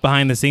this stuff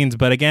behind the scenes.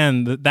 But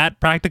again,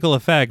 that practical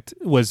effect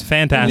was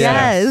fantastic.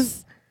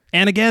 Yes.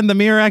 And again, the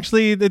mirror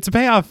actually, it's a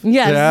payoff.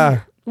 Yes.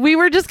 Yeah. We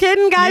were just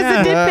kidding, guys. Yeah.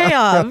 It did pay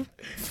off.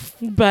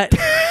 But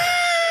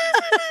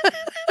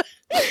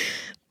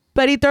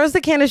but he throws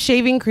the can of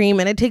shaving cream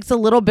and it takes a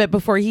little bit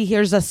before he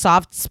hears a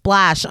soft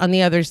splash on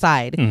the other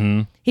side.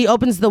 Mm-hmm. He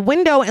opens the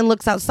window and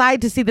looks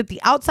outside to see that the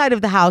outside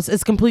of the house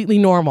is completely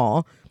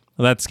normal,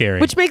 Well, that's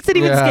scary. which makes it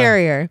even Yeah.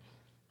 scarier.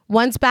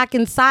 Once back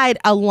inside,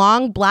 a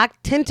long black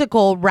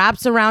tentacle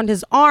wraps around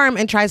his arm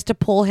and tries to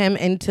pull him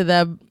into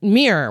the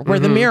mirror where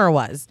the mirror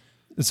was.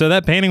 So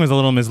that painting was a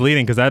little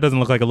misleading because that doesn't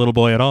look like a little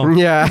boy at all.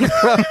 Yeah.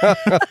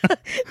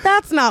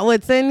 That's not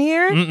what's in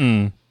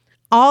here.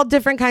 All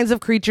different kinds of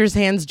creatures'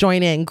 hands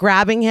join in,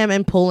 grabbing him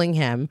and pulling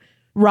him.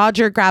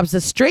 Roger grabs a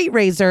straight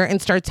razor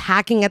and starts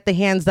hacking at the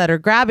hands that are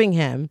grabbing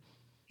him.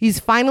 He's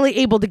finally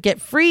able to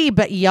get free,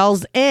 but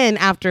yells in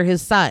after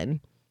his son.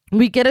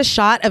 We get a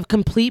shot of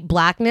complete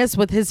blackness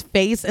with his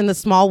face in the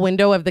small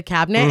window of the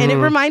cabinet, and it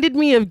reminded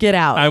me of Get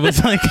Out. I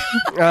was like,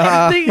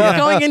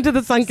 Going into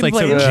the sunken it's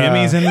like place. so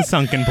Jimmy's in the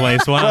sunken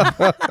place. Wow.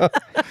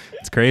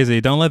 It's crazy.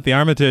 Don't let the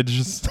Armitage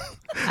just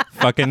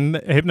fucking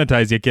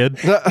hypnotize you, kid.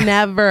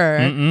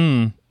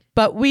 Never.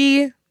 But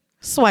we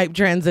swipe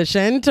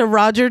transition to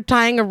Roger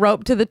tying a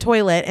rope to the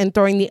toilet and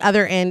throwing the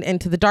other end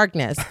into the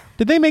darkness.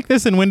 Did they make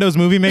this in Windows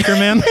Movie Maker,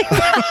 man?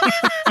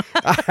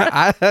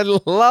 I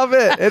love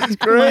it. It's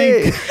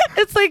great.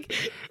 It's like,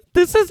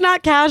 this is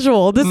not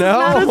casual. This is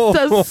not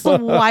a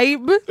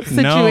swipe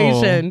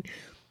situation.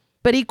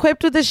 But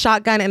equipped with a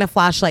shotgun and a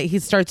flashlight, he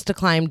starts to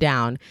climb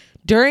down.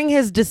 During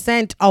his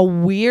descent, a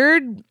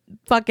weird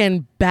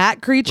fucking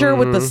bat creature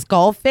with the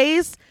skull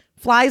face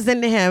flies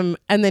into him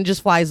and then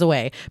just flies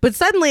away. But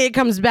suddenly it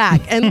comes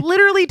back and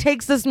literally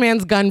takes this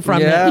man's gun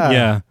from him.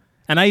 Yeah.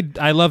 And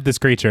I love this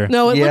creature.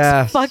 No, it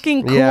looks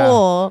fucking cool.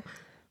 Yeah.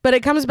 But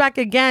it comes back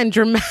again,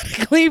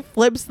 dramatically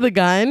flips the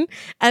gun,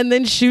 and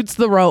then shoots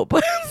the rope,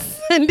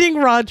 sending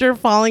Roger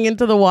falling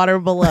into the water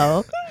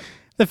below.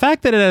 The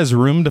fact that it has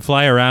room to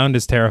fly around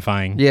is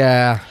terrifying.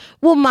 Yeah.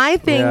 Well, my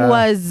thing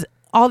was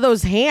all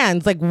those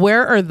hands. Like,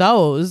 where are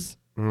those?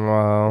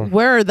 Wow.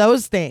 Where are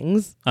those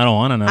things? I don't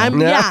want to know.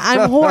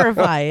 I'm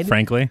horrified.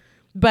 Frankly.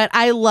 But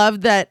I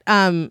love that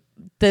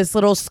this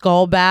little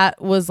skull bat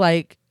was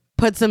like,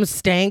 put some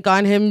stank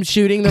on him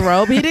shooting the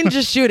rope. He didn't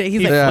just shoot it.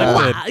 He's like,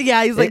 flipped "Wah!"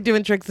 Yeah, he's like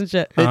doing tricks and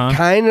shit. It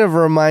kind of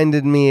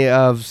reminded me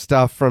of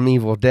stuff from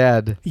Evil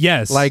Dead.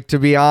 Yes. Like, to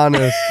be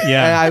honest.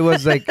 Yeah. And I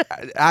was like,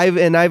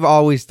 I've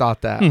always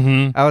thought that.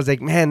 I was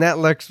like, man, that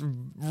looks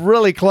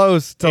really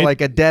close to like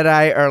a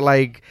Deadeye, or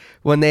like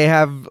when they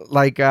have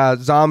like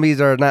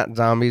zombies, or not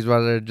zombies,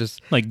 but they're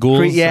just like ghouls,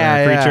 creatures.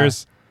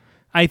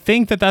 Yeah. I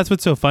think that's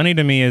what's so funny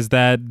to me is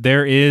that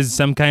there is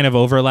some kind of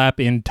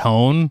overlap in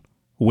tone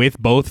with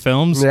both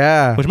films.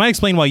 Yeah. Which might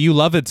explain why you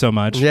love it so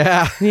much.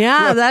 Yeah.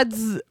 Yeah,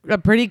 that's a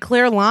pretty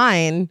clear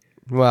line.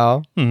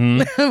 Well.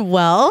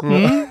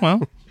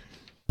 Well.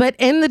 But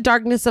in the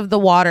darkness of the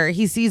water,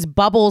 he sees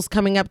bubbles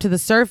coming up to the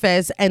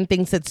surface and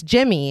thinks it's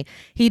Jimmy.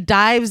 He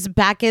dives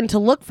back in to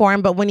look for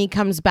him, but when he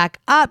comes back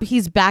up,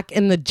 he's back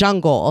in the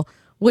jungle,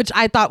 which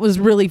I thought was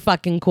really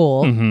fucking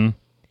cool.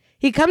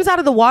 He comes out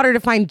of the water to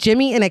find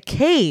Jimmy in a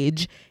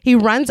cage. He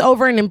runs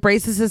over and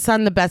embraces his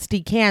son the best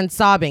he can,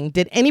 sobbing.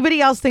 Did anybody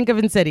else think of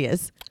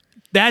Insidious?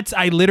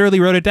 I literally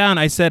wrote it down.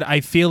 I said, I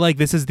feel like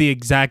this is the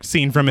exact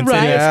scene from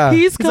Insidious. Right? Yeah.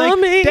 He's He's like,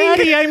 coming.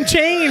 Daddy, I'm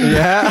chained.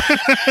 Yeah.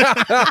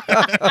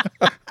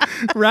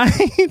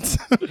 Right?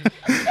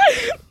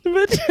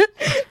 But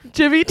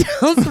Jimmy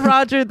tells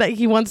Roger that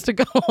he wants to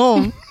go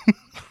home.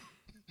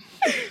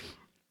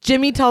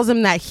 Jimmy tells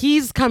him that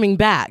he's coming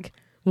back,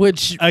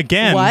 which...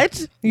 Again.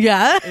 What?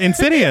 Yeah.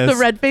 Insidious. The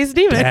red-faced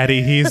demon.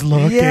 Daddy, he's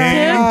looking.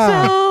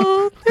 Yeah.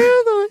 Tiptoe through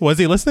the- Was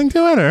he listening to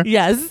it? Or?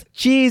 Yes.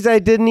 Jeez, I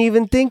didn't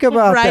even think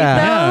about Right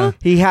that. now?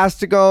 He has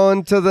to go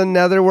into the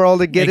netherworld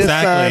to get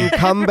Exactly. his son,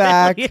 come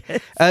back.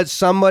 Yes.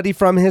 Somebody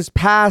from his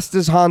past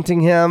is haunting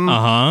him.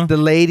 Uh-huh. The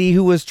lady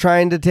who was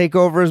trying to take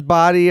over his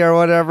body or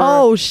whatever.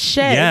 Oh,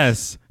 shit.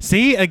 Yes.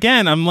 See,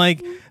 again, I'm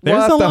like, there's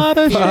What a the lot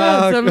of shit.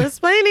 Yes, some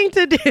explaining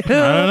to do. I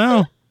don't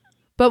know.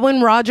 But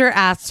when Roger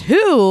asks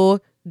who,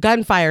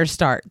 gunfire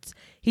starts.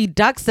 He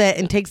ducks it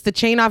and takes the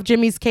chain off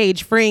Jimmy's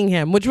cage, freeing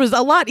him, which was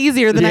a lot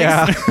easier than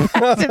I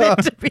expected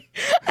it to be.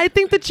 I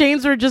think the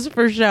chains were just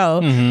for show.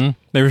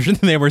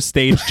 They were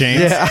stage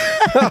chains.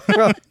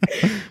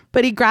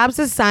 But he grabs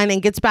his son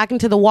and gets back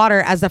into the water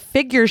as a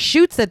figure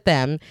shoots at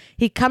them.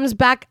 He comes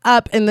back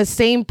up in the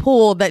same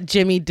pool that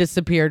Jimmy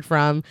disappeared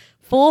from.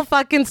 Full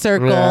fucking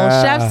circle.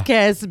 Yeah. Chef's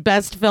kiss.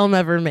 Best film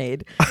ever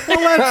made.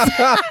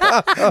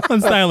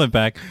 Let's dial it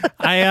back.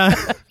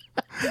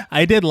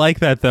 I did like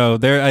that though.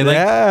 I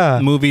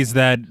like movies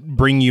that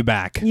bring you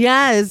back.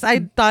 Yes, I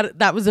thought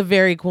that was a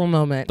very cool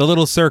moment. The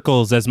little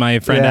circles, as my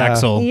friend Yeah.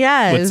 Axel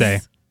Yes. would say.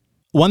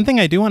 One thing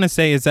I do want to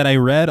say is that I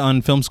read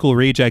on Film School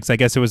Rejects, I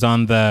guess it was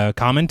on the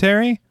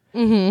commentary.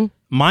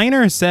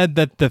 Miner said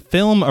that the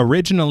film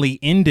originally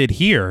ended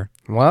here.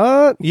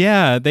 What?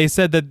 Yeah, they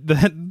said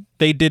that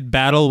they did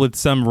battle with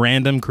some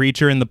random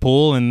creature in the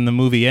pool and the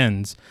movie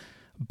ends.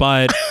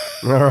 But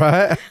All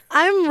right.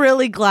 I'm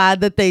really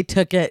glad that they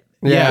took it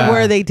Yeah.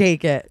 where they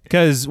take it.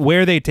 because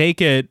where they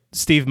take it,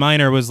 Steve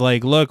Miner was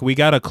like, look, we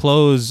got to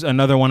close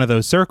another one of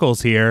those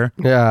circles here.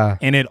 Yeah.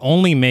 And it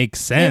only makes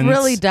sense. It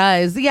really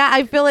does. Yeah,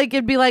 I feel like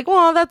it'd be like,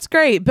 well, that's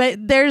great.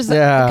 But there's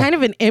kind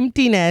of an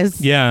emptiness.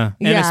 Yeah.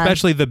 And Yeah.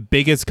 especially the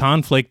biggest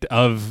conflict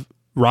of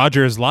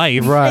Roger's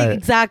life. Right.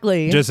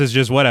 Exactly.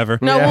 Just whatever.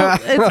 No, Yeah. well,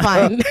 it's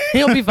fine.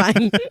 He'll be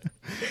fine.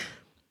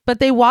 But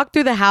they walk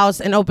through the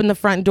house and open the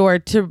front door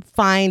to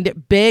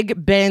find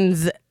Big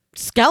Ben's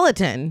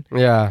skeleton.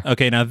 Yeah.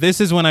 Okay, now this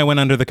is when I went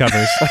under the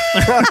covers.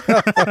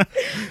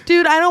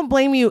 Dude, I don't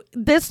blame you.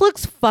 This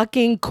looks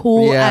fucking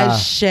cool Yeah.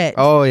 as shit.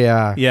 Oh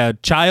yeah. Yeah,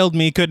 child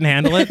me couldn't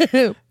handle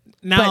it.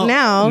 But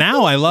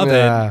now I love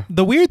Yeah. it.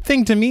 The weird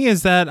thing to me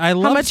is that I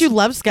love how much you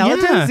love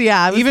skeletons? Yeah,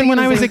 I was even thinking when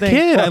the I was same a thing.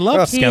 kid, I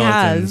loved He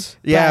skeletons. has.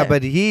 Yeah,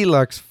 but he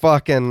looks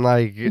fucking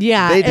like.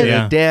 Yeah, They did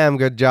Yeah. a damn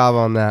good job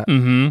on that.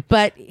 Mm-hmm.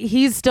 But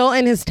he's still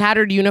in his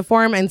tattered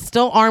uniform and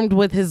still armed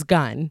with his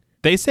gun.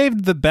 They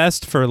saved the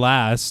best for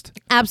last,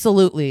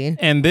 Absolutely.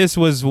 and this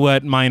was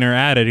what Miner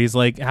added. He's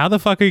like, "How the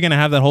fuck are you gonna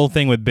have that whole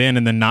thing with Ben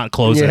and then not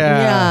close it?"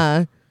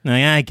 Yeah. Yeah.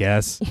 Like, I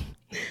guess.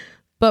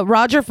 But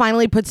Roger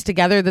finally puts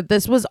together that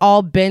this was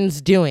all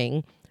Ben's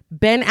doing.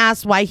 Ben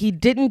asked why he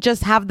didn't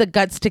just have the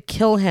guts to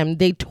kill him.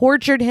 They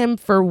tortured him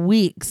for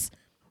weeks.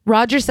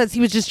 Roger says he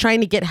was just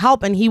trying to get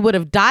help and he would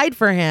have died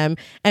for him.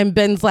 And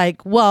Ben's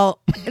like, well,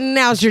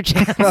 now's your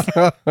chance.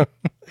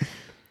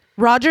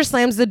 Roger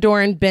slams the door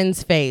in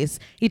Ben's face.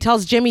 He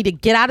tells Jimmy to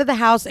get out of the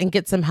house and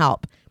get some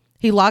help.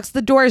 He locks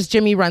the door as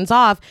Jimmy runs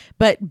off,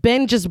 but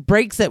Ben just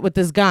breaks it with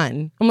his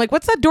gun. I'm like,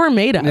 what's that door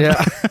made of?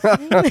 Yeah.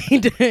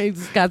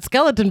 He's got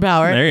skeleton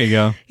power. There you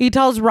go. He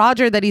tells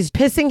Roger that he's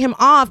pissing him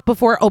off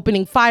before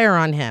opening fire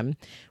on him.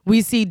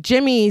 We see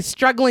Jimmy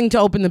struggling to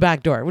open the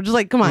back door, which is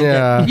like, come on,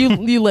 Yeah. kid.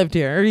 You lived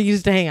here or you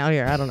used to hang out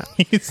here. I don't know.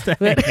 He's staying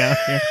out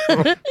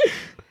here.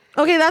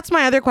 Okay, that's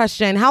my other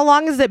question. How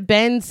long has it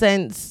been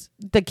since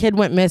the kid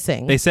went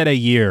missing? They said a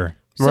year.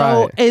 so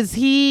Right. is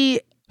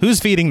he Who's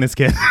feeding this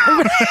kid?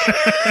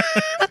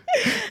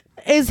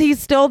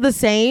 still the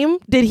same?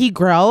 Did he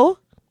grow?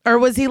 Or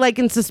was he like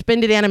in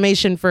suspended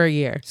animation for a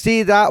year?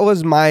 See, that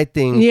was my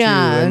thing Yeah.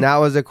 too, and that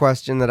was a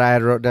question that I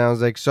had wrote down. I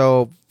was like,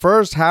 so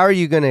first, how are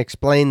you going to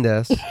explain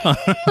this?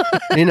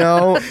 You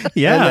know?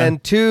 Yeah. And then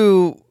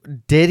two,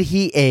 did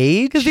he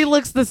age? Because he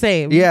looks the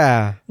same.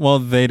 Yeah. Well,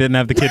 they didn't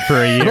have the kid for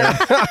a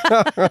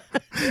year.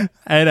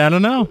 I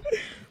don't know.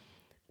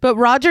 But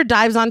Roger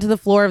dives onto the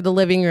floor of the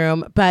living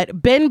room,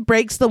 but Ben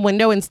breaks the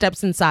window and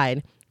steps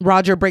inside.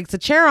 Roger breaks a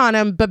chair on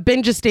him, but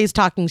Ben just stays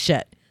talking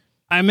shit.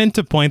 I meant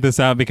to point this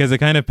out because it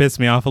kind of pissed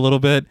me off a little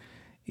bit.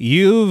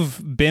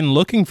 You've been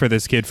looking for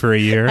this kid for a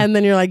year. And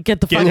then you're like,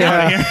 get the fuck Get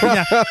out. out of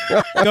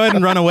here. Yeah. Go ahead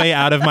and run away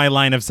out of my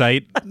line of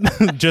sight,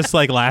 just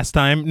like last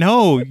time.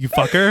 No, you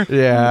fucker.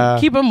 Yeah.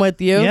 Keep him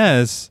with you.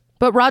 Yes.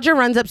 But Roger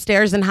runs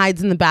upstairs and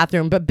hides in the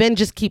bathroom, but Ben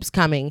just keeps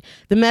coming.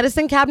 The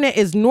medicine cabinet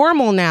is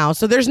normal now,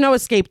 so there's no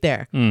escape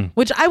there.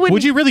 Which I wouldn't.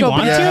 Would you really go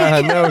want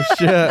back to? Yeah, no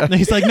shit.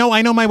 He's like, no,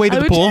 I know my way to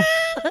the would- pool.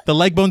 The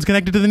leg bone's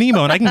connected to the knee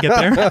bone. I can get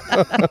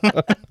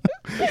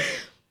there.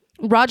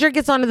 Roger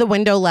gets onto the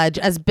window ledge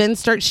as Ben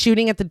starts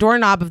shooting at the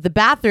doorknob of the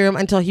bathroom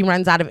until he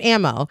runs out of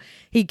ammo.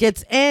 He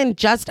gets in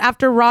just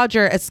after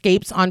Roger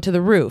escapes onto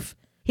the roof.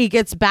 He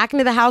gets back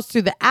into the house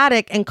through the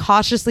attic and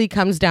cautiously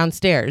comes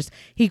downstairs.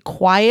 He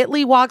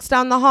quietly walks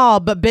down the hall,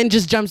 but Ben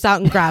just jumps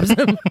out and grabs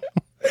him.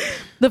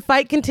 The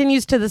fight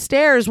continues to the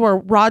stairs where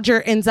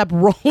Roger ends up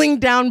rolling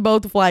down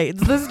both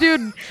flights. This dude,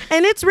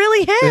 and it's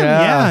really him.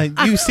 Yeah.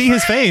 Yeah, you see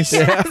his face.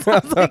 I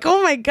was like,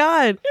 oh my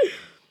God.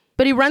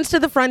 But he runs to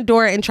the front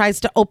door and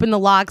tries to open the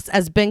locks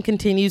as Ben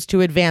continues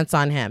to advance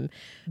on him.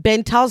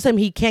 Ben tells him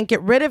he can't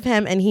get rid of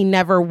him and he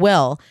never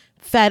will.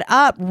 Fed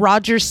up,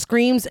 Roger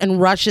screams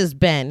and rushes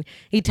Ben.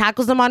 He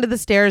tackles him onto the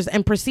stairs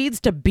and proceeds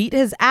to beat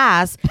his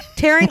ass,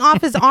 tearing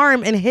off his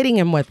arm and hitting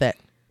him with it.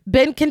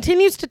 Ben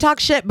continues to talk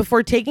shit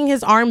before taking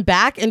his arm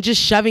back and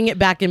just shoving it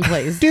back in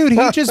place. Dude,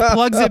 he just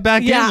plugs it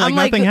back yeah, in like I'm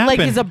like, nothing happened.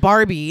 like he's a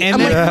Barbie.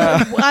 And I'm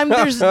then-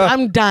 like,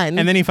 I'm done.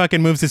 And then he fucking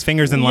moves his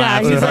fingers and yeah,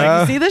 laughs. he's He's like,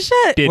 like, you see the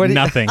shit? did What do you-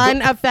 nothing.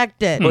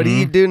 Unaffected. What do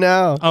you do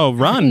now? Oh,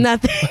 run.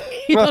 Nothing.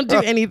 You don't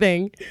do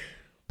anything.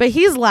 But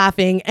he's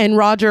laughing and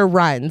Roger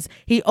runs.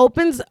 He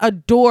opens a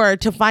door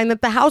to find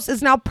that the house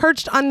is now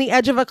perched on the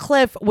edge of a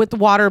cliff with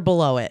water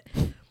below it.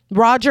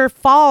 Roger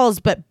falls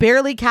but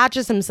barely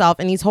catches himself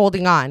and he's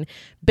holding on.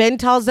 Ben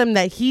tells him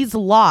that he's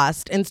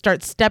lost and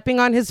starts stepping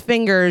on his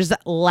fingers,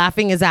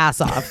 laughing his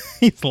ass off.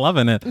 He's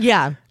loving it.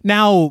 Yeah.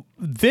 Now,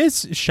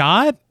 this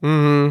shot,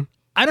 I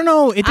don't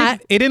know. It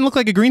didn't look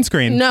like a green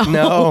screen. No.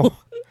 No.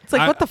 It's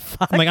like, what the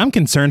fuck? I'm like, I'm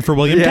concerned for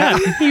William Yeah.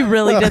 Tett. He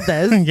really did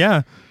this.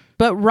 Yeah.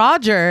 But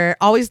Roger,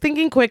 always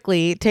thinking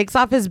quickly, takes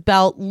off his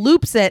belt,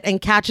 loops it,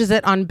 and catches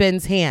it on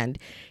Ben's hand.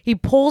 He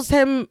pulls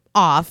him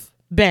off,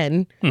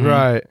 Ben,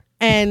 Right.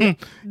 and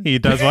He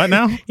does what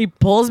now? he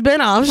pulls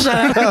Ben off.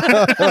 Shut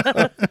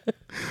up.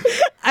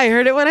 I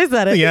heard it when I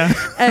said it. Yeah.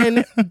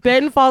 And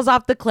Ben falls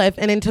off the cliff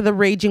and into the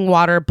raging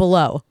water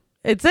below.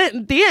 It's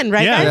it, the end,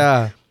 right, Yeah. guys?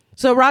 Yeah.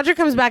 So Roger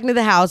comes back into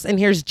the house and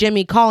hears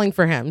Jimmy calling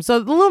for him. So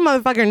the little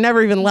motherfucker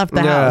never even left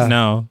the Yeah. house.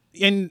 No.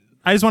 And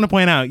I just want to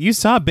point out, you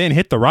saw Ben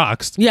hit the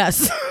rocks.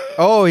 Yes.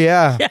 Oh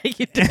yeah. Yeah,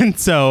 you did. And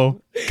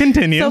so,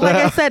 continue. So like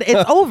I said,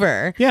 it's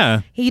over.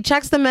 Yeah. He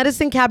checks the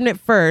medicine cabinet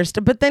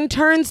first, but then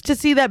turns to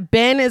see that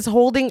Ben is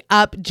holding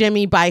up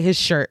Jimmy by his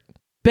shirt.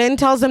 Ben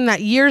tells him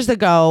that years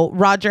ago,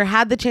 Roger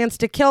had the chance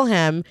to kill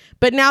him,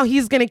 but now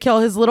he's going to kill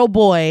his little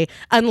boy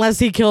unless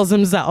he kills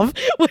himself,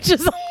 which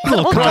is a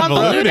little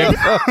convoluted.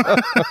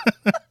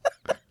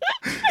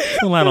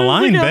 A lot of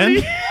line,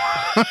 Ben.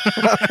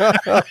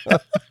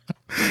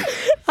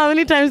 How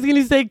many times can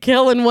you say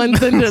kill in one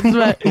sentence?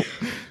 But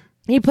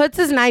he puts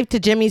his knife to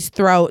Jimmy's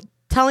throat,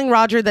 telling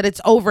Roger that it's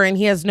over and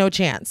he has no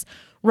chance.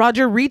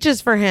 Roger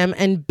reaches for him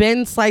and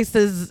Ben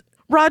slices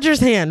Roger's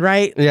hand,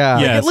 right? Yeah.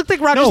 Yes. It looked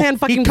like Roger's hand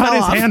fucking he cut fell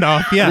his off. hand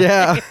off.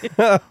 Yeah.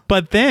 Yeah.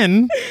 But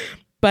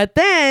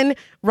then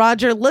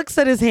Roger looks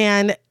at his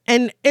hand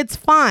and it's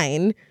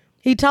fine.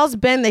 He tells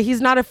Ben that he's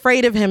not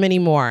afraid of him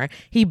anymore.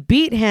 He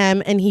beat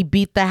him and he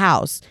beat the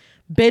house.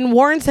 Ben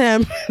warns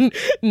him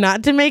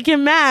not to make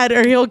him mad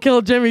or he'll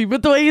kill Jimmy.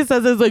 But the way he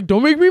says it is like,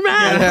 don't make me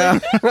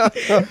mad.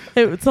 Yeah.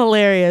 It's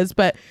hilarious.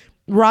 But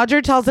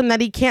Roger tells him that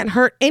he can't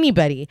hurt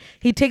anybody.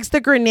 He takes the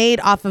grenade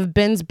off of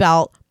Ben's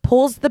belt,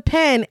 pulls the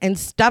pin, and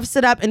stuffs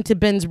it up into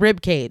Ben's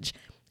rib cage.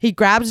 He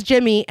grabs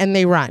Jimmy and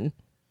they run.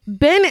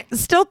 Ben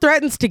still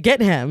threatens to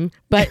get him,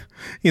 but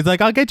he's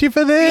like, I'll get you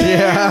for this.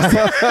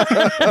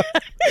 Yeah.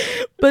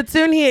 but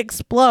soon he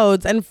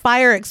explodes and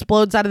fire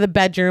explodes out of the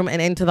bedroom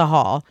and into the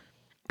hall.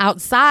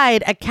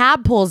 Outside, a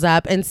cab pulls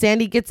up and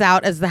Sandy gets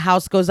out as the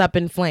house goes up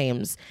in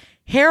flames.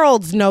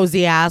 Harold's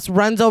nosy ass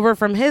runs over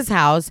from his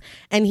house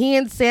and he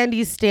and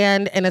Sandy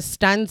stand in a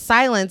stunned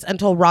silence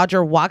until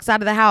Roger walks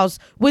out of the house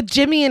with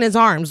Jimmy in his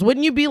arms.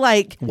 Wouldn't you be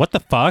like, What the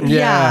fuck?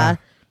 Yeah.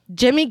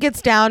 Jimmy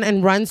gets down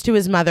and runs to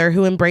his mother,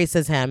 who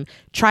embraces him.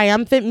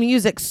 Triumphant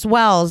music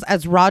swells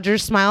as Roger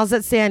smiles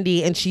at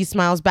Sandy and she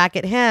smiles back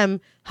at him,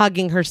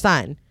 hugging her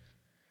son.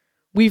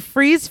 We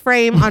freeze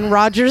frame on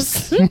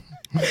Roger's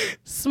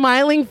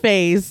smiling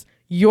face.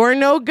 You're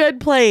no good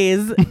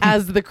plays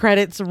as the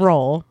credits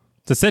roll.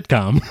 It's a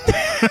sitcom.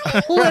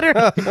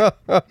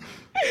 Literally.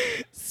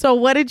 So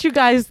what did you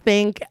guys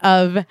think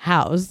of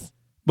House?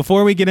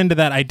 Before we get into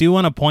that, I do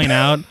want to point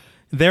out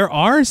there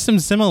are some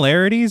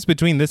similarities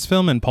between this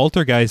film and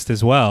Poltergeist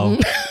as well.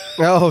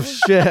 Oh,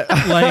 shit.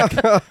 Like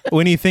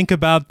when you think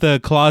about the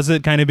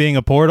closet kind of being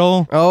a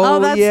portal. Oh,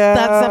 that's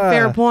yeah. a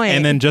fair point.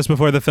 And then just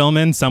before the film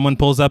ends, someone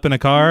pulls up in a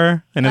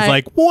car and is I-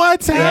 like,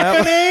 what's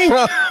happening?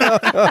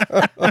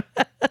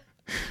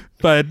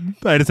 But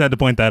I just had to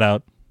point that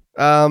out.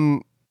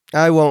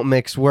 I won't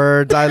mix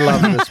words. I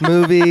love this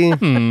movie.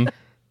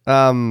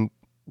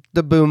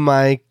 The boom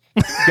mic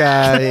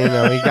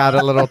guy, he got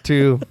a little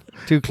too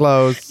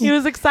close. he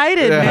was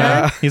excited, Yeah.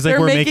 man. He's like,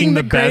 They're we're making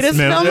the best greatest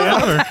film film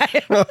of all ever.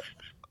 time.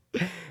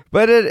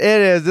 But it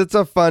is. It's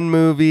a fun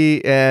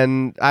movie,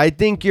 and I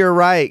think you're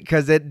right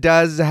because it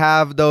does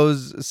have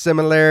those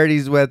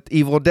similarities with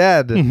Evil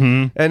Dead,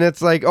 and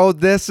it's like, oh,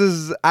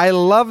 I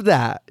love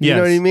that. You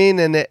know what I Yes. mean?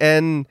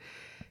 And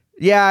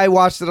yeah, I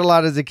watched it a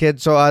lot as a kid,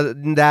 so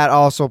that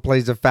also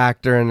plays a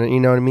factor in, you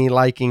know what I mean,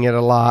 liking it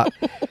a lot.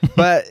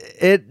 But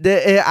it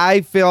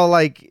I feel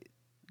like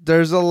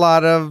there's a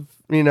lot of,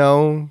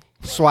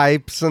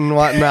 swipes and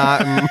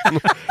whatnot.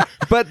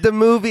 But the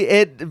movie,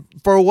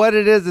 for what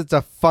it is, it's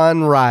a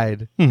fun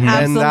ride. And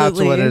that's what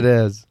Absolutely. it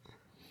is.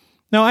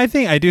 No, I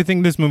do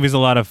think this movie's a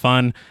lot of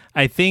fun.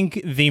 I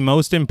think the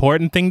most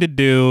important thing to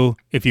do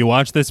if you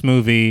watch this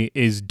movie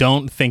is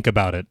don't think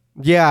about it.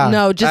 Yeah.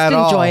 No, just at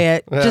enjoy all.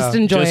 it. Yeah. Just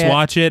enjoy Just it.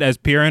 watch it as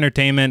pure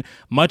entertainment.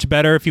 Much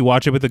better if you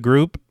watch it with a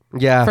group.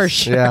 Yes. For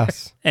sure.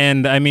 Yes.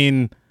 And I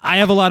mean, I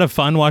have a lot of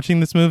fun watching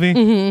this movie.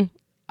 Mm-hmm.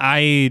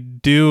 I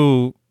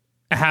do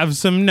have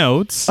some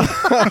notes.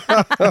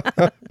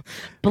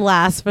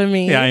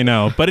 Blasphemy. Yeah, I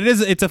know. But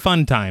it's a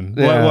fun time.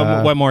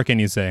 Yeah. What more can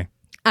you say?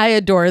 I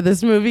adore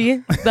this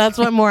movie. That's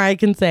what more I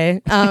can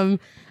say.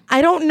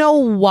 I don't know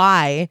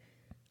why.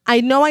 I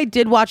know I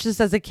did watch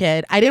this as a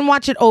kid. I didn't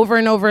watch it over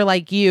and over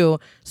like you.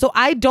 So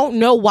I don't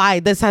know why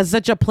this has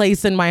such a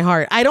place in my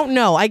heart. I don't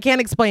know. I can't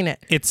explain it.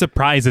 It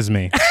surprises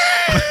me.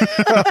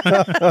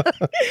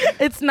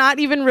 It's not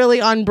even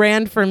really on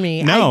brand for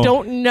me. No.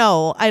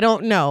 I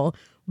don't know.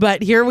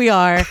 But here we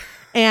are.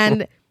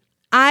 And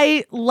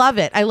I love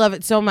it. I love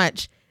it so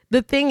much.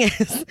 The thing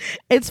is,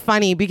 it's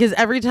funny because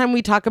every time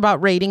we talk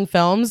about rating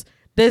films,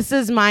 this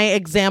is my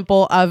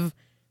example of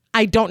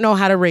I don't know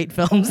how to rate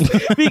films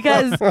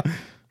because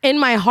in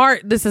my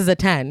heart, this is a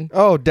 10.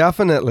 Oh,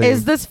 definitely.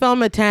 Is this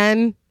film a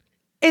 10?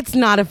 It's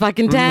not a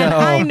fucking 10. No.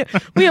 I know,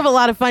 we have a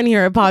lot of fun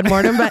here at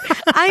Podmortem, but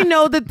I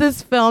know that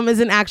this film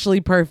isn't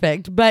actually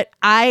perfect, but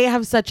I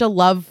have such a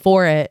love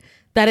for it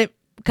that it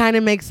kind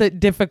of makes it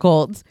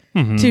difficult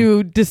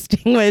to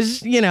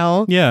distinguish,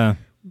 Yeah.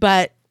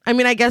 But I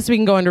mean, I guess we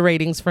can go into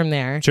ratings from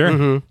there.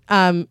 Sure.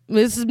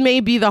 This may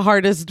be the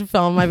hardest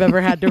film I've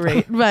ever had to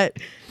rate, but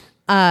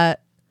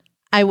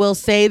I will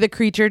say the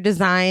creature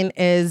design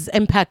is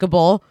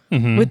impeccable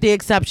with the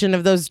exception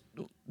of those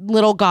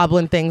little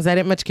goblin things. I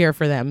didn't much care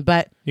for them,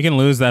 but You can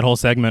lose that whole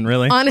segment,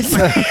 really.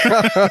 honestly.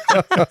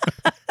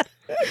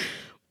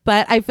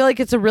 But I feel like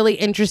it's a really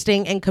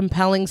interesting and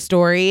compelling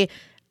story.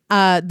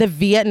 The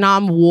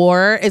Vietnam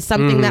War is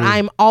something that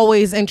I'm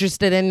always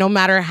interested in, no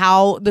matter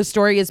how the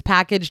story is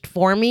packaged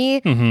for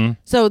me.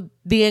 So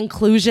the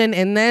inclusion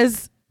in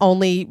this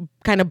only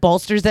kind of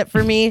bolsters it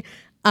for me.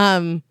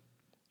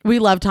 We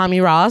love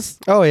Tommy Ross.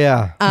 Oh,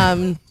 yeah.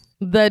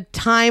 The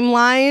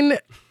timeline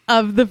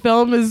of the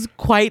film is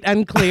quite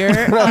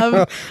unclear.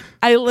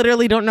 I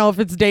literally don't know if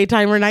it's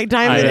daytime or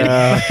nighttime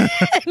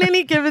in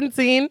any given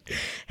scene.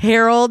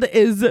 Harold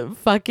is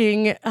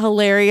fucking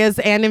hilarious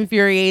and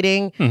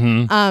infuriating.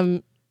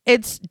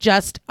 It's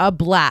just a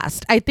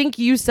blast. I think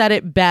you said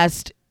it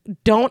best.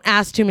 Don't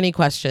ask too many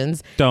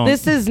questions. Don't.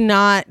 This is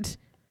not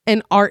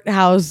an art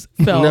house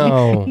film.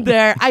 No.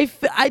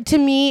 To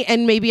me,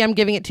 and maybe I'm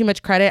giving it too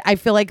much credit, I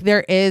feel like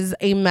there is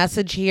a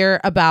message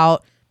here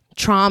about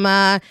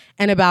trauma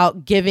and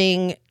about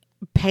giving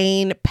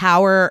pain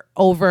power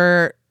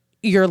over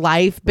your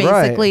life,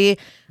 basically,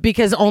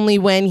 because only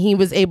when he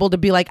was able to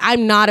be like,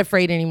 I'm not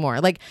afraid anymore.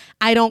 Like,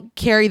 I don't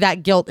carry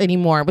that guilt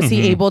anymore. Was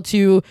he able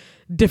to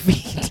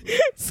defeat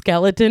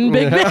Skeleton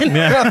Big Ben?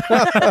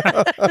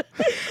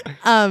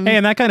 Hey,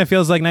 and that kind of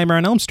feels like Nightmare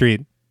on Elm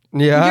Street.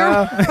 Yeah.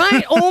 You're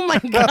right. Oh my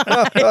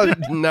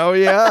God. No,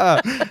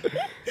 yeah.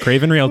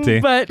 Craven Realty.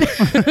 But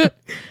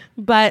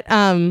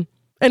and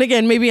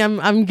again, maybe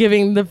I'm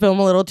giving the film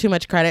a little too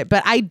much credit,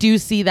 but I do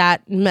see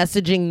that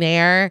messaging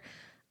there.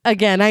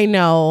 Again, I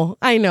know,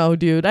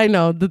 dude. I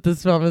know that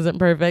this film isn't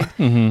perfect,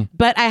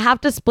 but I have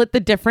to split the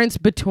difference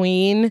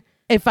between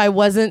if I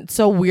wasn't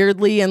so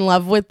weirdly in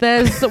love with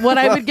this, what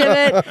I would give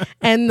it,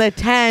 and the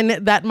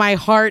 10 that my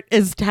heart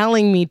is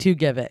telling me to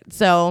give it.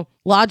 So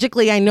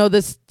logically, I know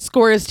this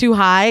score is too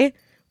high,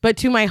 but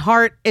to my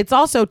heart, it's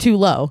also too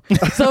low.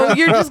 So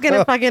you're just going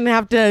to fucking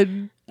have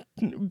to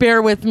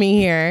bear with me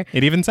here.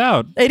 It evens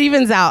out.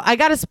 I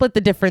got to split the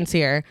difference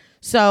here.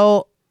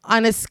 So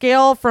on a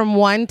scale from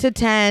 1 to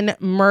 10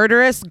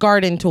 murderous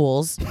garden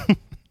tools,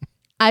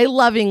 I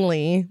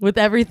lovingly, with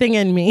everything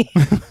in me,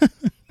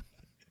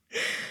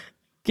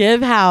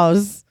 give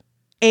House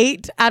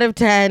 8 out of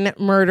 10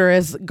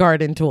 murderous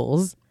garden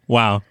tools.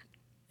 Wow.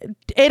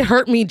 It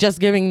hurt me just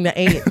giving the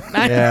 8.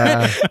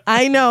 Yeah.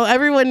 I know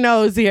everyone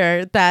knows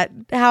here that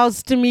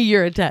House, to me,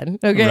 you're a 10.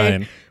 Okay.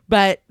 Right.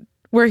 But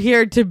we're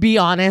here to be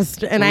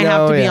honest, and I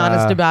have to be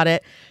honest about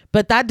it.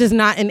 But that does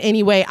not in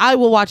any way, I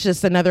will watch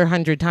this another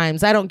 100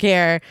 times. I don't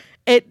care.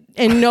 It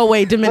in no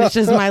way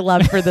diminishes my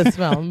love for this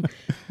film.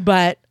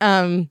 But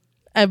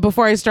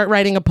before I start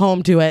writing a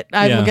poem to it,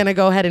 I'm going to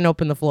go ahead and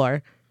open the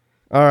floor.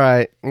 All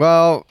right.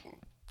 Well,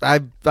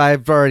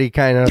 I've already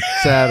kind of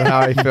said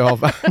how I feel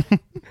about it.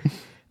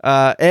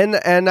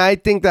 And I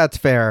think that's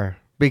fair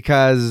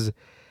because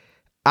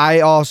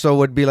I also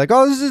would be like,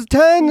 oh, this is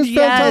 10. It's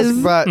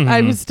fantastic. But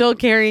I'm still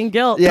carrying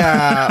guilt.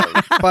 yeah.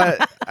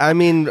 But I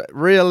mean,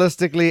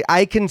 realistically,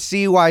 I can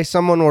see why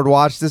someone would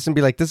watch this and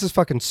be like, this is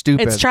fucking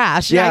stupid. It's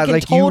trash. Yeah. I can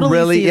like totally you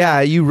really, see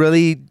that. you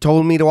really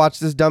told me to watch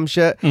this dumb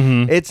shit.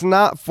 It's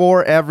not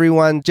for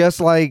everyone. Just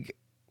like,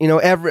 you know,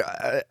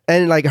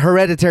 and like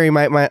Hereditary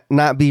might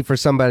not be for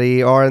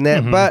somebody or in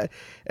that, but,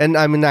 and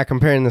I'm not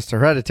comparing this to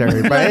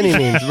Hereditary by any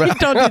means, but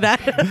Don't do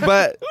that.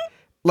 but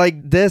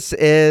like this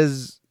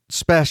is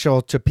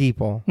special to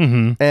people.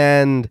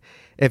 And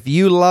if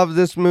you love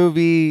this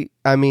movie,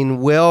 I mean,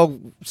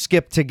 we'll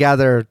skip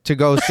together to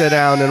go sit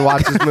down and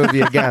watch this movie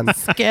again.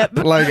 Skip.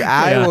 Like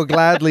I will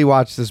gladly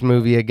watch this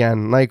movie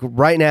again, like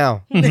right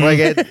now. Like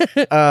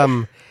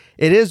it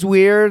is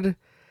weird.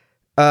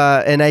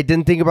 And I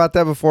didn't think about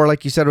that before,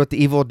 like you said, with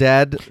the Evil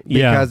Dead,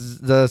 because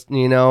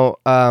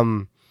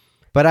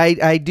but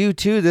I do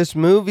too. This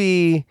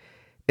movie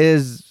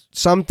is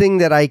something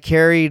that I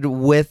carried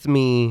with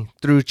me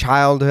through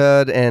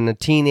childhood and a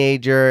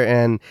teenager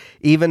and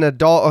even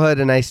adulthood,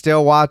 and I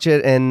still watch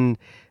it and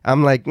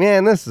I'm like,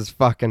 man, this is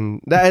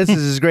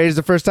as great as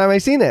the first time I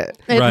seen it.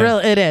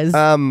 It is.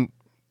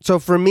 So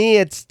for me,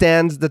 it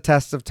stands the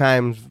test of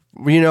time.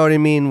 You know what I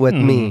mean with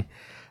me.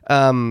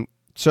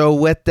 So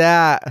with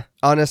that,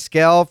 on a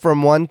scale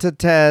from 1 to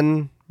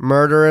 10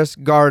 murderous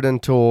garden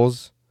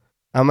tools,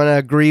 I'm going to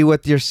agree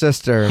with your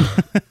sister,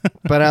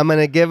 but I'm going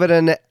to give it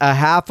a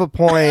half a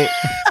point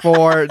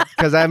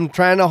because I'm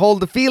trying to hold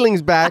the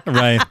feelings back.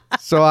 Right.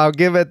 So I'll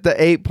give it the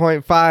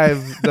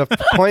 8.5. The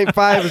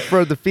 0.5 is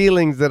for the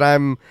feelings that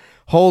I'm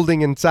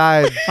holding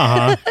inside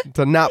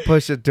to not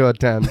push it to a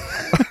 10.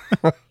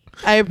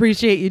 I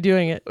appreciate you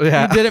doing it.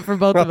 Yeah. You did it for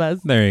both of us.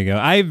 There you go.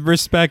 I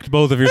respect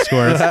both of your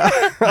scores.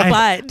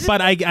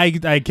 But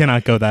I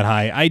cannot go that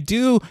high. I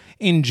do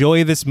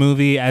enjoy this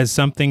movie as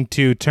something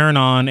to turn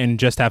on and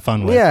just have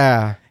fun with.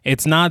 Yeah.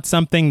 It's not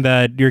something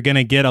that you're going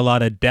to get a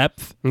lot of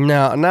depth.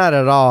 No, not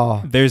at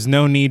all. There's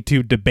no need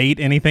to debate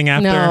anything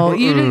after. No,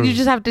 you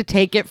just have to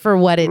take it for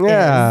what it is.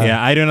 Yeah,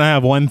 I don't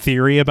have one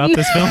theory about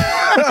this film.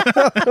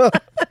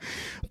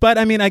 But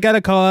I mean, I got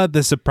to call out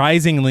the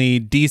surprisingly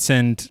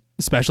decent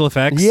special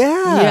effects.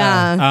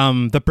 Yeah.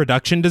 The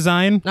production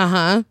design.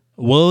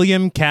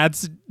 William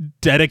Katz's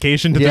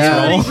dedication to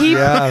this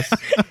role.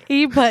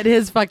 He put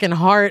his fucking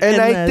heart and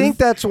in I this. think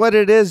that's what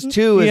it is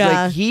too. Is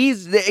like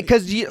he's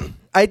because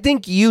I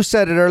think you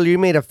said it earlier. You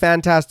made a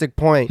fantastic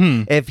point.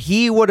 If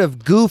he would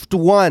have goofed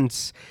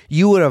once,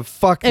 you would have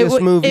fucked this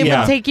movie It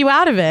up. would take you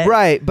out of it.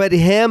 Right, but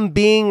him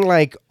being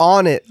like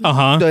on it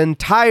the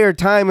entire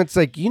time, it's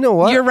like, you know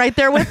what? You're right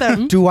there with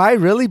him. Do I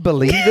really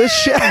believe this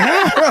shit?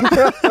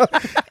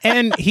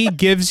 And he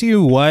gives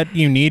you what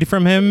you need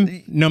from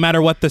him, no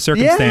matter what the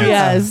circumstance.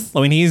 Yes.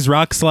 When he's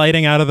rock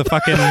sliding out of the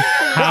fucking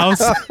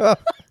house,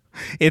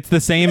 it's the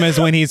same as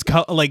when he's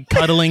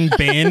cuddling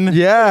Ben.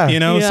 Yeah. You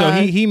know, so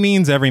Yeah. he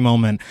means every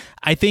moment.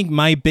 I think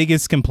my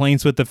biggest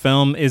complaints with the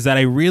film is that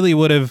I really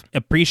would have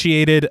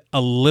appreciated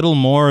a little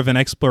more of an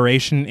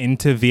exploration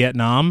into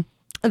Vietnam.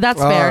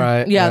 That's All fair.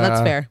 right, Yeah, yeah.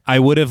 that's fair. I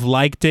would have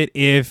liked it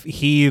if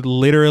he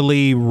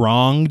literally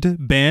wronged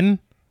Ben.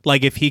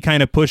 Like if he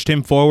kind of pushed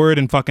him forward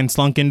and fucking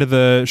slunk into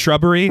the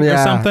shrubbery or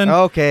something.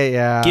 Okay,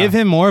 yeah. Give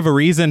him more of a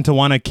reason to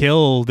want to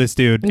kill this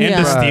dude and to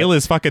Yeah. steal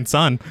his fucking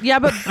son. Yeah,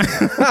 but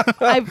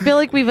I feel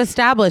like we've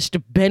established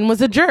Ben was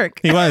a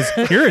jerk. He was.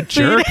 You're a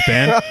jerk,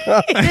 Ben.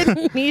 He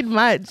didn't need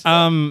much.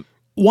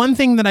 One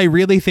thing that I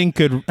really think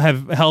could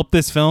have helped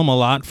this film a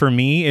lot for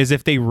me is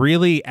if they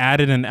really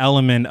added an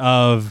element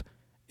of,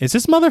 is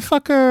this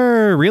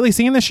motherfucker really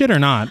seeing this shit or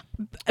not?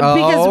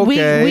 Because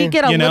okay. we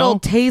get a You know? little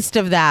taste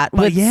of that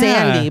with yeah.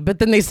 Sandy, but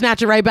then they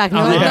snatch it right back.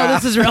 No, no,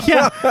 this is real.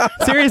 Yeah,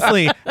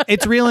 seriously.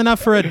 It's real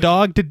enough for a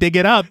dog to dig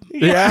it up.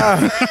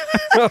 Yeah.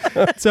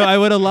 So I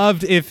would have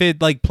loved if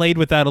it like played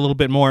with that a little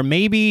bit more.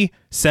 Maybe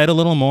said a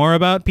little more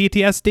about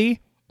PTSD.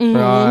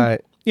 Right.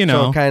 You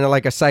know. So kind of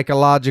like a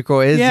psychological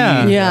Izzy.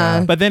 Yeah.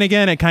 Yeah. But then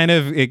again, it kind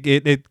of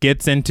it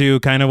gets into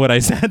kind of what I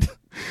said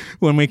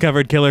when we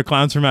covered Killer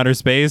Clowns from Outer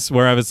Space,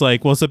 where I was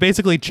like, well, so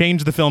basically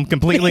change the film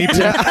completely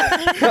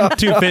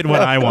to fit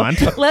what I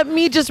want. Let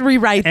me just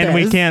rewrite And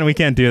this. we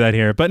can't do that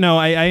here. But no,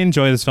 I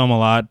enjoy this film a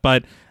lot.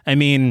 But I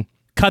mean,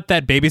 cut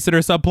that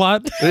babysitter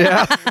subplot.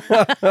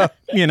 Yeah.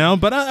 You know,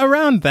 but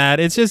around that,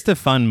 it's just a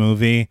fun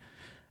movie.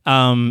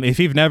 If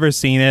you've never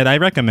seen it, I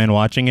recommend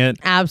watching it.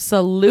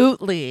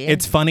 Absolutely.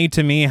 It's funny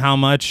to me how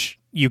much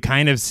you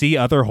kind of see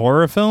other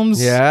horror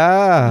films.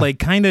 Yeah. Like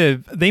kind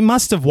of, they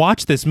must have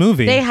watched this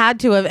movie. They had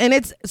to have. And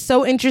it's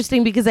so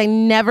interesting because I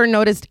never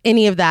noticed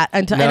any of that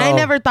until, and I No.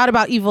 never thought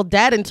about Evil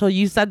Dead until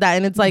you said that.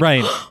 And it's like,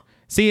 Right.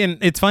 See, and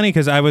it's funny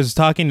because I was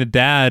talking to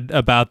Dad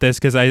about this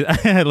because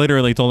I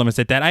literally told him, I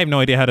said, Dad, I have no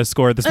idea how to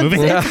score this movie.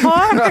 it's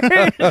hard.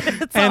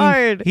 It's And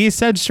hard. he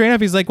said straight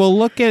up, he's like, well,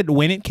 look at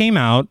when it came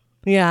out.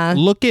 Yeah.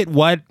 Look at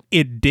what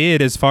it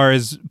did as far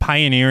as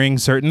pioneering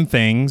certain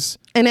things.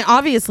 And it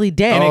obviously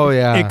did. Oh,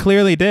 yeah. It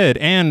clearly did.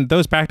 And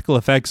those practical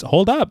effects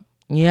hold up.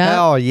 Yeah.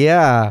 Hell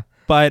yeah.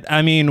 But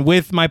I mean,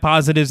 with my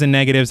positives and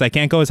negatives, I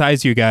can't go as high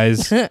as you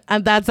guys.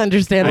 And that's I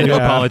understandable. do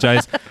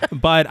apologize.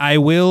 But I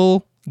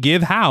will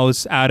give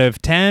House, out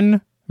of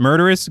 10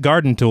 murderous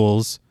garden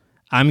tools,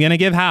 I'm going to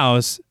give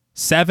House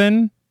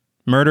 7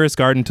 murderous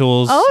garden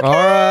tools. Okay. All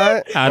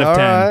right. Out of All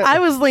 10. right. I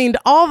was leaned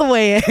all the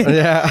way in.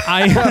 Yeah.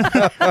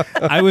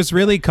 I was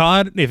really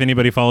caught, if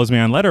anybody follows me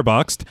on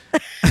Letterboxd,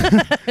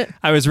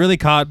 I was really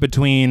caught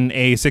between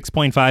a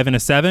 6.5 and a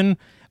 7.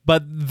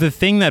 But the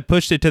thing that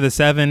pushed it to the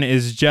 7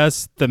 is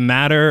just the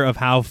matter of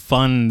how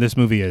fun this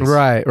movie is.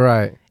 Right,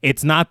 right.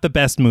 It's not the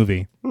best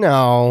movie.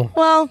 No.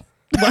 Well,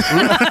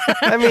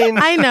 I mean,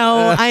 I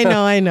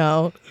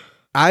know.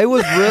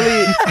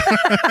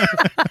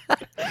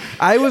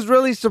 I was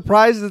really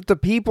surprised at the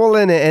people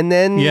in it, and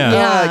then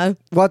Yeah.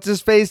 what's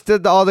his face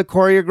did all the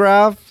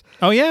choreograph.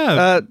 Oh,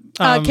 yeah.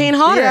 Kane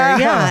Hodder. yeah.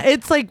 Yeah.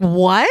 It's like,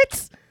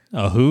 what?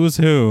 A who's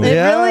who. It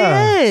Yeah.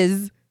 really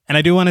is. And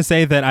I do want to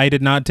say that I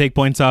did not take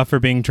points off for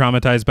being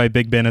traumatized by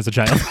Big Ben as a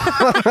child.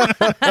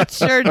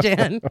 Sure,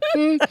 Jan.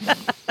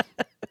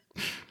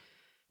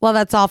 Well,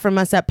 that's all from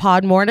us at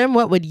Podmortem.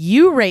 What would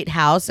you rate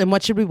House and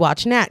what should we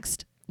watch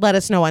next? Let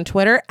us know on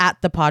Twitter at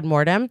the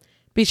Podmortem.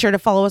 Be sure to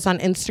follow us on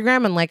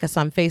Instagram and like us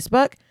on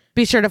Facebook.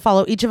 Be sure to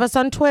follow each of us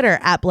on Twitter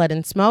at Blood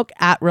and Smoke,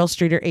 at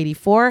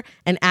RealStreeter84,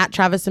 and at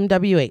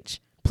TravisMWH.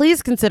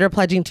 Please consider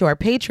pledging to our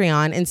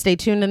Patreon and stay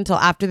tuned until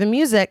after the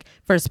music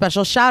for a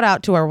special shout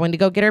out to our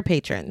Wendigo Getter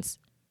patrons.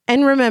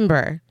 And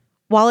remember,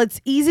 while it's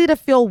easy to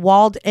feel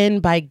walled in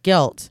by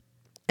guilt,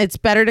 it's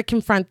better to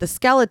confront the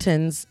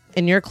skeletons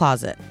in your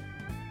closet.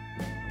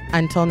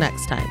 Until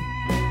next time.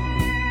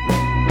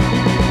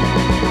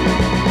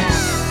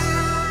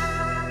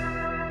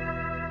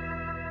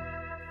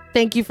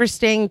 Thank you for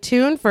staying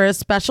tuned for a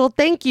special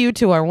thank you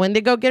to our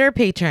Wendigo Getter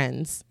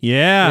patrons.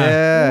 Yeah.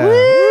 Yeah.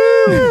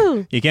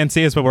 Woo! You can't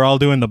see us, but we're all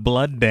doing the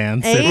blood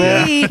dance.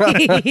 Hey.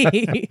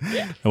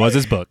 It was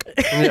his book.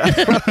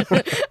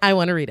 I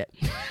want to read it.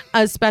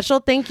 A special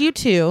thank you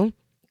to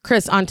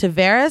Chris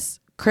Ontiveros,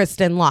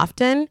 Kristen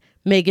Lofton,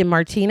 Megan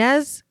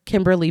Martinez,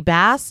 Kimberly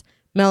Bass,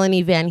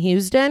 Melanie Van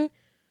Housden,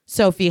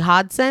 Sophie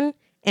Hodson,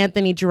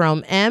 Anthony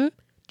Jerome M.,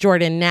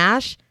 Jordan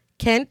Nash,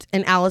 Kent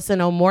and Allison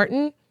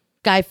O'Morton,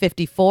 Guy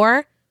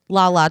 54,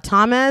 Lala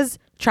Thomas,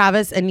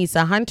 Travis and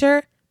Nisa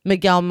Hunter,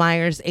 Miguel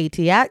Myers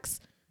ATX,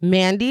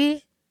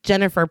 Mandy,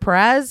 Jennifer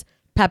Perez,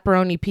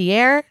 Pepperoni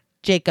Pierre,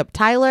 Jacob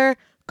Tyler,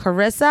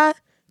 Carissa,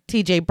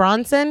 TJ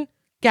Bronson,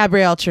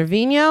 Gabrielle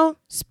Trevino,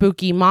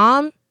 Spooky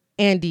Mom,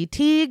 Andy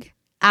Teague,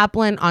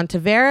 Applin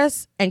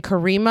Ontiveros, and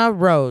Karima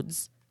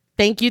Rhodes.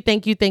 Thank you,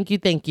 thank you, thank you,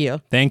 thank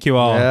you. Thank you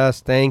all.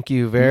 Yes, thank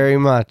you very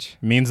much.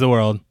 Means the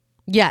world.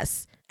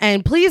 Yes.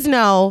 And please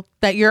know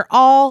that you're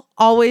all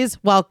always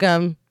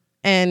welcome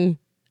in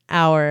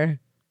our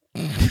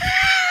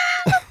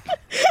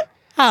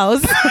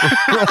house.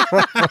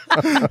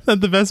 That's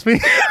the best thing.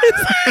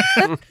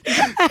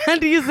 I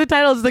had to use the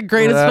title. It's the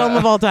greatest film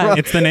of all time.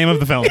 It's the name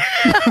of the film.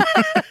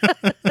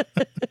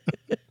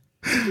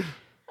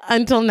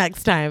 Until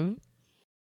next time.